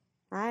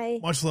 Bye.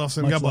 Much love,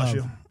 Sim. Much God bless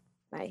love. you.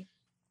 Bye.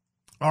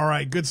 All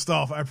right, good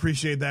stuff. I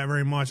appreciate that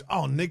very much.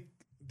 Oh, Nick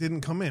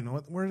didn't come in.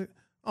 Where did?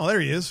 Oh,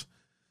 there he is.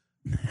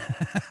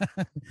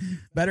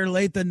 Better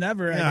late than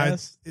never, I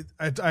guess.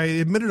 I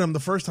admitted him the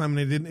first time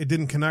and it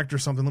didn't connect or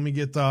something. Let me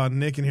get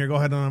Nick in here. Go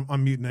ahead and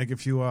unmute Nick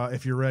if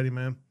you're ready,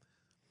 man.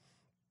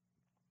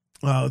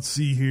 Let's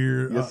see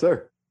here. Yes,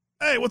 sir.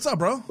 Hey, what's up,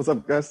 bro? What's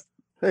up, guys?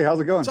 Hey,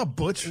 how's it going? What's up,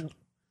 Butch?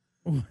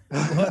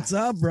 What's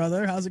up,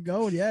 brother? How's it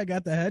going? Yeah, I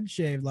got the head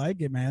shaved. Like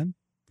it, man.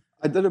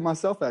 I did it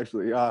myself,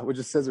 actually, with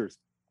just scissors.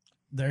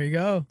 There you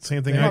go.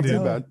 Same thing There I you do.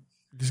 go. Bad.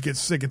 Just get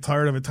sick and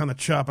tired of it, time to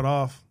chop it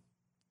off.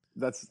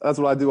 That's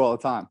what I do all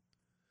the time.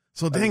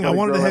 So dang, I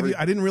wanted to have you.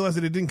 I didn't realize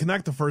that it didn't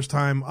connect the first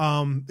time.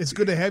 It's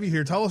good to have you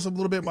here. Tell us a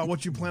little bit about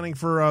what you're planning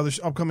for the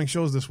upcoming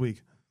shows this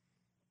week.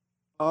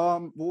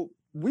 Well,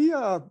 we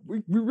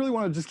really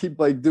want to just keep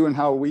like doing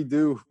how we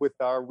do with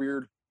our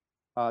weird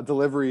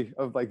delivery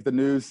of like the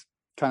news,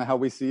 kind of how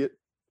we see it.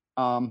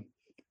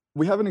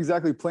 We haven't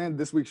exactly planned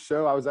this week's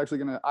show. I was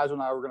actually Aja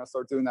and I were gonna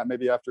start doing that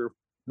maybe after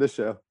this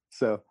show.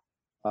 So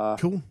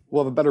Cool.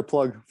 We'll have a better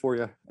plug for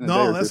you.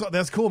 No,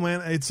 that's cool,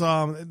 man. It's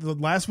the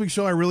last week's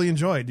show I really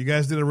enjoyed. You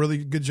guys did a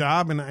really good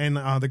job, and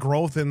the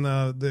growth and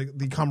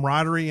the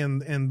camaraderie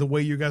and the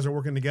way you guys are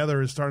working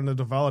together is starting to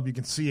develop. You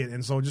can see it,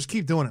 and so just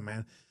keep doing it,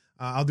 man.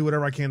 I'll do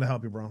whatever I can to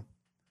help you, bro.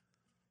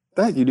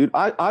 Thank you, dude.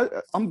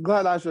 I'm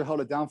glad Asha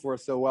held it down for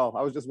us so well.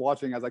 I was just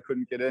watching as I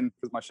couldn't get in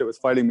because my show was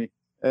fighting me,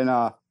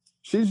 and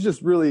she's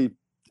just really.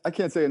 I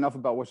can't say enough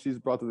about what she's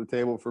brought to the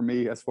table for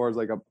me as far as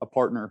like a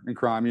partner in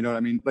crime. You know what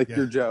I mean? Like Yeah.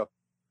 you're Joe.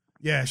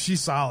 Yeah, she's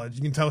solid.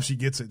 You can tell she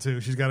gets it too.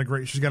 She's got a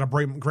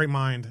great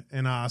mind,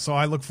 and so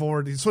I look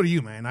forward to. So do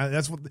you, man.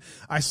 That's what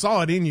I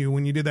saw it in you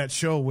when you did that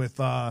show with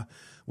your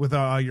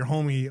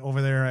homie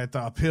over there at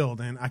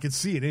Uphill, and I could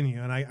see it in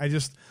you. And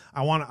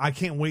I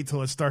can't wait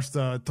till it starts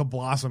to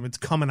blossom. It's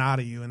coming out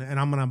of you, and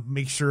I'm gonna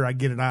make sure I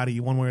get it out of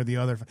you one way or the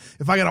other.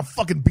 If I gotta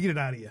fucking beat it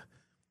out of you.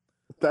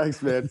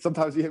 Thanks, man.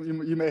 Sometimes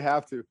you may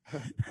have to.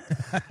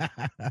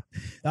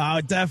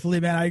 Oh, definitely,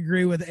 man. I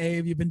agree with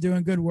Abe. You've been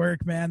doing good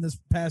work, man. This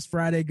past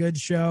Friday, good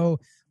show.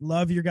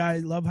 Love your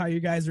guys. Love how you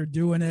guys are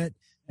doing it.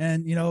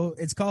 And, you know,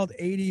 it's called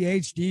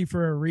ADHD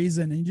for a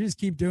reason. And you just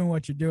keep doing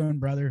what you're doing,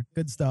 brother.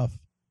 Good stuff.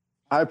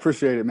 I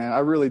appreciate it, man. I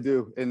really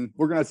do. And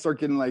we're going to start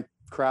getting like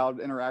crowd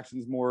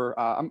interactions more.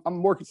 I'm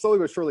more slowly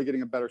but surely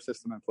getting a better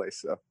system in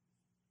place. So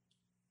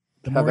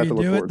the more you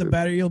do it, the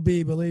better you'll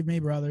be. Believe me,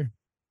 brother.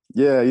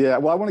 Yeah. Yeah.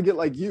 Well, I want to get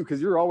like you,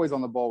 because you're always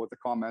on the ball with the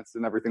comments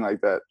and everything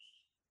like that.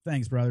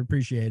 Thanks, brother.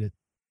 Appreciate it.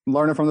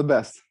 Learning from the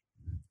best.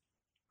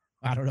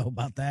 I don't know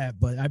about that,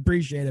 but I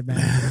appreciate it, man.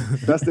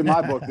 Best in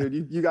my book,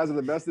 dude. You guys are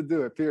the best to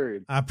do it,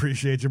 period. I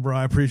appreciate you, bro.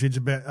 I appreciate you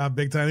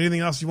big time.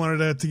 Anything else you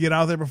wanted to get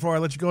out there before I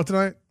let you go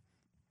tonight?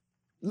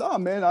 No,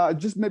 man.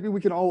 Just maybe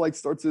we can all like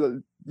start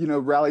to,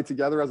 rally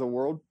together as a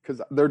world,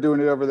 because they're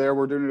doing it over there.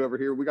 We're doing it over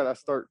here. We got to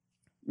start,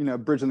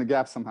 bridging the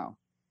gap somehow.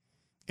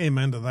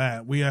 Amen to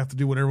that. We have to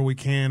do whatever we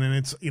can. And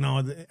it's,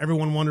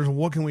 everyone wonders,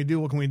 what can we do?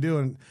 What can we do?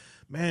 And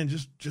man,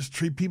 just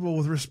treat people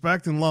with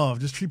respect and love.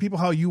 Just treat people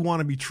how you want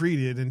to be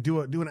treated, and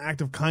do an act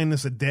of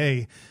kindness a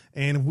day.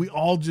 And if we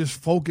all just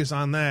focus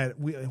on that,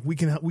 we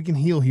can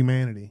heal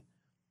humanity.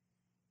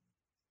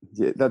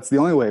 Yeah, that's the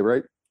only way,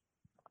 right?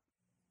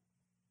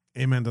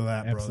 Amen to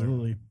that,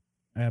 Absolutely.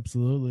 brother.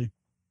 Absolutely.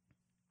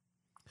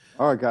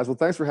 All right, guys. Well,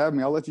 thanks for having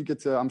me. I'll let you get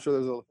to, I'm sure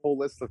there's a whole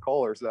list of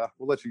callers.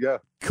 We'll let you go.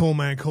 Cool,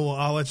 man. Cool.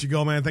 I'll let you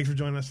go, man. Thanks for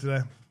joining us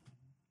today.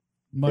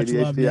 Much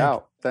ADHD love, Nick.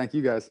 out. Thank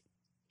you, guys.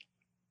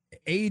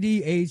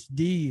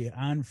 ADHD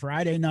on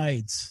Friday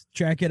nights.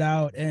 Check it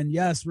out. And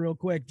yes, real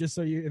quick, just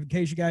so in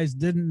case you guys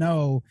didn't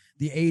know,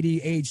 the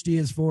ADHD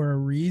is for a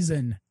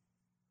reason.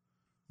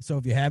 So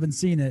if you haven't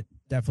seen it,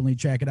 definitely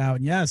check it out.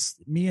 And yes,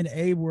 me and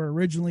Abe were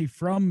originally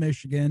from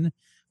Michigan,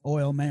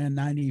 Oil Man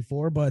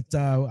 94, but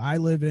I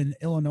live in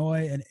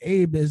Illinois, and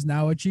Abe is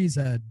now a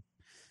cheesehead.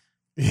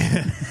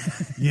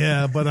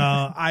 Yeah, but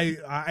I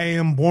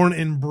am born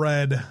and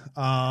bred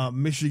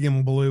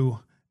Michigan blue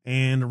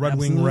and Red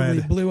Wing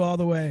red. Blue all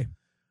the way.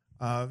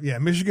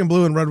 Michigan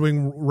blue and Red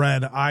Wing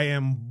red. I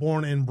am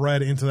born and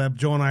bred into that.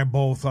 Joe and I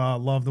both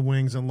love the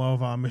Wings and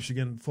love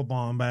Michigan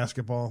football and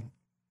basketball.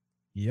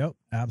 Yep,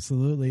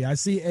 absolutely. I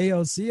see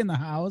AOC in the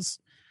house.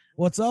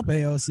 What's up,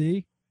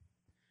 AOC?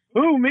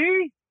 Who,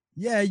 me?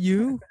 Yeah,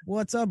 you.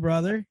 What's up,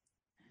 brother?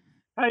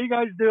 How you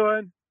guys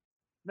doing?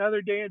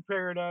 Another day in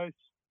paradise.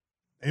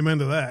 Amen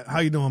to that.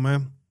 How you doing,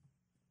 man?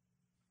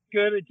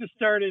 Good. It just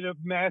started a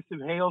massive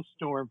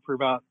hailstorm for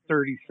about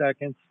 30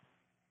 seconds,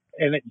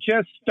 and it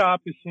just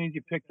stopped as soon as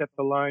you picked up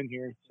the line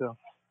here, so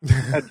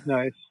that's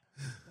nice.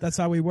 That's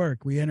how we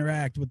work. We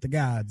interact with the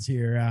gods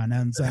here on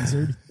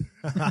Uncensored.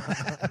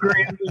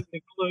 Scrambling to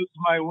close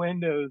my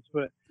windows,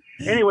 but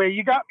anyway,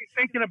 you got me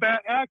thinking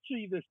about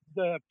actually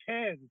the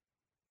pen.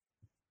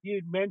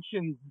 You'd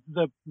mentioned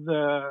the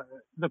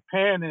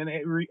pen, and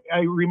it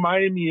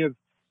reminded me of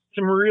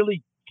some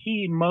really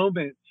key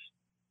moments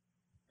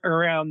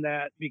around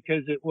that,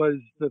 because it was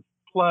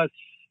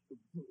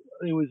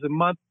it was a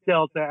month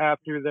delta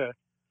after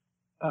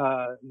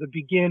the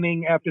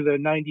beginning, after the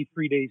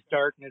 93 days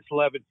darkness,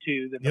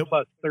 11-2, then the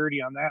plus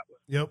 30 on that one.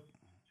 Yep.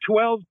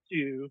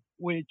 12-2,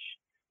 which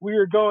we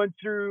were going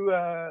through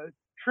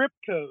trip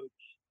codes.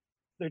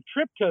 The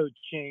trip code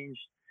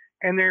changed,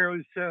 and there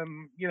was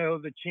some,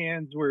 the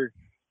Chans were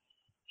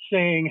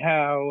saying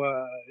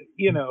how,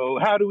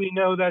 how do we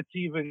know that's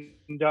even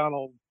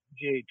Donald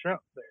J.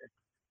 Trump there?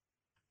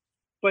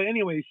 But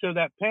anyway, so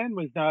that pen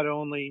was not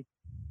only,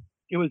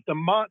 it was the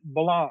Mont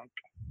Blanc,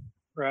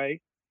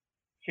 right?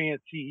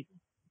 Fancy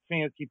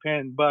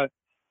pen, but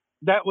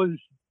that was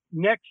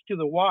next to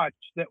the watch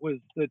that was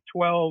the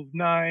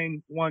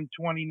 12-9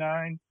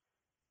 129,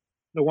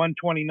 the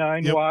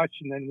 129 watch,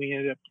 and then we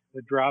ended up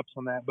the drops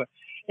on that. But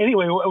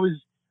anyway, what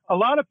was a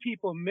lot of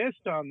people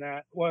missed on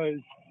that was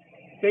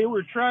they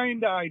were trying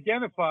to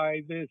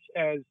identify this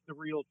as the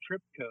real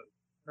trip code,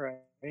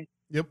 right?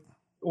 Yep.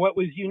 What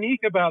was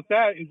unique about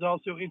that is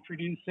also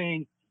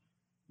introducing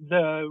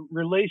the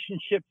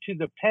relationship to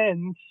the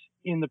pens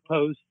in the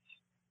posts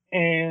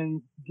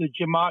and the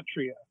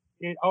gematria.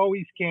 It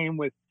always came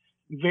with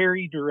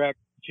very direct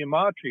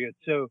gematria.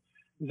 So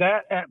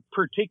that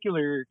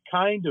particular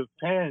kind of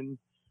pen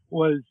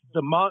was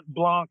the Mont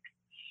Blanc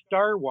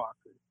Star Walker.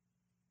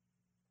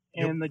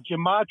 And the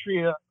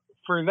gematria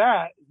for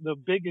that, the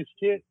biggest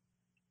hit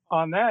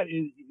on that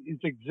is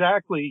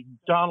exactly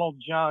Donald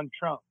John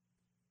Trump.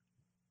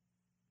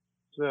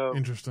 So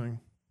interesting.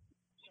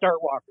 Star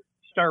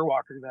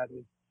Walker, that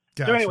is.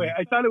 Gotcha. So anyway,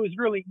 I thought it was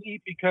really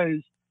neat,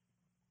 because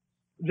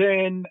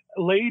then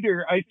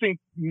later, I think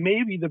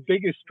maybe the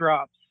biggest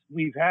drops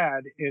we've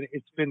had, and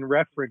it's been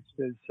referenced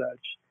as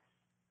such.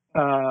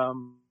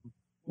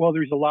 Well,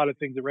 there's a lot of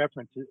things to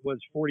reference. It was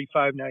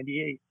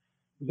 4598,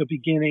 the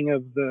beginning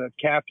of the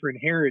Catherine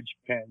Herridge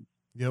pen.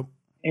 Yep.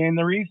 And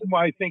the reason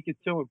why I think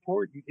it's so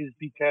important is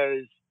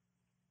because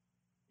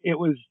it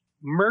was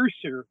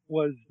Mercer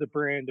was the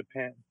brand of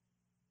pen.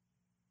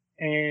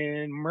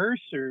 And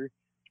Mercer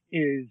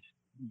is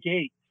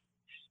Gates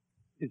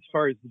as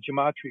far as the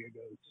gematria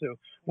goes. So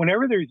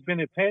whenever there's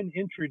been a pen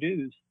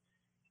introduced,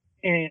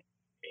 and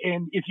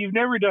if you've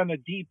never done a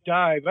deep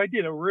dive, I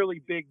did a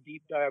really big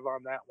deep dive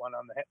on that one,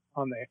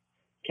 on the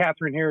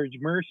Catherine Herridge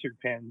Mercer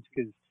pens,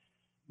 because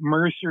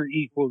Mercer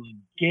equals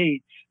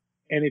Gates.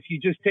 And if you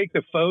just take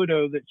the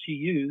photo that she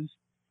used,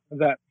 of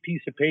that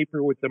piece of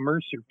paper with the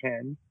Mercer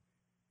pen,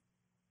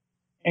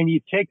 and you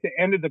take the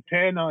end of the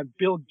pen on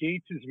Bill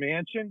Gates'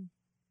 mansion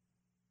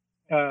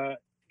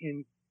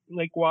in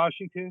Lake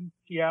Washington,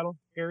 Seattle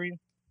area,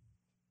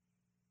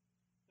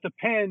 the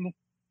pen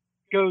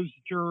goes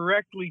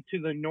directly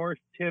to the north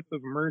tip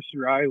of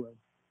Mercer Island.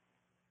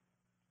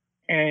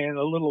 And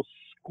a little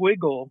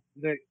squiggle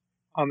that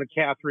on the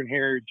Catherine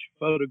Herridge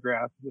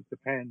photograph with the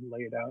pen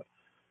laid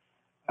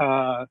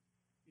out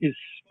is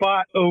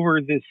spot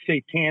over this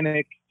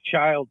satanic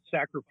child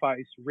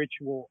sacrifice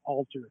ritual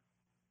altar.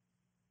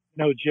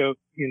 No joke,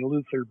 in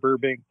Luther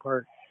Burbank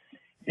Park.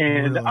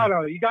 And Really? I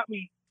don't know, you got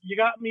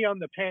me on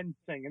the pen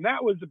thing, and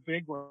that was a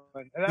big one.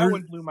 And that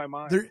one blew my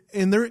mind.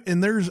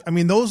 There's, I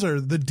mean, those are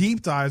the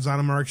deep dives on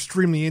them are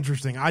extremely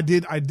interesting. I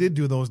did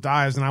do those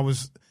dives, and I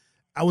was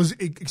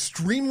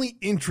extremely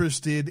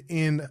interested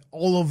in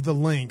all of the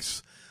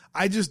links.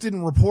 I just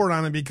didn't report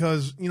on it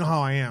because you know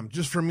how I am.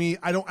 Just for me,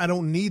 I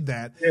don't need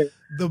that. Yeah.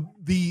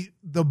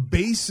 The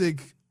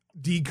basic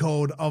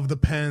decode of the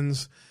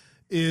pens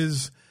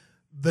is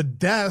the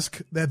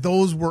desk that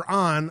those were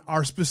on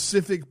are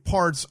specific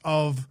parts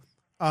of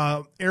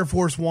Air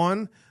Force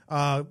One,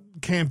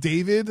 Camp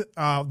David,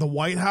 the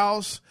White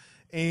House,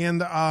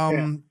 and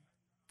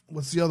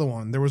what's the other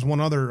one? There was one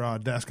other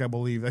desk, I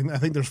believe. I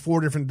think there's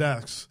 4 different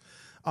desks.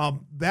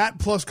 That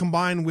plus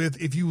combined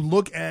with, if you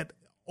look at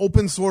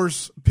open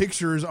source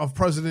pictures of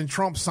President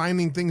Trump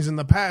signing things in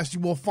the past, you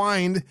will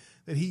find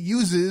that he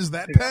uses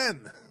that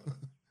pen.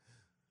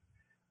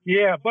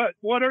 Yeah, but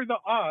what are the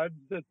odds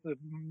that the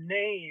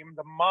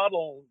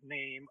model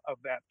name of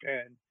that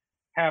pen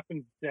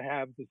happens to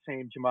have the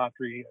same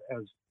gematria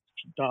as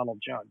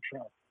Donald John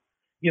Trump?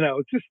 You know,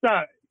 it's just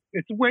not,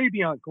 it's way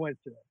beyond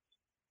coincidence.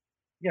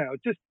 You know,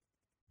 it just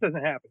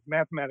doesn't happen.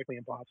 Mathematically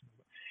impossible.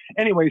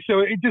 Anyway, so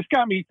it just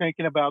got me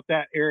thinking about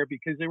that era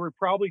because they were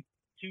probably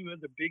 2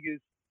 of the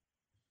biggest,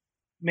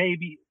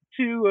 maybe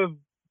 2 of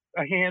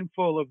a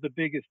handful of the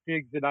biggest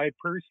digs that I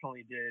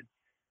personally did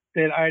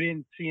that I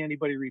didn't see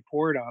anybody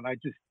report on. I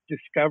just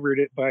discovered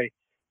it by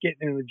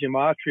getting in the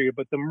gematria.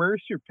 But the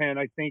Mercer pen,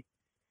 I think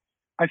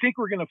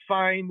we're going to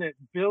find that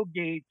Bill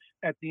Gates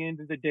at the end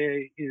of the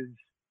day is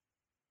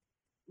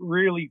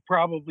really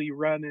probably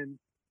running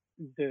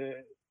the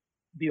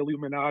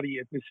Illuminati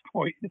at this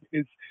point.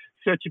 Is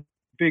such a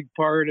big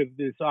part of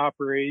this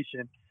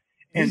operation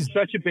and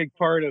such a big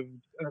part of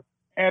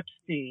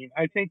Epstein.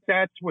 I think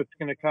that's what's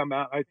going to come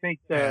out. I think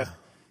the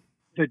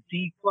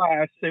D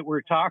class that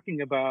we're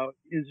talking about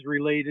is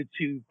related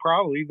to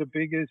probably the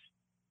biggest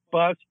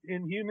bust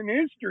in human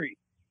history,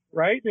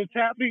 right? It's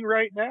happening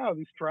right now.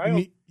 This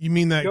trial. You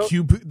mean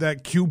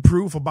that Q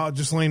proof about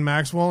Ghislaine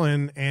Maxwell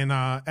and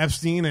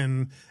Epstein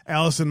and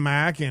Allison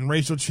Mack and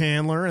Rachel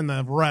Chandler and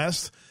the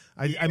rest?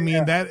 I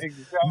mean that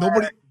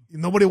exactly.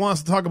 Nobody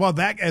wants to talk about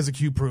that as a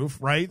Q proof,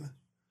 right?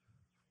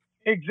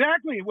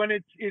 Exactly. When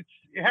it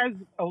has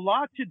a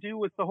lot to do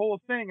with the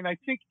whole thing, and I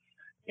think,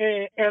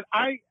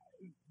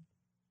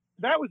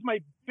 that was my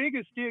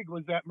biggest dig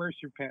was that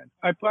Mercer pen.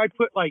 I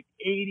put like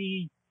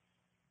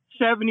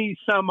 70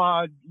 some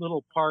odd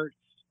little parts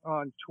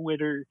on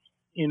Twitter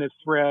in a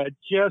thread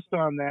just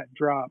on that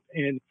drop,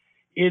 and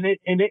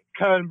it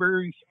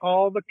covers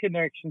all the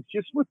connections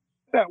just with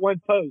that one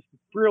post.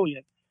 It's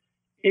brilliant.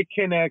 It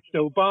connects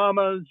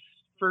Obama's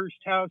first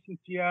house in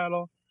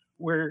Seattle,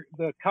 where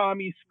the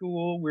commie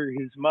school where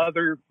his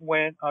mother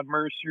went on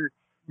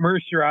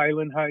Mercer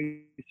Island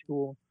High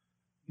School,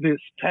 this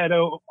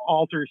pedo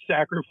altar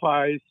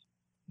sacrifice,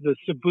 the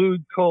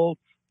Subud cult,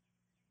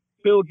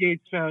 Bill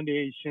Gates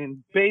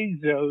Foundation,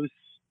 Bezos.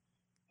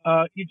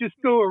 You just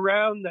go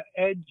around the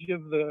edge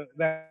of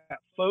that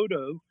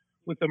photo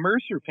with the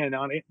Mercer pen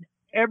on it.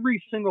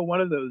 Every single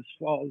one of those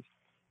falls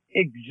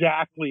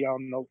exactly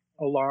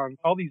along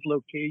all these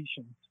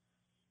locations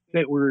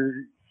that were,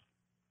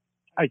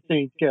 I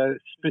think,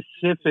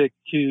 specific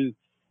to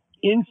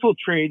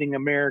infiltrating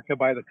America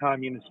by the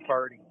Communist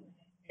Party.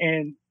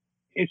 And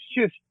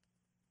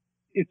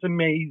it's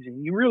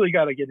amazing. You really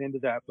got to get into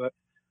that, but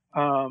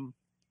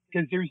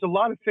because there's a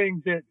lot of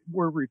things that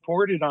were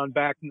reported on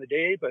back in the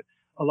day, but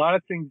a lot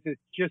of things that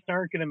just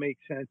aren't going to make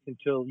sense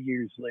until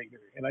years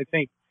later. And I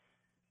think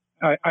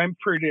I'm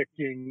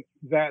predicting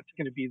that's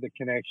going to be the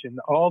connection.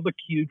 All the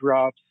Q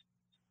drops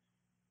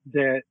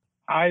that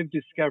I've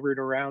discovered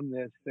around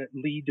this that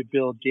lead to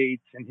Bill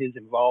Gates and his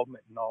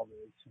involvement in all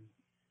this and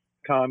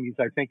commies,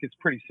 I think it's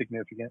pretty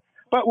significant.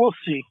 But we'll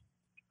see.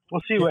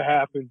 We'll see what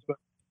happens. But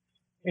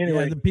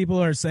anyway, the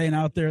people are saying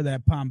out there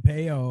that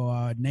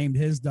Pompeo named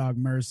his dog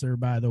Mercer,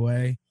 by the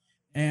way.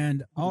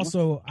 And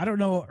also, I don't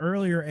know,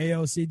 earlier,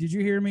 AOC, did you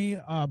hear me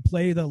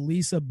play the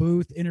Lisa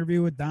Booth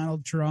interview with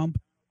Donald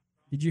Trump?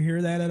 Did you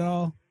hear that at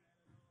all?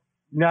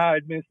 No,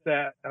 I missed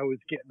that. I was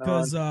getting on.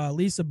 Because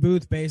Lisa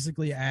Booth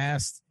basically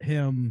asked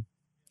him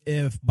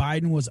if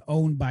Biden was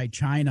owned by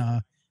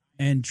China,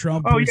 and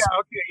Trump. Oh, yeah,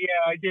 okay,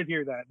 yeah, I did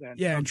hear that then.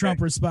 Yeah, okay. And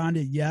Trump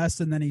responded yes,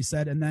 and then he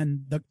said, and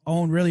then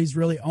he's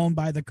really owned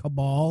by the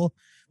cabal.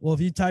 Well,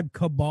 if you type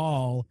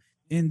cabal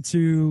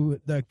into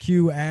the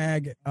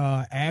QAG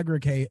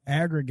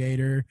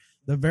aggregator,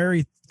 the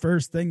very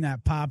first thing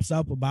that pops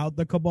up about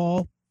the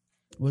cabal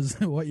was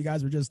what you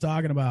guys were just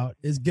talking about.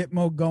 Is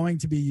Gitmo going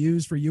to be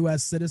used for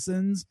U.S.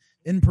 citizens?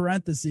 In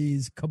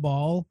parentheses,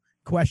 cabal, ?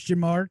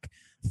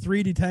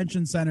 3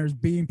 detention centers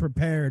being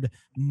prepared,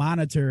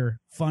 monitor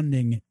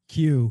funding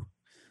Q.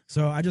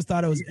 So I just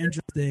thought it was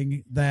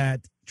interesting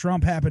that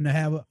Trump happened to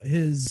have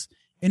his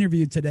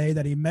interview today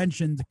that he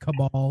mentioned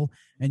cabal,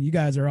 and you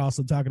guys are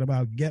also talking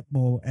about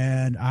Gitmo,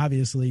 and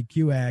obviously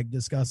QAG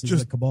discusses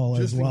the cabal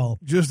as well.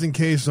 Just in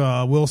case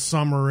Will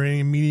Sommer or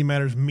any Media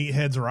Matters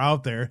meatheads are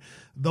out there,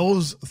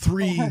 those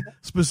 3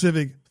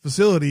 specific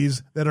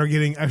facilities that are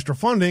getting extra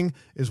funding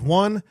is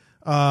 1,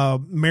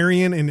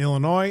 Marion in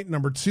Illinois.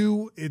 Number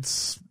 2,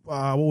 it's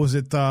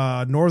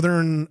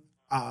Northern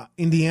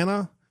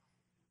Indiana,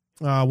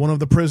 one of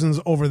the prisons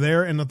over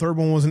there, and the third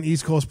one was an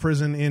East Coast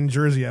prison in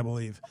Jersey, I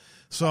believe.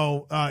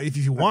 So if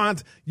you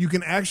want, you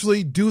can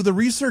actually do the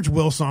research,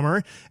 Will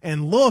Sommer,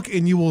 and look,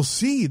 and you will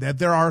see that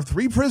there are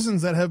 3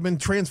 prisons that have been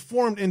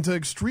transformed into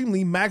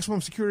extremely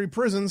maximum security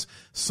prisons,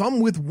 some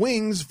with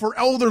wings for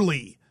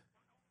elderly.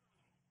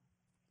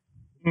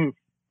 And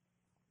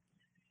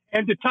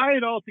to tie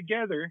it all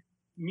together,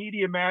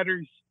 Media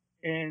Matters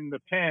and the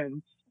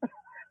Pens,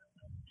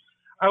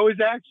 I was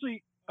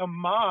actually a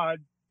mod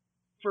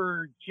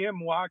for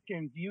Jim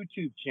Watkins'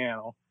 YouTube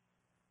channel.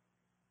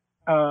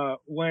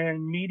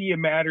 When Media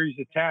Matters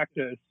attacked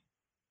us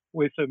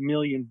with 1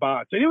 million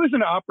bots. And it was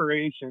an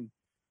operation.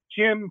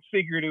 Jim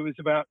figured it was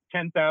about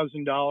 $10,000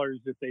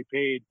 that they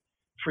paid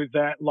for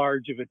that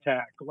large of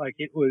attack. Like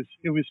it was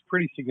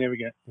pretty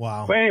significant.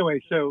 Wow. But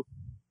anyway, so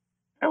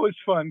that was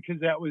fun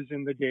because that was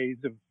in the days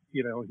of,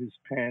 his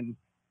pen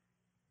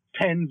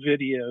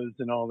videos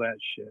and all that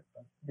shit.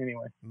 But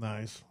anyway.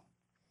 Nice.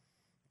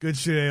 Good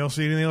shit, ALC.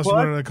 Anything else you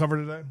wanted to cover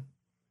today?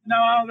 No,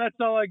 that's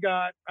all I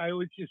got. I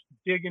was just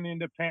digging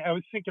into pen. I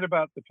was thinking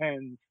about the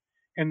Pens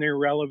and their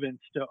relevance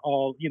to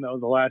all,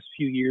 the last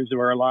few years of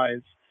our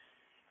lives,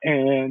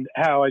 and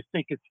how I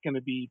think it's going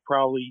to be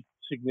probably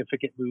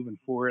significant moving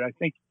forward. I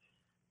think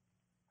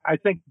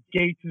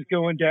Gates is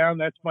going down.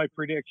 That's my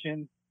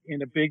prediction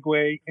in a big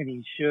way, and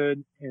he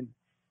should. And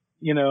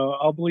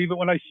I'll believe it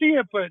when I see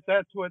it. But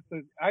I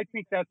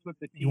think that's what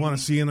the team. You want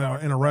to see an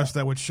arrest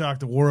that would shock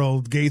the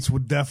world? Gates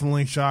would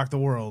definitely shock the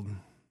world.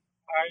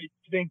 I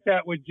think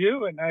that would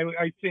do, and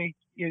I think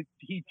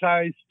he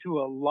ties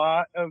to a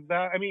lot of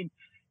that. I mean,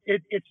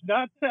 it's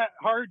not that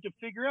hard to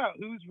figure out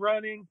who's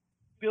running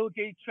Bill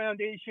Gates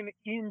Foundation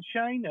in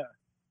China.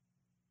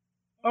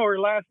 Oh, her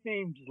last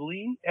name's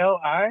Li,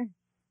 L-I?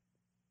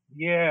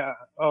 Yeah.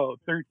 Oh,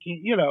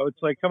 13.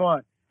 It's like, come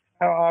on.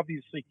 How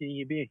obviously can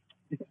you be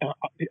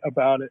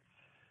about it?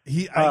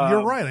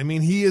 You're right. I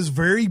mean, he is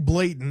very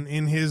blatant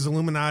in his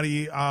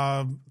Illuminati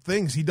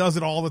things. He does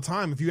it all the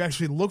time. If you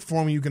actually look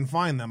for him, you can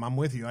find them. I'm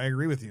with you. I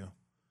agree with you.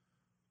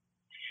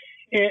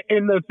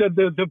 And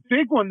the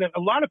big one that a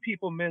lot of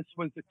people miss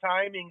was the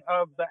timing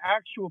of the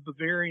actual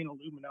Bavarian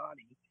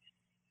Illuminati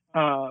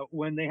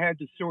when they had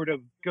to sort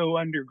of go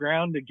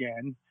underground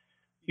again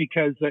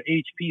because the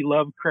H.P.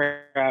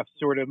 Lovecraft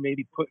sort of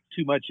maybe put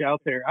too much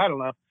out there. I don't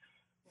know.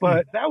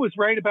 But that was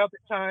right about the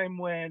time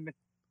when,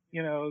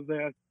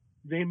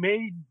 they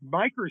made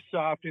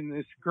Microsoft in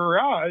this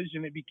garage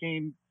and it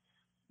became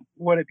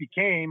what it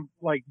became,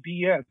 like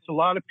BS. A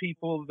lot of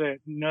people that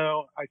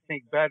know, I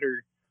think,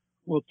 better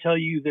will tell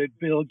you that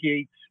Bill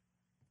Gates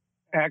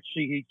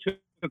actually, he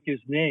took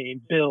his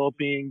name, Bill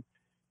being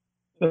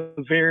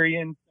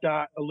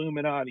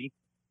Bavarian.Illuminati,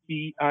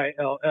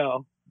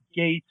 B-I-L-L.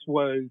 Gates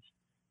was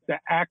the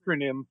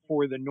acronym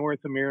for the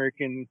North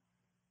American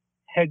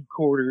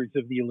headquarters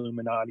of the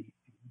Illuminati.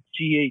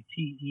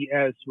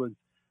 G-A-T-E-S was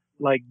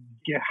like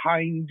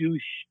Geheimdusch.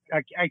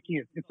 I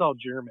can't. It's all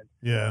German.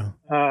 Yeah.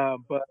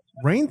 But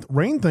Rain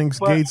thinks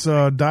Gates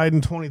died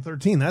in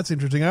 2013. That's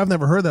interesting. I've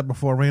never heard that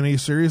before. Rain, are you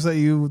serious that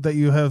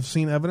you have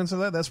seen evidence of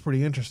that? That's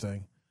pretty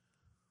interesting.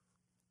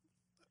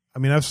 I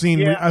mean, I've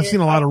seen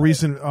a lot of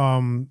recent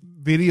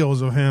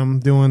videos of him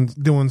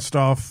doing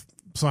stuff.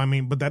 So I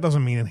mean, but that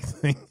doesn't mean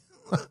anything.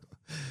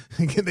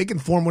 They can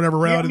form whatever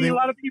reality. A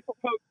lot of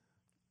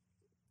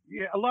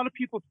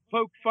people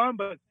poke fun,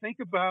 but think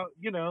about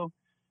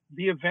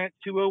the Event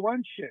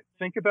 201 shit.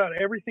 Think about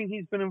everything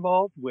he's been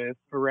involved with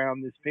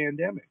around this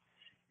pandemic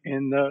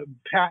and the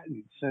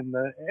patents and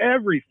the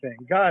everything.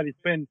 God, it's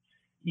been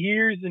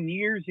years and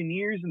years and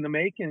years in the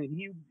making, and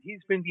he's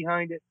been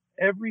behind it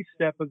every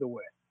step of the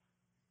way.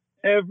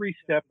 Every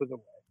step of the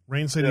way.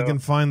 Rain said you can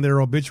find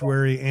their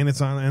obituary, and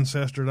it's on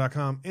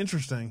Ancestor.com.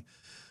 Interesting.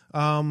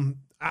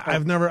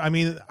 I've never. I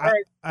mean,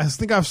 I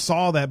think I've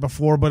saw that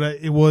before, but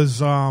it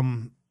was.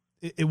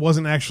 It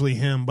wasn't actually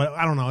him, but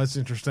I don't know. It's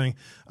interesting.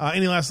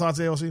 Any last thoughts,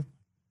 AOC?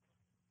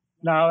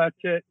 No, that's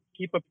it.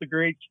 Keep up the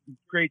great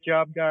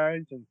job,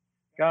 guys, and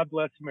God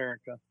bless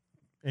America.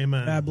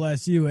 Amen. God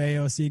bless you,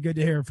 AOC. Good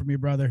to hear from you,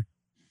 brother.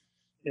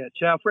 Yeah,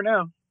 ciao for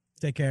now.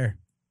 Take care.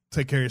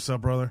 Take care of yourself,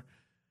 brother.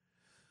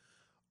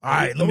 All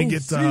right, let me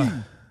get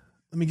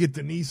Let me get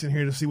Denise in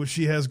here to see what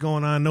she has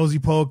going on. Nosy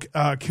Poke,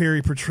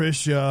 Carrie,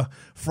 Patricia,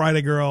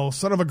 Friday Girl,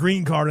 son of a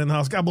green card in the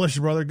house. God bless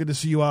you, brother. Good to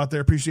see you out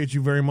there. Appreciate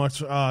you very much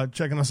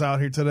checking us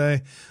out here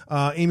today.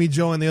 Amy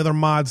Jo and the other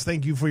mods,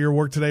 thank you for your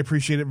work today.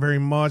 Appreciate it very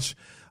much.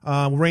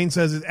 Rain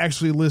says it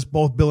actually lists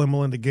both Bill and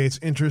Melinda Gates.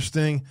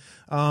 Interesting.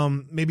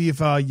 Maybe if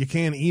you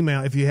can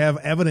email, if you have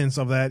evidence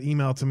of that,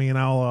 email to me and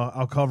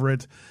I'll cover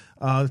it.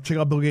 Check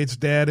out Bill Gates'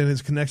 dad and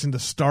his connection to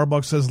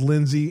Starbucks, says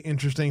Lindsay.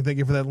 Interesting. Thank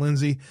you for that,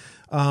 Lindsay.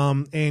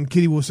 And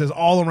Kitty Wu says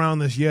all around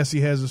this, yes,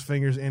 he has his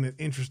fingers in it.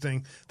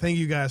 Interesting. Thank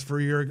you guys for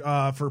your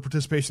for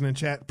participation in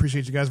chat.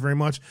 Appreciate you guys very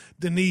much.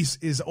 Denise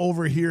is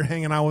over here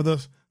hanging out with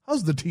us.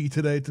 How's the tea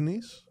today,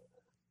 Denise?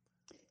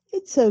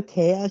 It's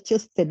okay. I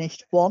just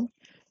finished one.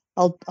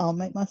 I'll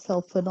make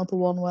myself another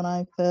one when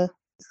I've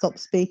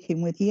stopped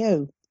speaking with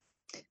you.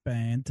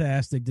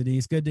 Fantastic,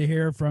 Denise. Good to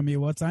hear from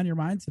you. What's on your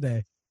mind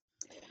today?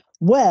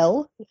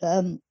 Well,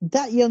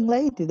 that young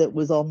lady that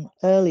was on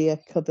earlier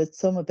covered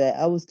some of it.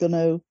 I was going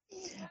to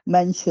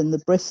mention the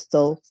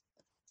Bristol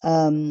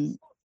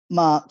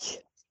march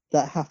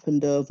that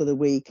happened over the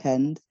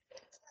weekend.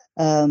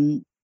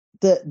 That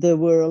there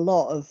were a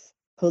lot of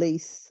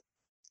police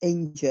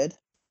injured,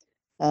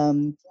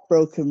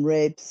 broken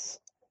ribs,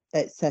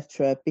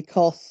 etc.,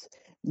 because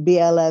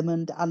BLM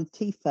and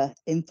Antifa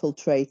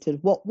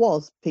infiltrated what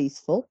was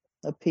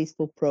a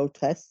peaceful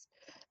protest,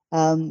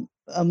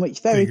 and which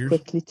very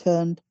quickly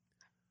turned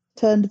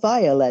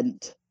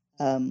violent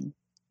when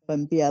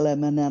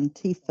BLM and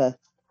Antifa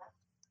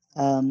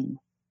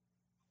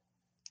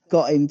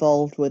got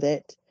involved with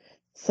it.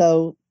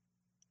 So,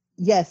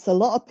 yes, a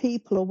lot of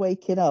people are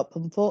waking up.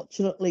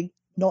 Unfortunately,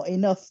 not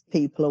enough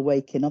people are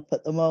waking up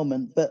at the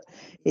moment, but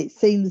it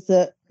seems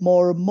that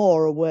more and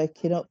more are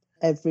waking up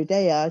every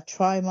day. I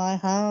try my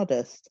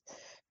hardest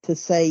to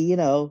say,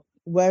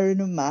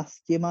 wearing a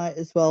mask, you might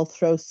as well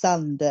throw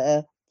sand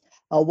at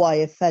a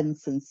wire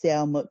fence and see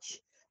how much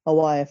a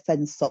wire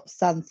fence stops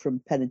sand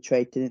from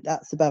penetrating it.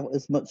 That's about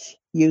as much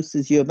use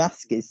as your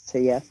mask is to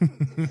you.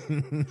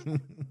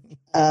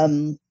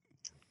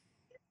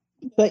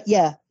 But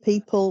yeah,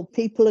 people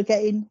are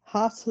getting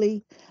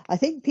heartily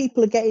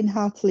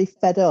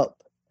fed up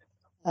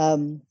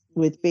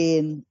with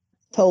being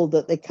told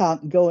that they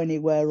can't go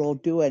anywhere or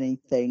do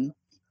anything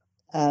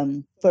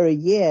for a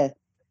year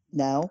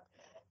now.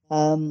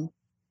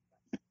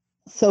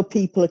 So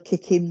people are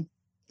kicking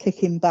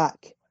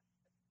back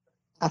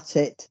at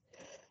it.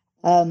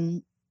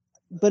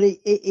 But it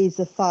is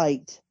a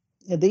fight.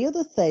 The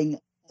other thing,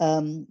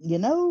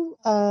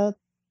 that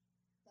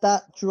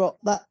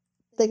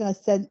thing I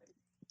sent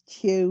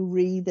you,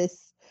 read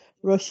this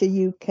Russia,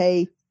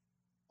 UK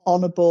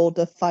on a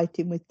border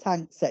fighting with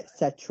tanks,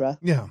 etc.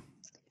 Yeah.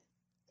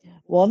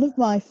 One of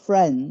my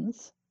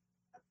friends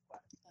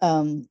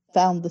found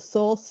the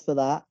source for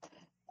that.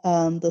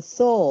 The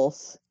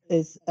source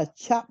is a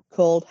chap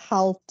called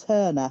Hal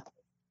Turner,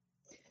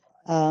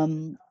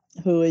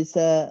 who is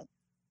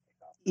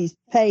he's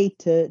paid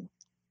to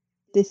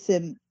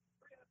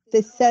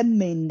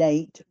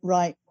disseminate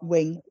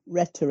right-wing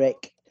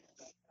rhetoric.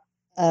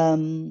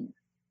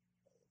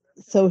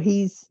 So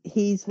he's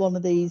one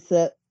of these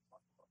that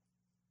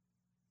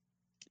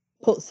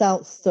puts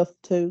out stuff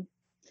to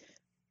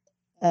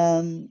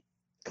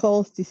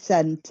cause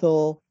dissent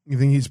or. You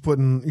think he's a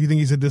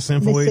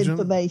disinfo agent?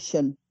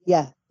 Disinformation.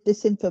 Yeah,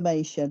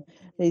 disinformation.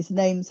 His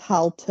name's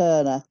Hal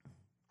Turner.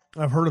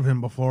 I've heard of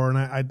him before, and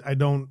I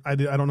don't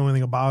know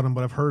anything about him,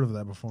 but I've heard of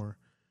that before.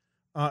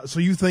 So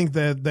you think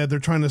that they're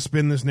trying to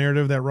spin this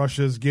narrative that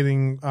Russia's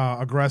getting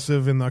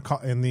aggressive in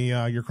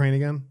the Ukraine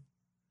again?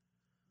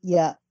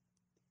 Yeah.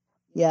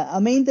 I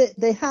mean,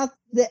 it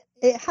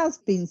has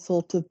been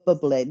sort of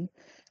bubbling,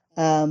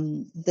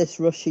 this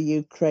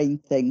Russia-Ukraine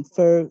thing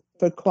for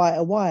quite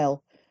a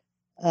while,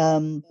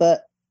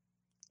 but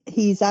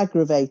he's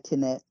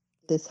aggravating it.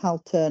 This Hal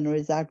Turner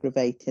is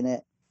aggravating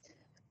it.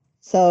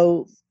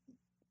 So,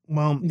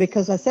 well,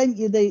 because I sent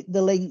you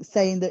the link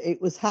saying that it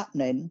was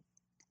happening,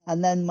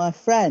 and then my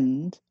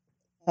friend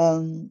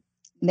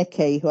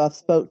Nikki, who I've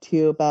spoke to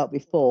you about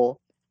before,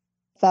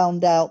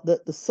 found out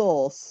that the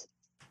source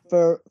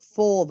for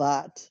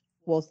that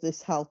was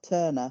this Hal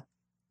Turner.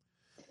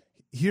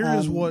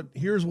 Here's what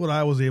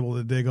I was able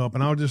to dig up,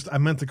 and I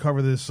meant to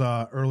cover this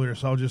earlier,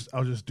 so I'll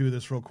just do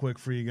this real quick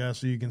for you guys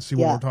so you can see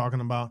what we're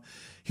talking about.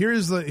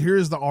 Here's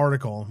the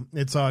article.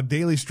 It's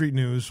Daily Street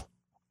News,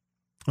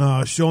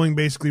 showing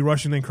basically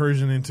Russian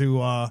incursion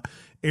into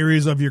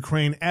areas of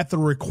Ukraine at the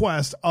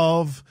request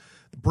of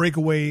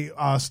breakaway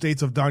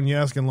states of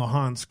Donetsk and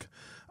Luhansk.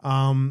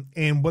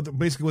 And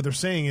what they're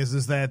saying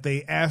is that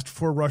they asked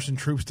for Russian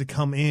troops to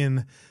come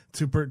in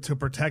to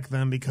protect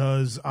them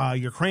because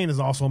Ukraine is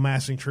also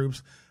massing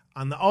troops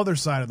on the other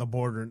side of the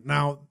border.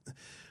 Now,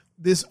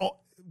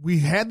 we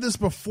had this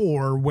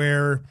before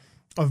where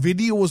a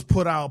video was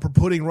put out for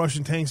putting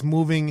Russian tanks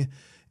moving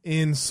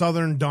in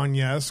southern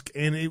Donetsk,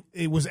 and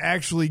it was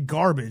actually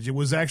garbage. It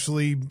was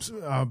actually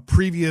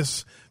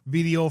previous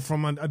video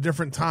from a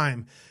different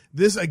time.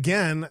 this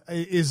again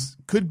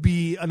could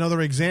be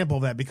another example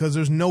of that, because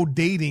there's no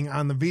dating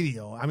on the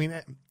video. I mean,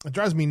 it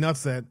drives me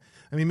nuts that,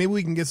 I mean, maybe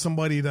we can get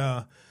somebody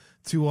to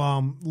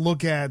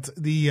look at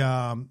the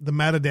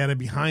metadata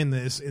behind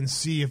this and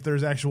see if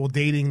there's actual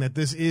dating that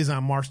this is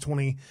on March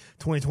 20,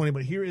 2020.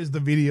 But here is the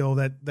video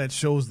that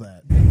shows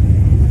that.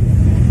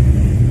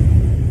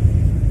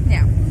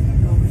 Yeah.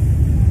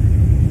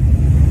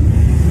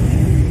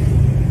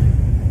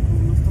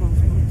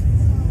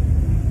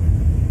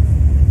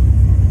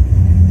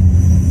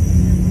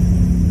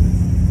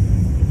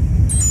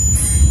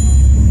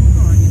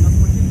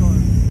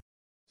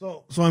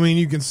 So I mean,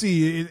 you can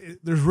see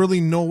there's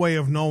really no way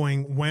of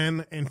knowing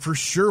when and for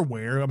sure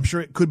where. I'm sure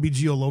it could be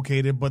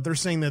geolocated, but they're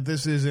saying that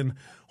this is in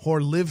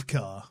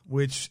Horlivka,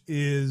 which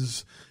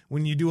is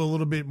when you do a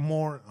little bit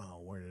more.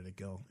 Oh, where did it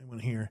go? It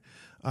went here.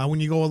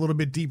 When you go a little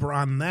bit deeper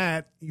on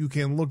that, you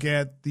can look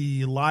at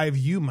the live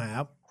view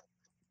map,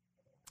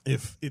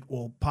 if it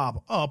will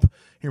pop up.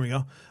 Here we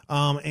go.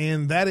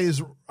 And that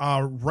is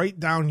right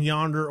down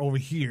yonder over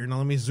here. Now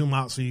let me zoom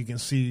out so you can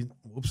see.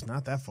 Whoops,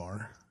 not that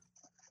far.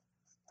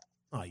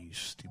 Oh, you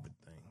stupid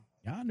thing.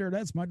 Yonder,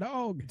 that's my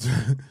dog.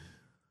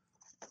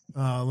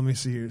 Let me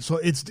see here. So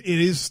it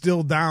is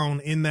still down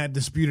in that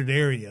disputed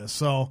area.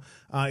 So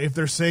if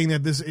they're saying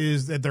that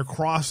that they're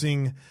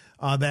crossing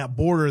that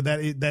border,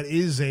 that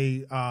is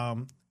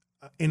an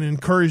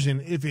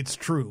incursion if it's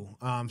true.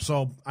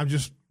 So I'm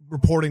just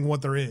reporting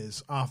what there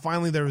is.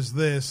 Finally, there was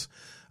this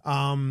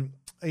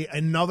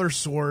another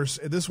source.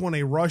 This one,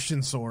 a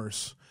Russian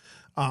source,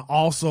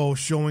 also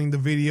showing the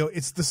video.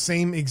 It's the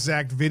same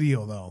exact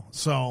video though.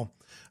 So.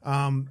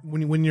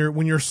 When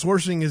your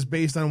sourcing is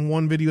based on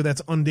one video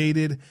that's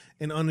undated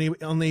and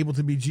unable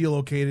to be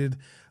geolocated,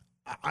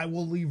 I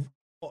will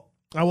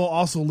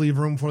also leave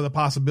room for the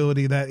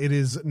possibility that it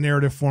is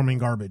narrative forming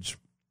garbage.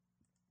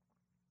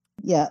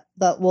 Yeah,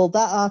 that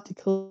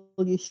article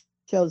you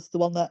shows the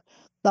one that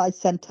I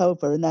sent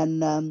over, and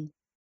then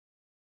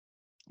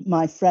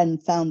my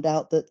friend found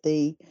out that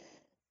the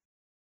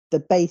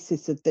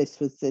basis of this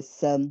was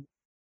this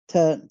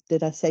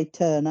did I say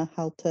Turner?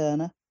 Hal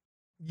Turner?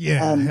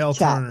 Yeah, Hal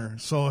Turner.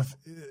 So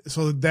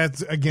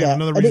that's again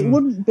another reason. And it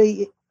wouldn't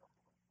be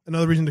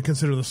another reason to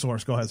consider the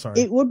source. Go ahead.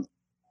 Sorry. It wouldn't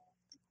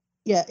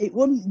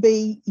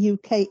be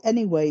UK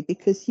anyway,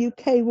 because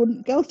UK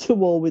wouldn't go to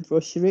war with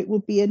Russia. It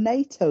would be a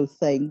NATO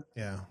thing.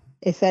 Yeah.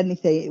 If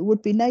anything, it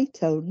would be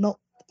NATO, not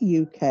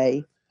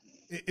UK.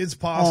 It's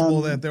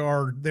possible that there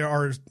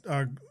are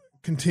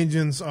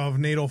contingents of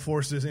NATO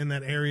forces in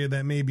that area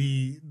that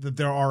maybe that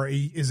there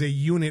is a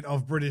unit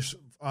of British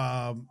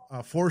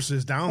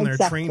forces down there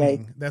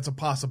training. That's a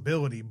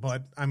possibility,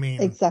 but I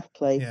mean,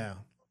 exactly. Yeah,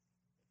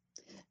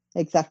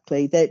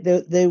 exactly.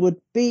 They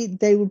would be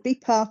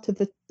part of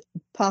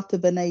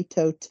a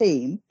NATO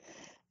team,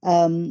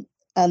 and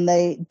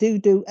they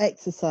do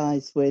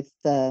exercise with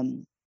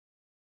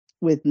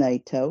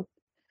NATO,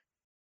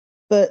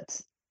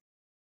 but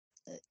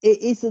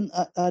it isn't.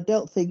 I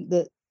don't think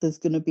that there's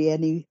going to be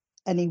any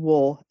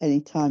war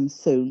anytime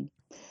soon.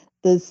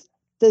 There's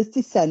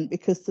dissent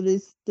because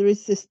there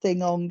is this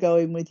thing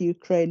ongoing with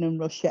Ukraine and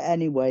Russia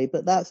anyway,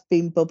 but that's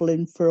been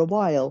bubbling for a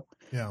while.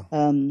 Yeah.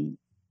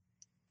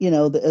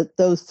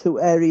 Those two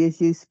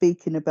areas you're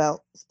speaking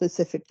about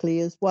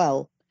specifically as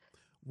well.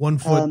 1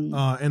 foot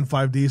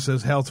N5D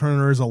says Hal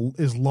Turner is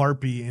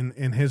LARPy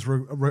in his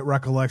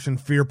recollection,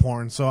 fear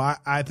porn. So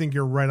I think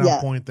you're right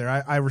on point there.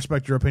 I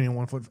respect your opinion,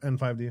 1 foot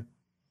N5D.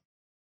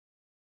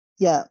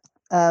 Yeah.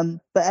 But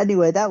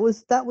anyway, that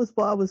was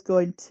what I was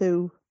going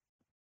to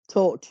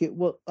talk to you.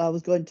 What I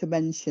was going to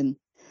mention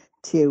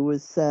to you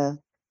was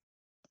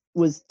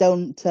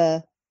don't.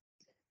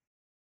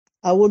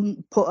 I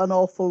wouldn't put an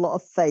awful lot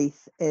of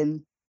faith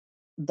in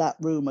that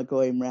rumor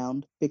going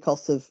round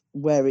because of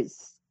where it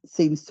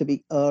seems to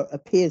be or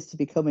appears to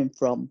be coming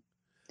from.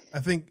 I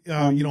think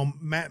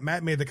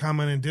Matt made the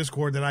comment in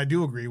Discord that I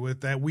do agree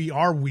with, that we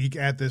are weak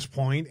at this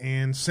point,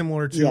 and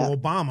similar to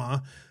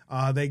Obama,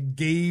 they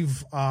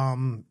gave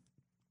President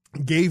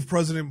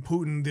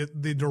Putin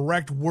the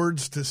direct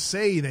words to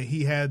say that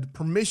he had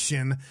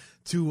permission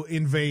to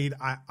invade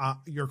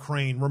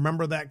Ukraine.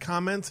 Remember that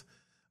comment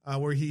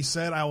where he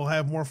said, "I will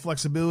have more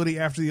flexibility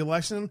after the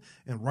election,"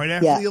 and right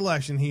after the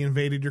election, he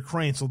invaded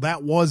Ukraine. So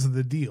that was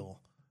the deal.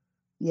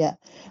 Yeah,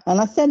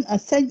 and I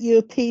sent you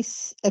a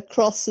piece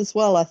across as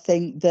well. I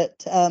think that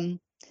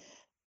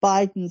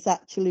Biden's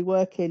actually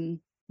working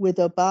with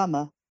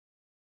Obama.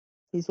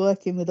 He's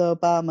working with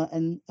Obama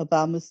and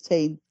Obama's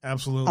team.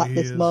 Absolutely, at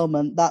this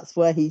moment. That's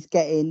where he's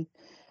getting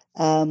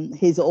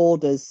his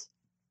orders,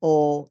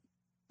 or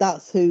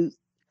that's who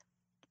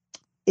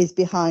is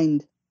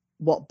behind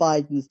what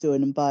Biden's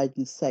doing and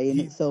Biden's saying.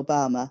 It's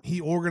Obama. He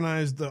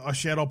organized a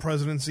shadow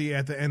presidency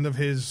at the end of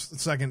his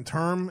second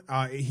term.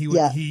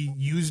 He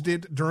used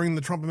it during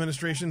the Trump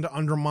administration to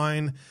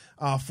undermine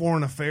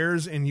foreign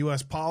affairs and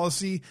U.S.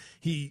 policy.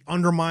 He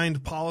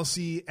undermined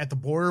policy at the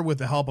border with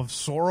the help of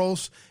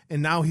Soros,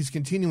 and now he's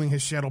continuing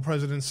his shadow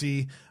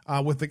presidency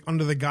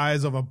under the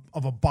guise of a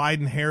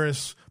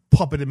Biden-Harris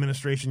puppet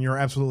administration. You're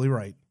absolutely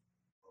right.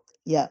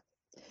 Yeah.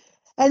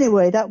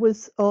 Anyway, that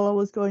was all I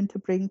was going to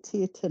bring to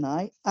you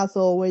tonight. As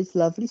always,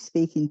 lovely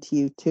speaking to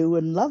you too,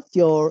 and loved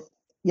your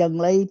young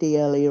lady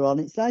earlier on.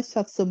 It's nice to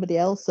have somebody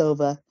else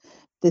over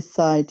this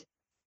side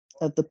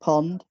of the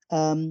pond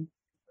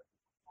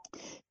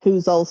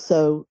who's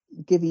also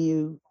giving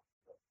you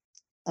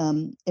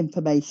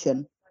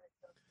information.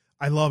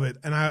 I love it,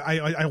 and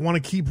I want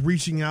to keep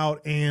reaching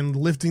out and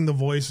lifting the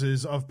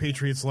voices of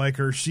patriots like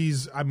her.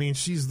 She's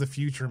the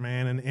future,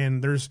 man,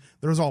 and there's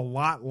a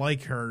lot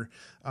like her.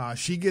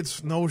 She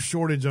gets no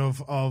shortage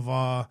of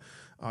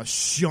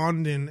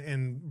shunned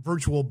and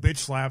virtual bitch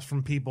slaps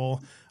from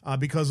people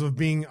because of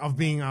being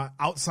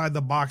outside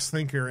the box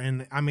thinker.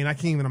 And I mean, I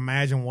can't even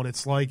imagine what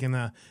it's like in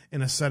a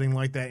setting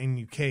like that in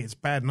UK. It's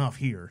bad enough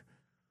here.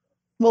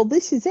 Well,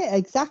 this is it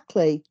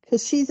exactly,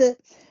 because she's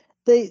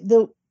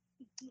the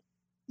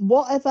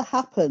whatever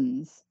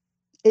happens,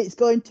 it's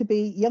going to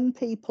be young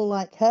people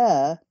like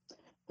her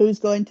who's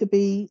going to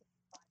be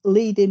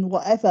leading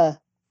whatever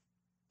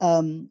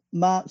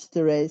march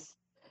there is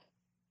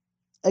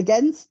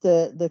against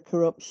the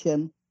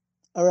corruption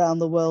around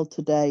the world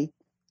today.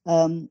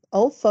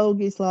 Old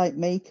fogies like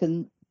me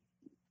can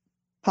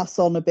pass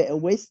on a bit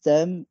of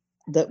wisdom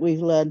that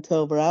we've learned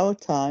over our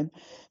time,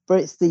 but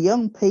it's the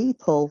young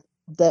people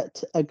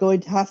that are going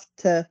to have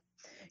to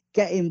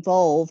get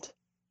involved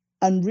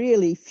and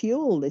really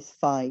fuel this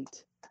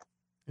fight.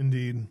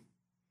 Indeed,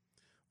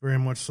 very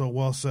much so.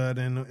 Well said.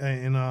 And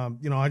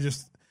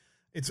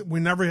we're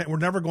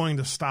never going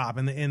to stop.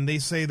 And they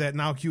say that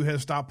now Q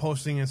has stopped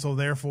posting, and so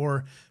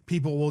therefore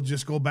people will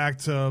just go back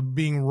to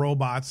being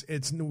robots.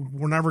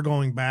 We're never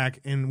going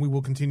back, and we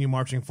will continue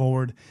marching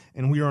forward.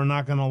 And we are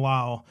not going to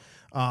allow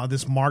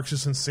this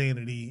Marxist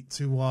insanity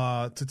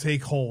to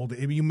take hold.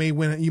 You may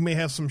win. You may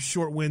have some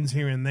short wins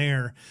here and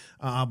there,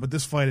 but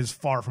this fight is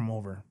far from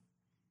over.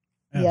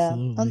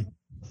 Absolutely. Yeah,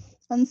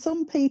 and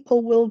some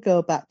people will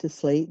go back to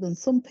sleep, and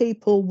some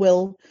people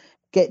will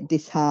get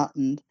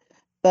disheartened,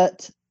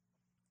 but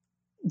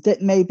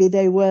that maybe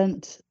they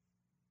weren't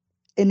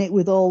in it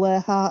with all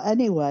their heart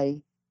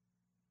anyway.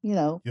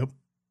 Yep.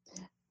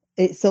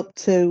 It's up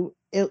to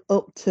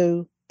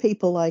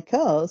people like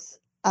us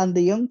and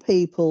the young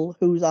people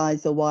whose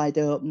eyes are wide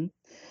open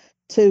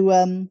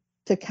to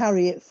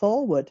carry it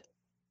forward.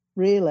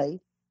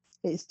 Really,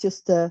 it's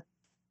just a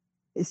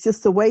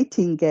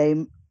waiting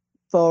game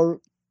for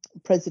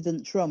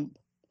President Trump.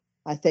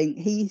 I think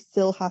he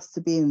still has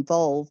to be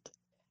involved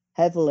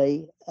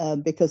heavily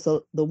because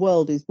the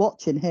world is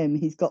watching him.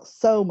 He's got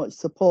so much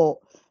support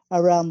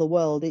around the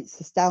world. It's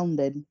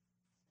astounding.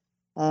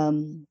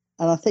 And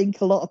I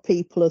think a lot of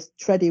people are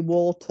treading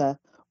water,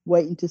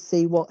 waiting to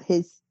see what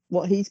he's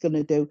going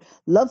to do.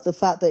 Love the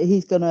fact that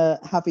he's going to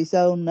have his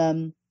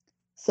own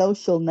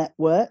social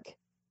network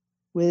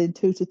within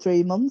 2 to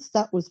 3 months.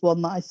 That was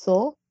one that I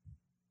saw.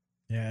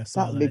 Yeah,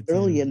 that would be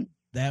brilliant.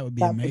 That would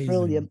be amazing.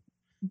 Brilliant.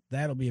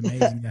 That'll be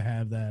amazing to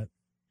have that.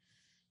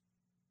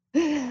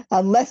 And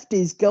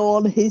lefties, go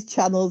on his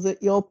channels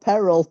at your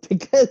peril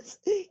because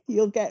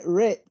you'll get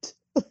ripped.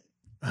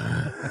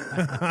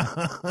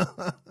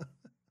 Right.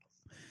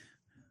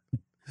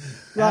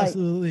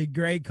 Absolutely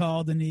great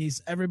call,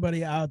 Denise.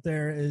 Everybody out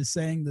there is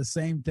saying the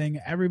same thing.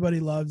 Everybody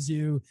loves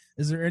you.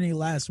 Is there any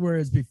last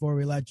words before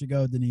we let you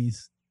go,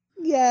 Denise?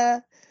 Yeah,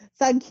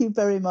 thank you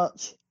very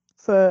much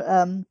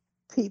for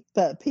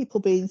people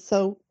being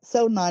so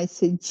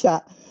nice in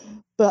chat,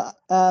 but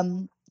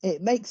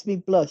it makes me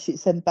blush.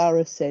 It's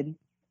embarrassing,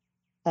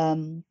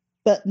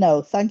 but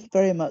no, thank you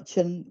very much,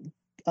 and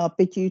I'll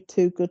bid you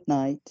two good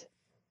night.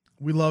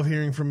 We love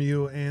hearing from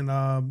you, and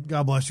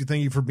God bless you.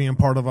 Thank you for being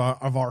part of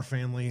our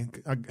family.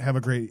 Have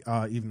a great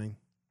evening.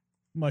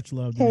 Much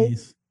love,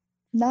 Denise.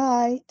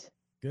 Night.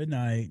 Good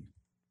night.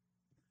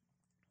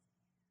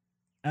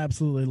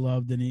 Absolutely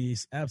love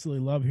Denise.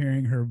 Absolutely love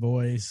hearing her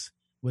voice.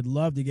 Would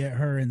love to get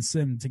her and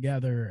Sim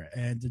together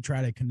and to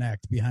try to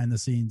connect behind the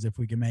scenes if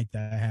we can make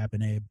that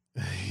happen, Abe.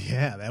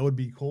 Yeah, that would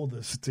be cool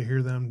to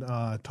hear them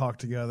talk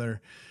together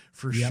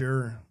for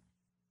sure.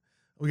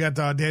 We got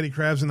Daddy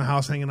Krabs in the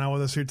house hanging out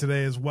with us here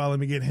today as well. Let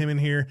me get him in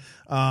here.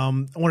 I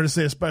wanted to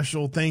say a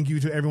special thank you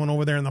to everyone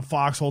over there in the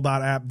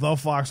Foxhole.app, the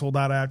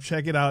Foxhole.app.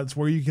 Check it out. It's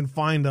where you can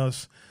find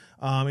us.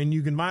 And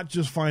you can not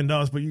just find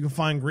us, but you can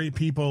find great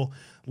people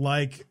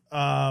like,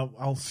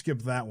 I'll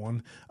skip that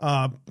one.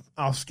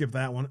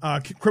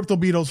 Crypto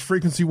Beatles,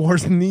 Frequency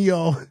Wars,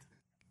 Neo,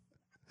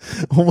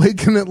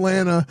 Awaken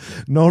Atlanta,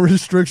 No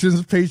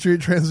Restrictions,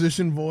 Patriot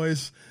Transition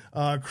Voice,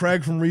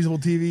 Craig from Reasonable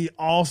TV,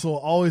 also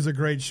always a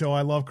great show.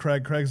 I love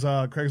Craig. Craig's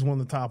one of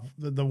the top,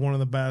 the one of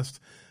the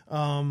best.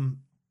 And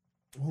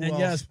else?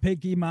 Yes,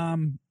 Picky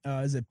Mom,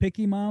 is it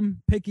Picky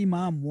Mom? Picky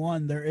Mom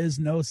 1. There is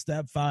no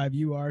step 5.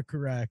 You are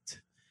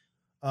correct.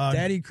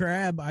 Daddy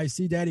Crab, I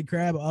see Daddy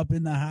Crab up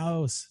in the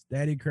house.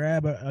 Daddy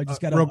Crab, I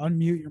just got to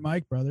unmute your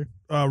mic, brother.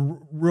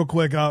 Real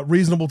quick,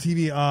 Reasonable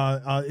TV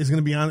is going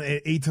to be on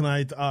at 8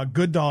 tonight.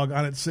 Good Dog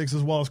on at 6,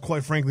 as well as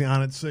Quite Frankly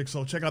on at 6.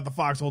 So check out the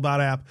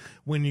Foxhole.app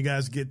when you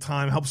guys get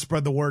time. Help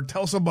spread the word.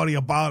 Tell somebody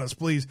about us,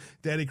 please.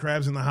 Daddy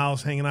Crab's in the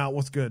house hanging out.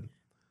 What's good?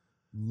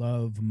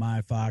 Love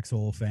my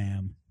Foxhole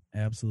fam.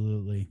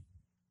 Absolutely.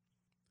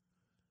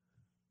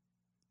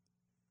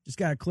 Just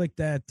gotta click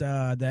that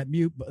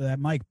that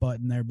mic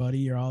button there, buddy.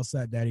 You're all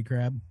set, Daddy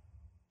Crab.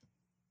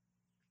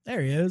 There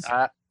he is.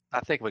 I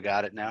think we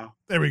got it now.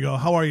 There we go.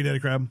 How are you,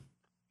 Daddy Crab?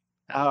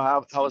 I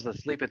was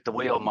asleep at the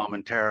wheel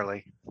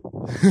momentarily.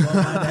 Well,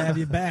 glad to have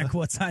you back.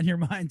 What's on your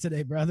mind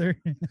today,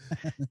 brother?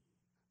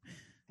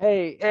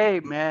 Hey,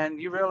 man,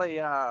 you really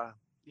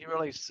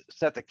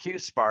set the Q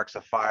sparks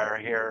afire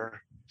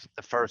here.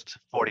 The first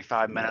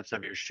 45 minutes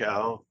of your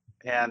show,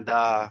 and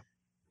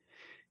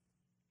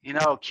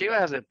Q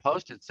hasn't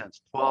posted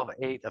since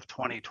 12/8 of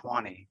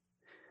 2020.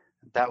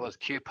 That was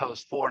Q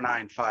post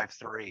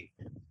 4953.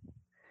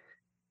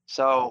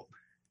 So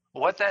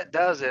what that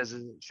does is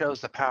it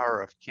shows the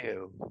power of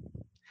Q,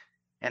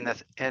 and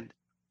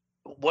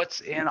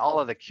what's in all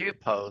of the Q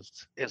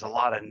posts is a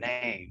lot of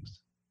names.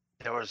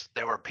 There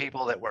were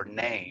people that were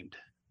named,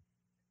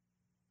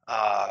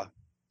 and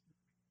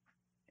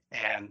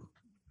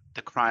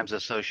the crimes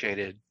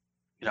associated,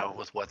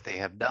 with what they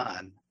have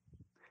done.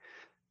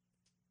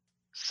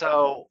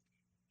 So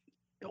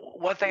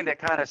one thing that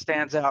kind of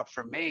stands out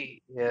for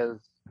me is,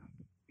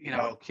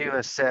 Q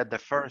has said the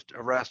first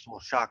arrest will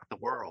shock the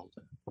world.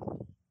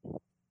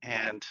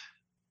 And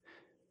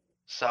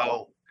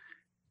so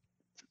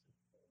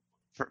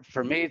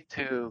for me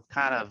to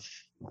kind of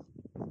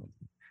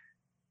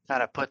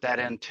put that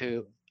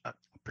into a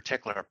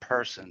particular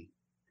person,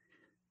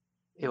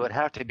 it would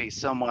have to be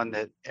someone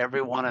that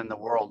everyone in the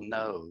world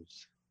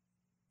knows.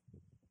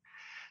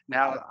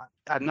 Now,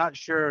 I'm not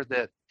sure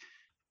that,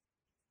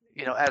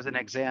 as an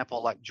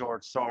example, like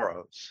George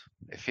Soros,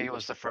 if he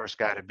was the first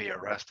guy to be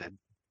arrested,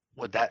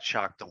 would that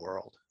shock the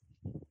world?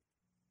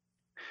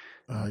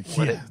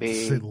 Would it be,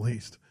 to say the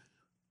least.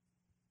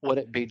 Would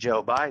it be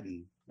Joe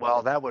Biden?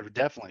 Well, that would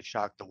definitely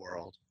shock the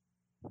world.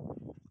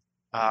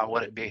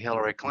 Would it be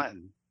Hillary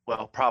Clinton?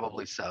 Well,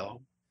 probably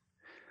so.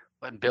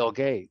 But Bill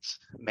Gates,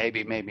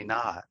 maybe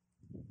not.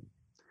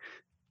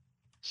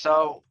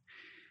 So,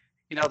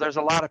 there's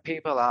a lot of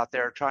people out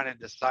there trying to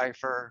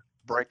decipher,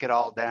 break it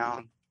all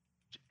down,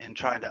 and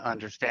trying to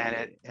understand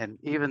it. And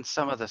even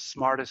some of the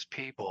smartest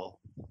people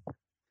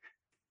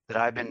that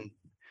I've been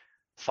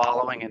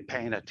following and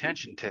paying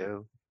attention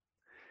to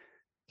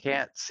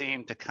can't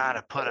seem to kind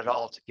of put it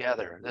all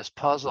together. This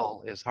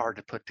puzzle is hard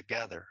to put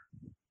together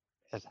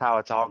as how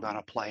it's all going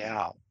to play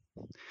out.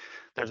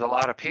 There's a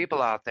lot of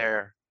people out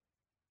there,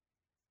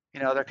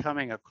 they're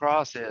coming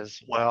across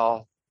as,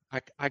 well,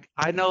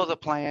 I know the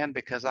plan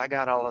because I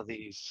got all of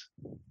these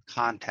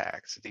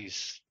contacts,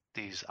 these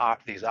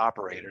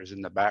operators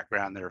in the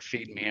background that are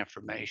feeding me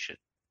information.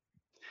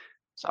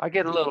 So I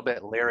get a little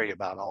bit leery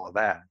about all of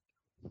that.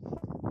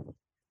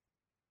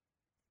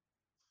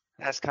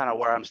 That's kind of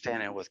where I'm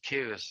standing with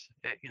Q, is,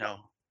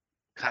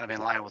 kind of in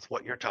line with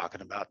what you're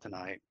talking about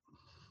tonight.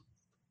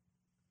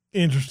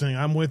 Interesting.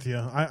 I'm with you.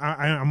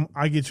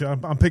 I get you.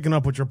 I'm picking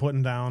up what you're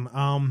putting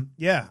down.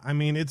 Yeah. I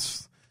mean,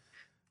 it's,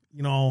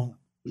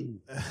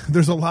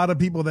 there's a lot of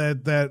people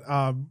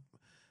that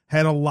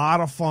had a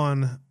lot of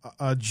fun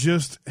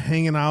just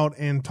hanging out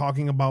and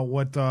talking about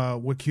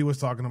what Q was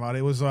talking about.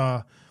 It was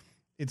I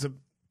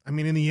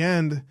mean, in the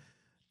end,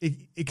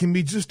 it can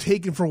be just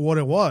taken for what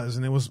it was,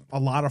 and it was a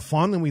lot of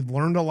fun, and we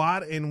learned a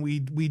lot, and we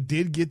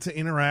did get to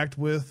interact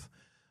with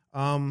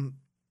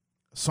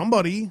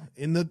somebody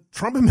in the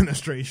Trump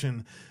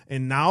administration,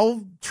 and now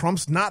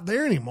Trump's not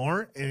there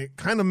anymore, and it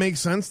kind of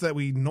makes sense that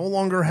we no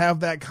longer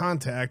have that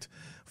contact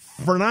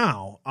for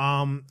now.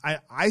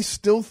 I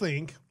still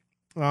think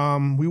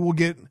we will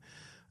get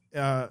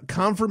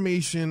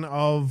confirmation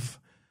of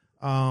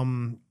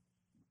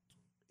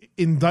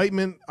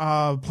indictment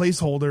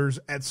placeholders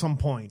at some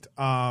point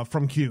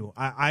from Q.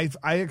 I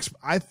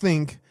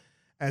think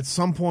at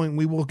some point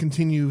we will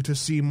continue to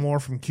see more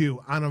from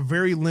Q on a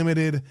very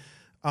limited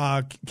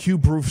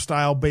Q-proof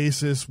style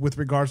basis with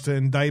regards to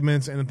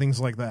indictments and things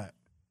like that.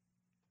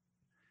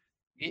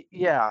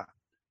 Yeah.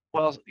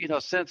 Well,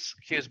 since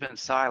Q's been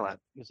silent,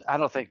 I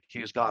don't think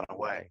Q's gone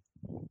away.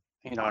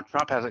 And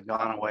Trump hasn't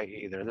gone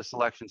away either. This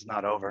election's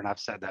not over, and I've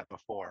said that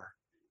before.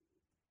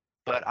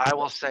 But I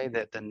will say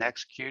that the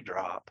next Q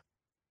drop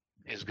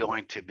is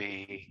going to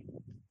be,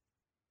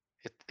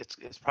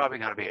 it's probably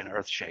going to be an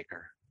earth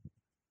shaker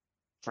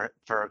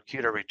for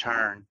Q to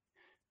return.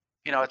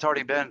 It's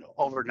already been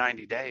over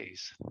 90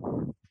 days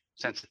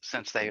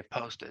since they have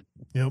posted.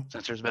 Yep.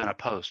 Since there's been a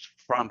post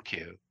from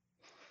Q.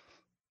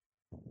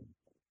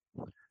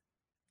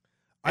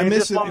 I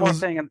miss it.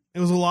 It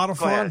was a lot of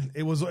fun. Ahead.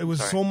 It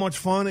was so much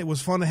fun. It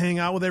was fun to hang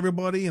out with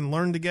everybody and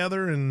learn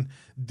together and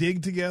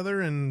dig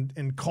together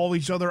and call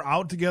each other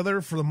out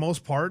together for the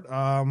most part.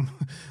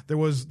 There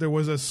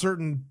was a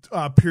certain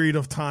period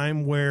of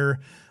time where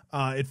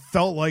it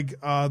felt like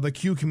the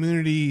Q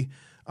community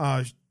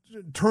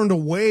turned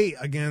away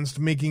against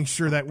making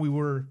sure that we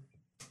were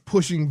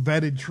pushing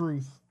vetted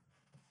truth.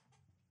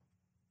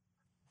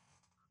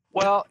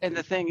 Well, and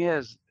the thing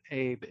is,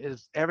 Abe,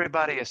 is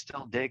everybody is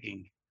still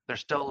digging. They're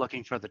still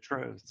looking for the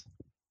truth.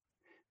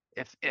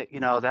 If it,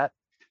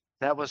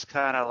 that was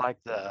kind of like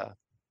the,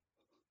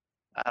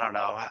 I don't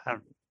know,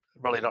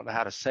 really don't know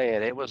how to say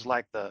it. It was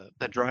like the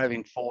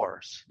driving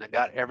force that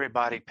got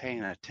everybody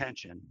paying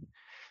attention.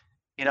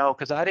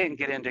 Because I didn't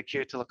get into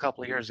Q till a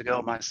couple of years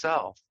ago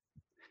myself.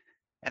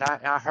 And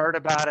I heard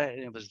about it,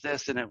 and it was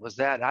this and it was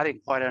that. I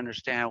didn't quite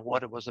understand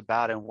what it was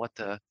about and what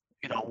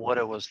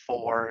it was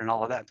for and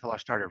all of that until I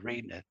started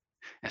reading it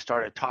and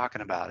started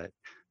talking about it.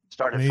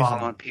 Started Amazing.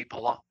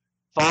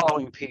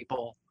 following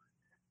people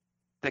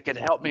that could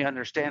help me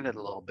understand it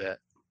a little bit.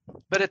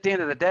 But at the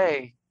end of the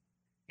day,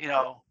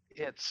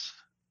 it's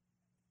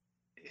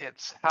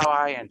how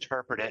I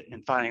interpret it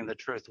and finding the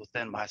truth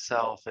within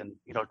myself and,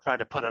 try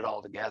to put it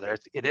all together.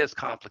 It is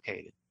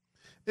complicated.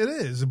 It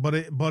is, but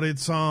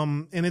it's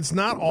and it's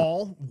not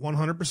all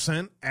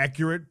 100%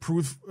 accurate,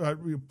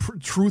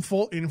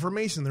 truthful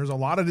information. There's a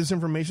lot of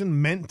disinformation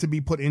meant to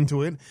be put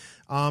into it,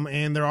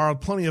 and there are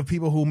plenty of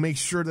people who make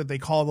sure that they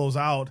call those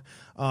out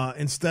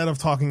instead of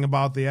talking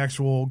about the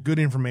actual good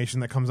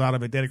information that comes out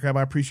of it. Daddy Crab,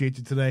 I appreciate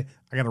you today.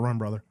 I got to run,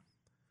 brother.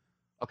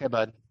 Okay,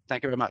 bud.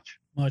 Thank you very much.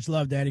 Much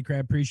love, Daddy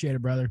Crab. Appreciate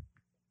it, brother.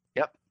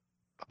 Yep.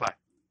 Bye-bye.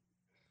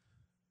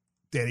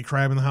 Daddy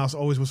Crab in the house,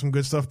 always with some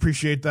good stuff.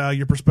 Appreciate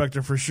your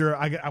perspective for sure.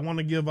 I want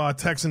to give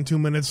Texan 2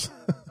 minutes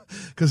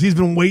because he's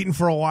been waiting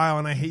for a while,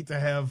 and I hate to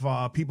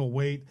have people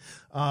wait.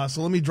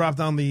 So let me drop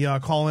down the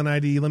call-in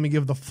ID. Let me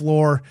give the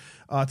floor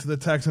to the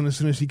Texan as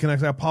soon as he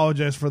connects. I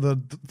apologize for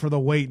the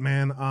wait,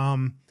 man.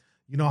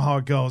 You know how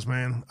it goes,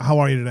 man. How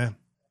are you today?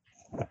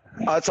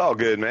 It's all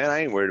good, man.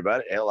 I ain't worried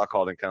about it. Hell, I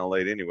called in kind of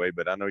late anyway,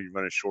 but I know you're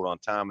running short on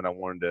time,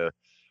 and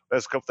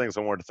there's a couple things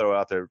I wanted to throw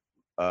out there.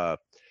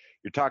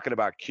 You're talking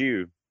about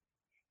Q.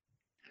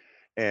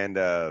 And,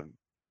 man,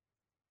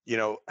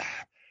 I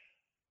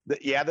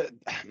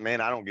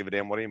don't give a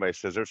damn what anybody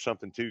says. There's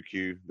something to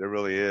Q. There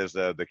really is.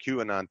 The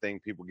QAnon thing,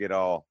 people get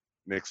all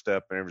mixed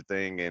up and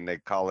everything, and they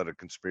call it a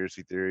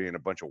conspiracy theory and a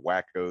bunch of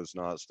wackos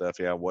and all that stuff.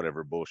 Yeah,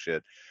 whatever,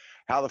 bullshit.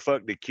 How the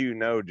fuck did Q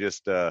know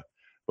just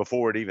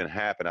before it even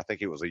happened? I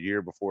think it was a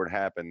year before it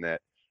happened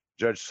that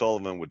Judge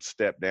Sullivan would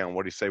step down.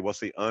 What do you say? What's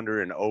the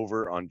under and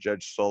over on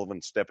Judge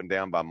Sullivan stepping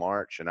down by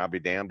March? And I'll be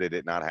damned, did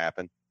it not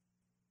happen?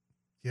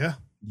 Yeah.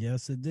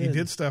 Yes, it did. He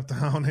did step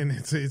down, and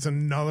it's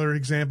another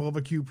example of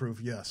a Q proof.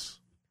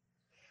 Yes.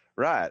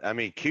 Right. I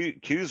mean,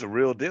 Q's a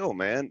real deal,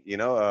 man.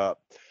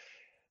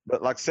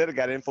 But like I said, it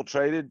got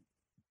infiltrated.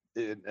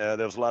 There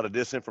was a lot of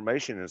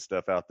disinformation and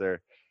stuff out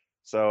there.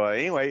 So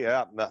anyway,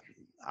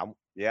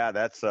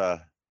 that's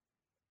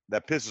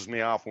that pisses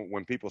me off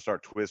when people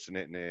start twisting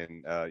it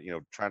and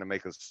trying to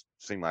make us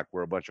seem like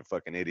we're a bunch of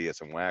fucking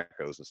idiots and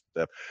wackos and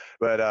stuff.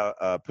 But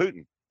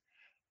Putin,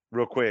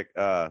 real quick.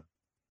 I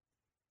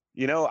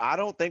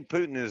don't think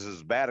Putin is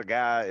as bad a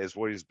guy as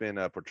what he's been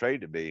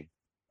portrayed to be.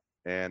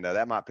 And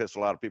that might piss a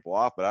lot of people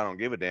off, but I don't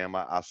give a damn.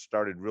 I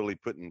started really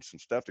putting some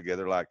stuff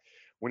together. Like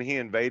when he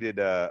invaded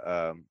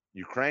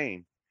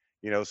Ukraine,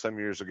 some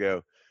years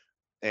ago,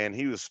 and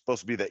he was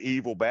supposed to be the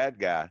evil bad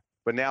guy.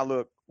 But now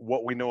look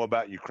what we know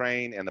about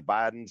Ukraine and the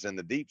Bidens and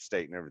the deep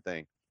state and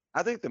everything.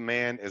 I think the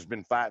man has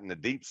been fighting the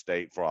deep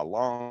state for a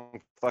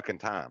long fucking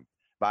time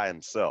by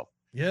himself.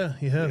 Yeah,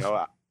 he has.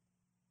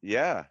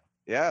 Yeah.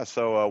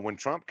 So when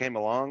Trump came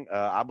along,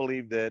 I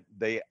believe that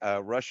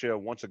Russia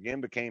once again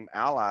became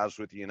allies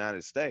with the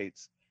United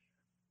States.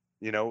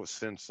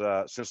 Since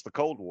the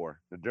Cold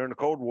War. During the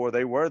Cold War,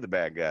 they were the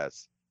bad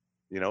guys.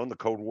 And the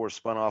Cold War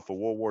spun off of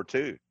World War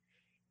II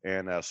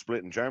and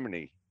split in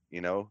Germany.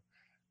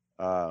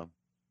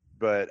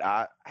 But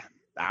I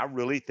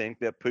really think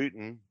that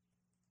Putin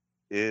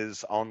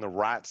is on the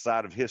right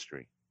side of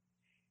history.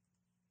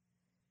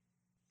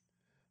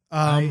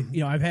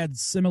 I've had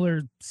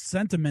similar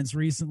sentiments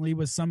recently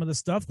with some of the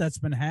stuff that's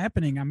been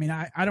happening. I mean,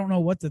 I don't know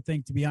what to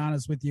think, to be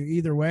honest with you,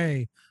 either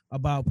way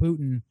about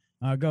Putin.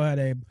 Go ahead,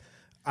 Abe.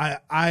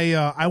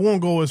 I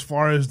won't go as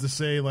far as to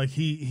say like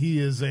he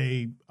is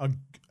a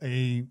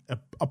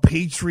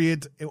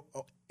patriot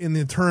in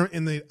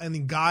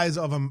the guise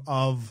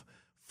of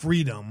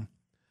freedom.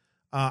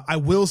 I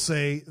will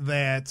say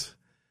that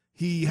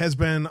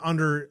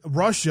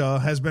Russia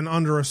has been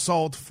under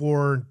assault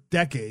for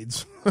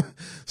decades.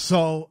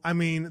 So, I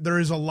mean, there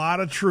is a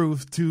lot of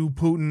truth to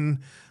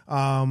Putin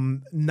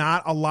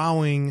not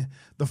allowing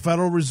the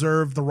Federal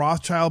Reserve, the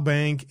Rothschild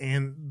Bank,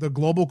 and the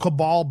global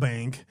cabal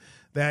bank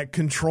that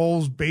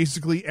controls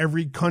basically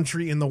every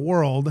country in the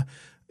world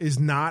is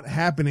not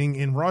happening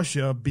in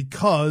Russia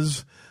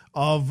because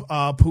of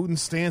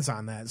Putin's stance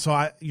on that.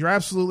 So you're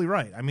absolutely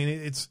right. I mean,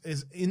 it's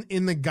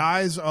in the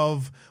guise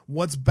of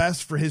what's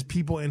best for his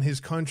people in his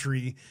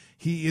country.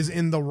 He is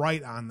in the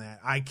right on that.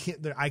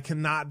 I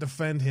cannot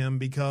defend him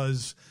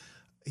because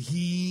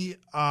he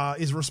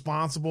is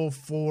responsible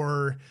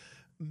for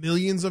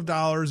millions of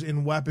dollars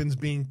in weapons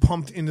being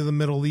pumped into the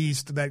Middle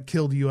East that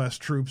killed U.S.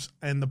 troops.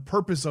 And the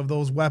purpose of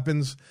those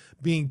weapons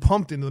being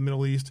pumped into the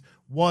Middle East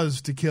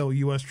was to kill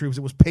U.S. troops.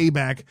 It was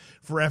payback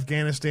for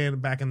Afghanistan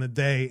back in the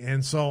day.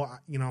 And so,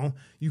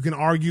 you can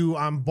argue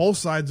on both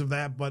sides of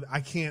that, but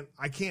I can't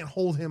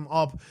hold him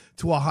up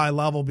to a high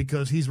level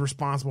because he's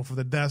responsible for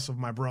the deaths of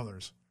my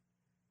brothers.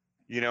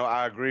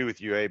 I agree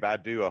with you, Abe. I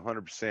do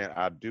 100%.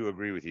 I do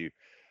agree with you.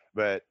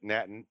 But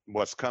now,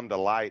 what's come to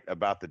light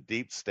about the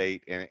deep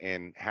state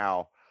and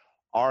how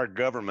our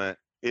government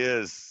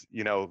is,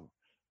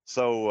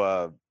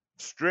 so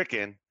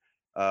stricken,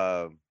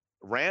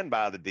 ran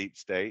by the deep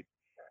state.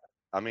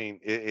 I mean,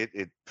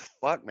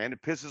 fuck, man,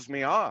 it pisses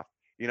me off.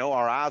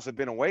 Our eyes have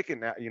been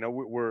awakened now.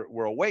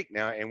 We're awake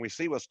now, and we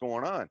see what's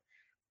going on.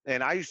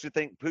 And I used to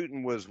think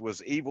Putin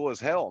was evil as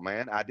hell,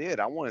 man. I did.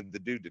 I wanted the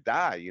dude to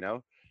die,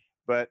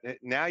 But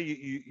now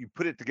you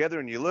put it together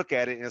and you look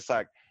at it, and it's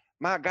like,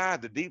 my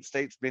God, the deep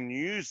state's been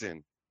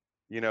using,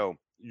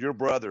 your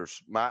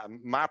brothers,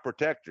 my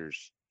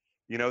protectors.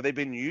 They've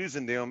been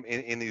using them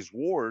in these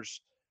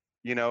wars,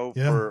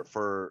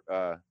 for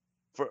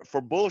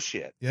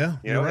bullshit. Yeah.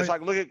 It's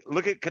like, look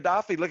at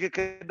Gaddafi. Look at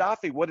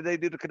Gaddafi. What did they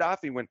do to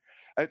Gaddafi when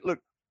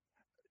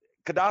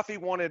Gaddafi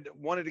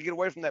wanted to get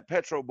away from that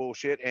petro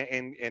bullshit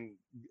and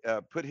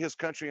put his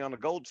country on a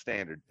gold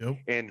standard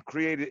and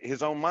created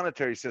his own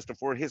monetary system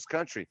for his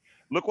country.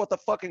 Look what the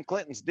fucking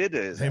Clintons did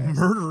to his They ass,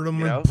 murdered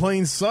him in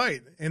plain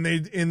sight,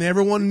 and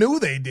everyone knew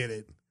they did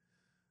it.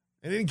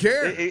 They didn't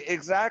care.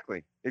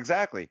 Exactly.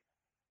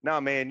 No,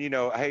 man,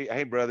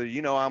 hey, brother,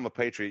 I'm a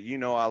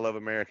patriot. I love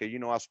America.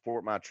 I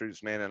support my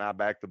troops, man, and I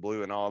back the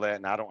blue and all that,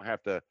 and I don't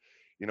have to,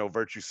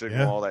 virtue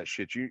signal all that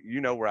shit.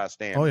 You know where I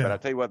stand. Oh, yeah. But I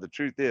tell you what, the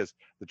truth is,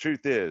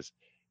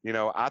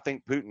 I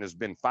think Putin has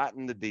been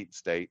fighting the deep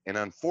state, and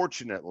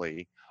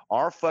unfortunately,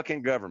 our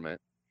fucking government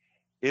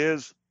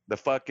is the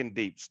fucking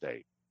deep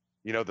state.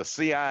 The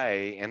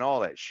CIA and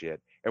all that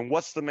shit. And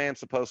what's the man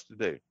supposed to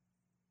do?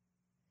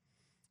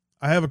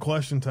 I have a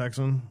question,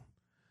 Texan.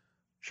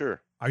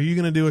 Sure. Are you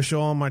going to do a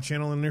show on my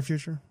channel in the near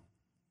future?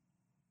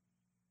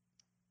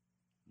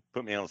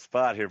 Put me on the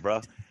spot here,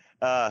 bro.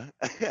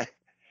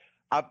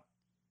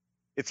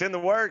 It's in the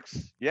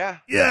works. Yeah.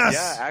 Yes.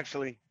 Yeah,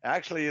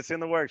 actually, it's in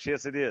the works.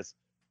 Yes, it is.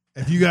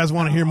 If you guys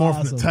want to hear more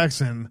from the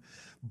Texan,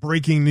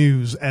 breaking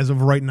news as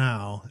of right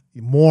now,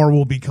 more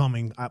will be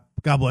coming.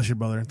 God bless you,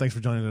 brother. Thanks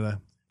for joining today.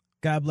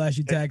 God bless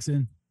you,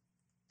 Texan.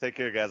 Take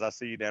care, guys. I'll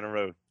see you down the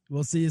road.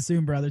 We'll see you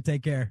soon, brother.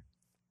 Take care.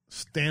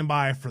 Stand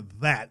by for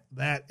that.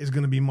 That is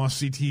going to be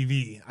must-see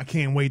TV. I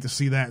can't wait to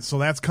see that. So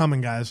that's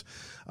coming, guys.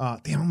 Damn,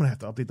 I'm going to have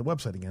to update the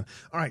website again.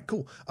 All right,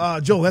 cool.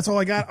 Joe, that's all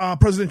I got.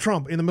 President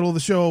Trump, in the middle of the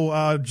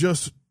show,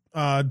 just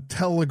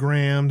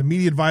telegrammed,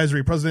 media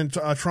advisory. President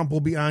Trump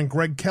will be on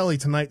Greg Kelly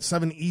tonight,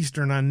 7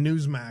 Eastern on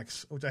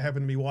Newsmax, which I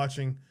happen to be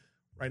watching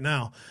right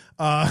now.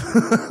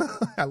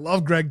 I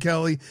love Greg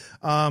Kelly.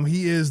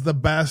 He is the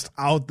best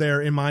out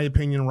there, in my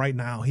opinion, right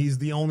now. He's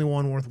the only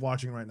one worth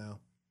watching right now.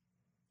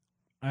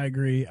 I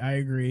agree.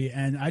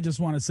 And I just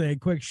want to say a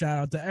quick shout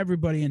out to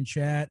everybody in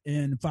chat,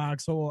 in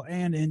Foxhole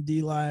and in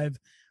DLive.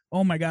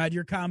 Oh my God,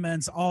 your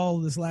comments all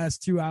this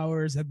last 2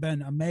 hours have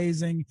been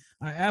amazing.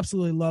 I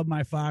absolutely love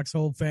my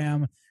Foxhole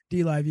fam.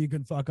 DLive, you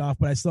can fuck off,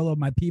 but I still love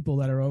my people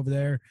that are over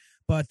there.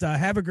 But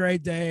have a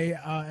great day,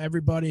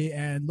 everybody,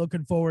 and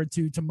looking forward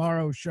to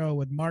tomorrow's show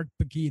with Mark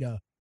Paquita.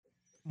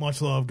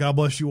 Much love. God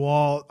bless you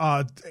all.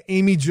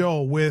 Amy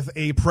Joe with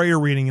a prayer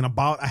reading in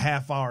about a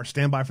half hour.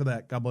 Stand by for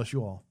that. God bless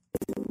you all.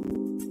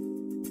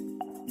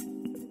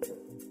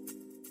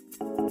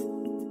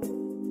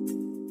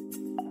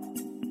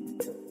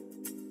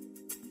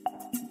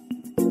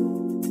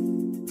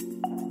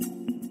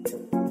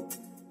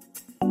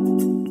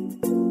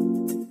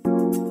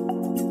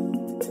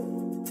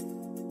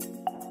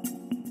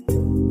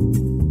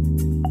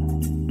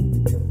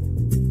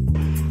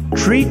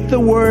 Treat the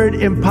word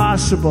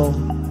impossible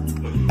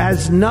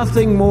as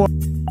nothing more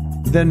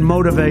than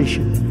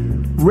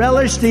motivation.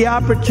 Relish the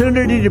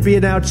opportunity to be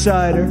an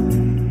outsider.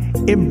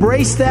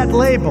 Embrace that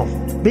label.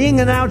 Being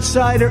an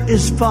outsider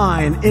is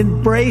fine.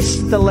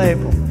 Embrace the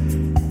label.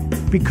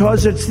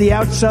 Because it's the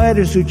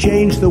outsiders who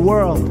change the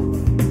world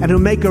and who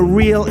make a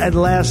real and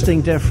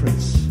lasting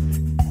difference.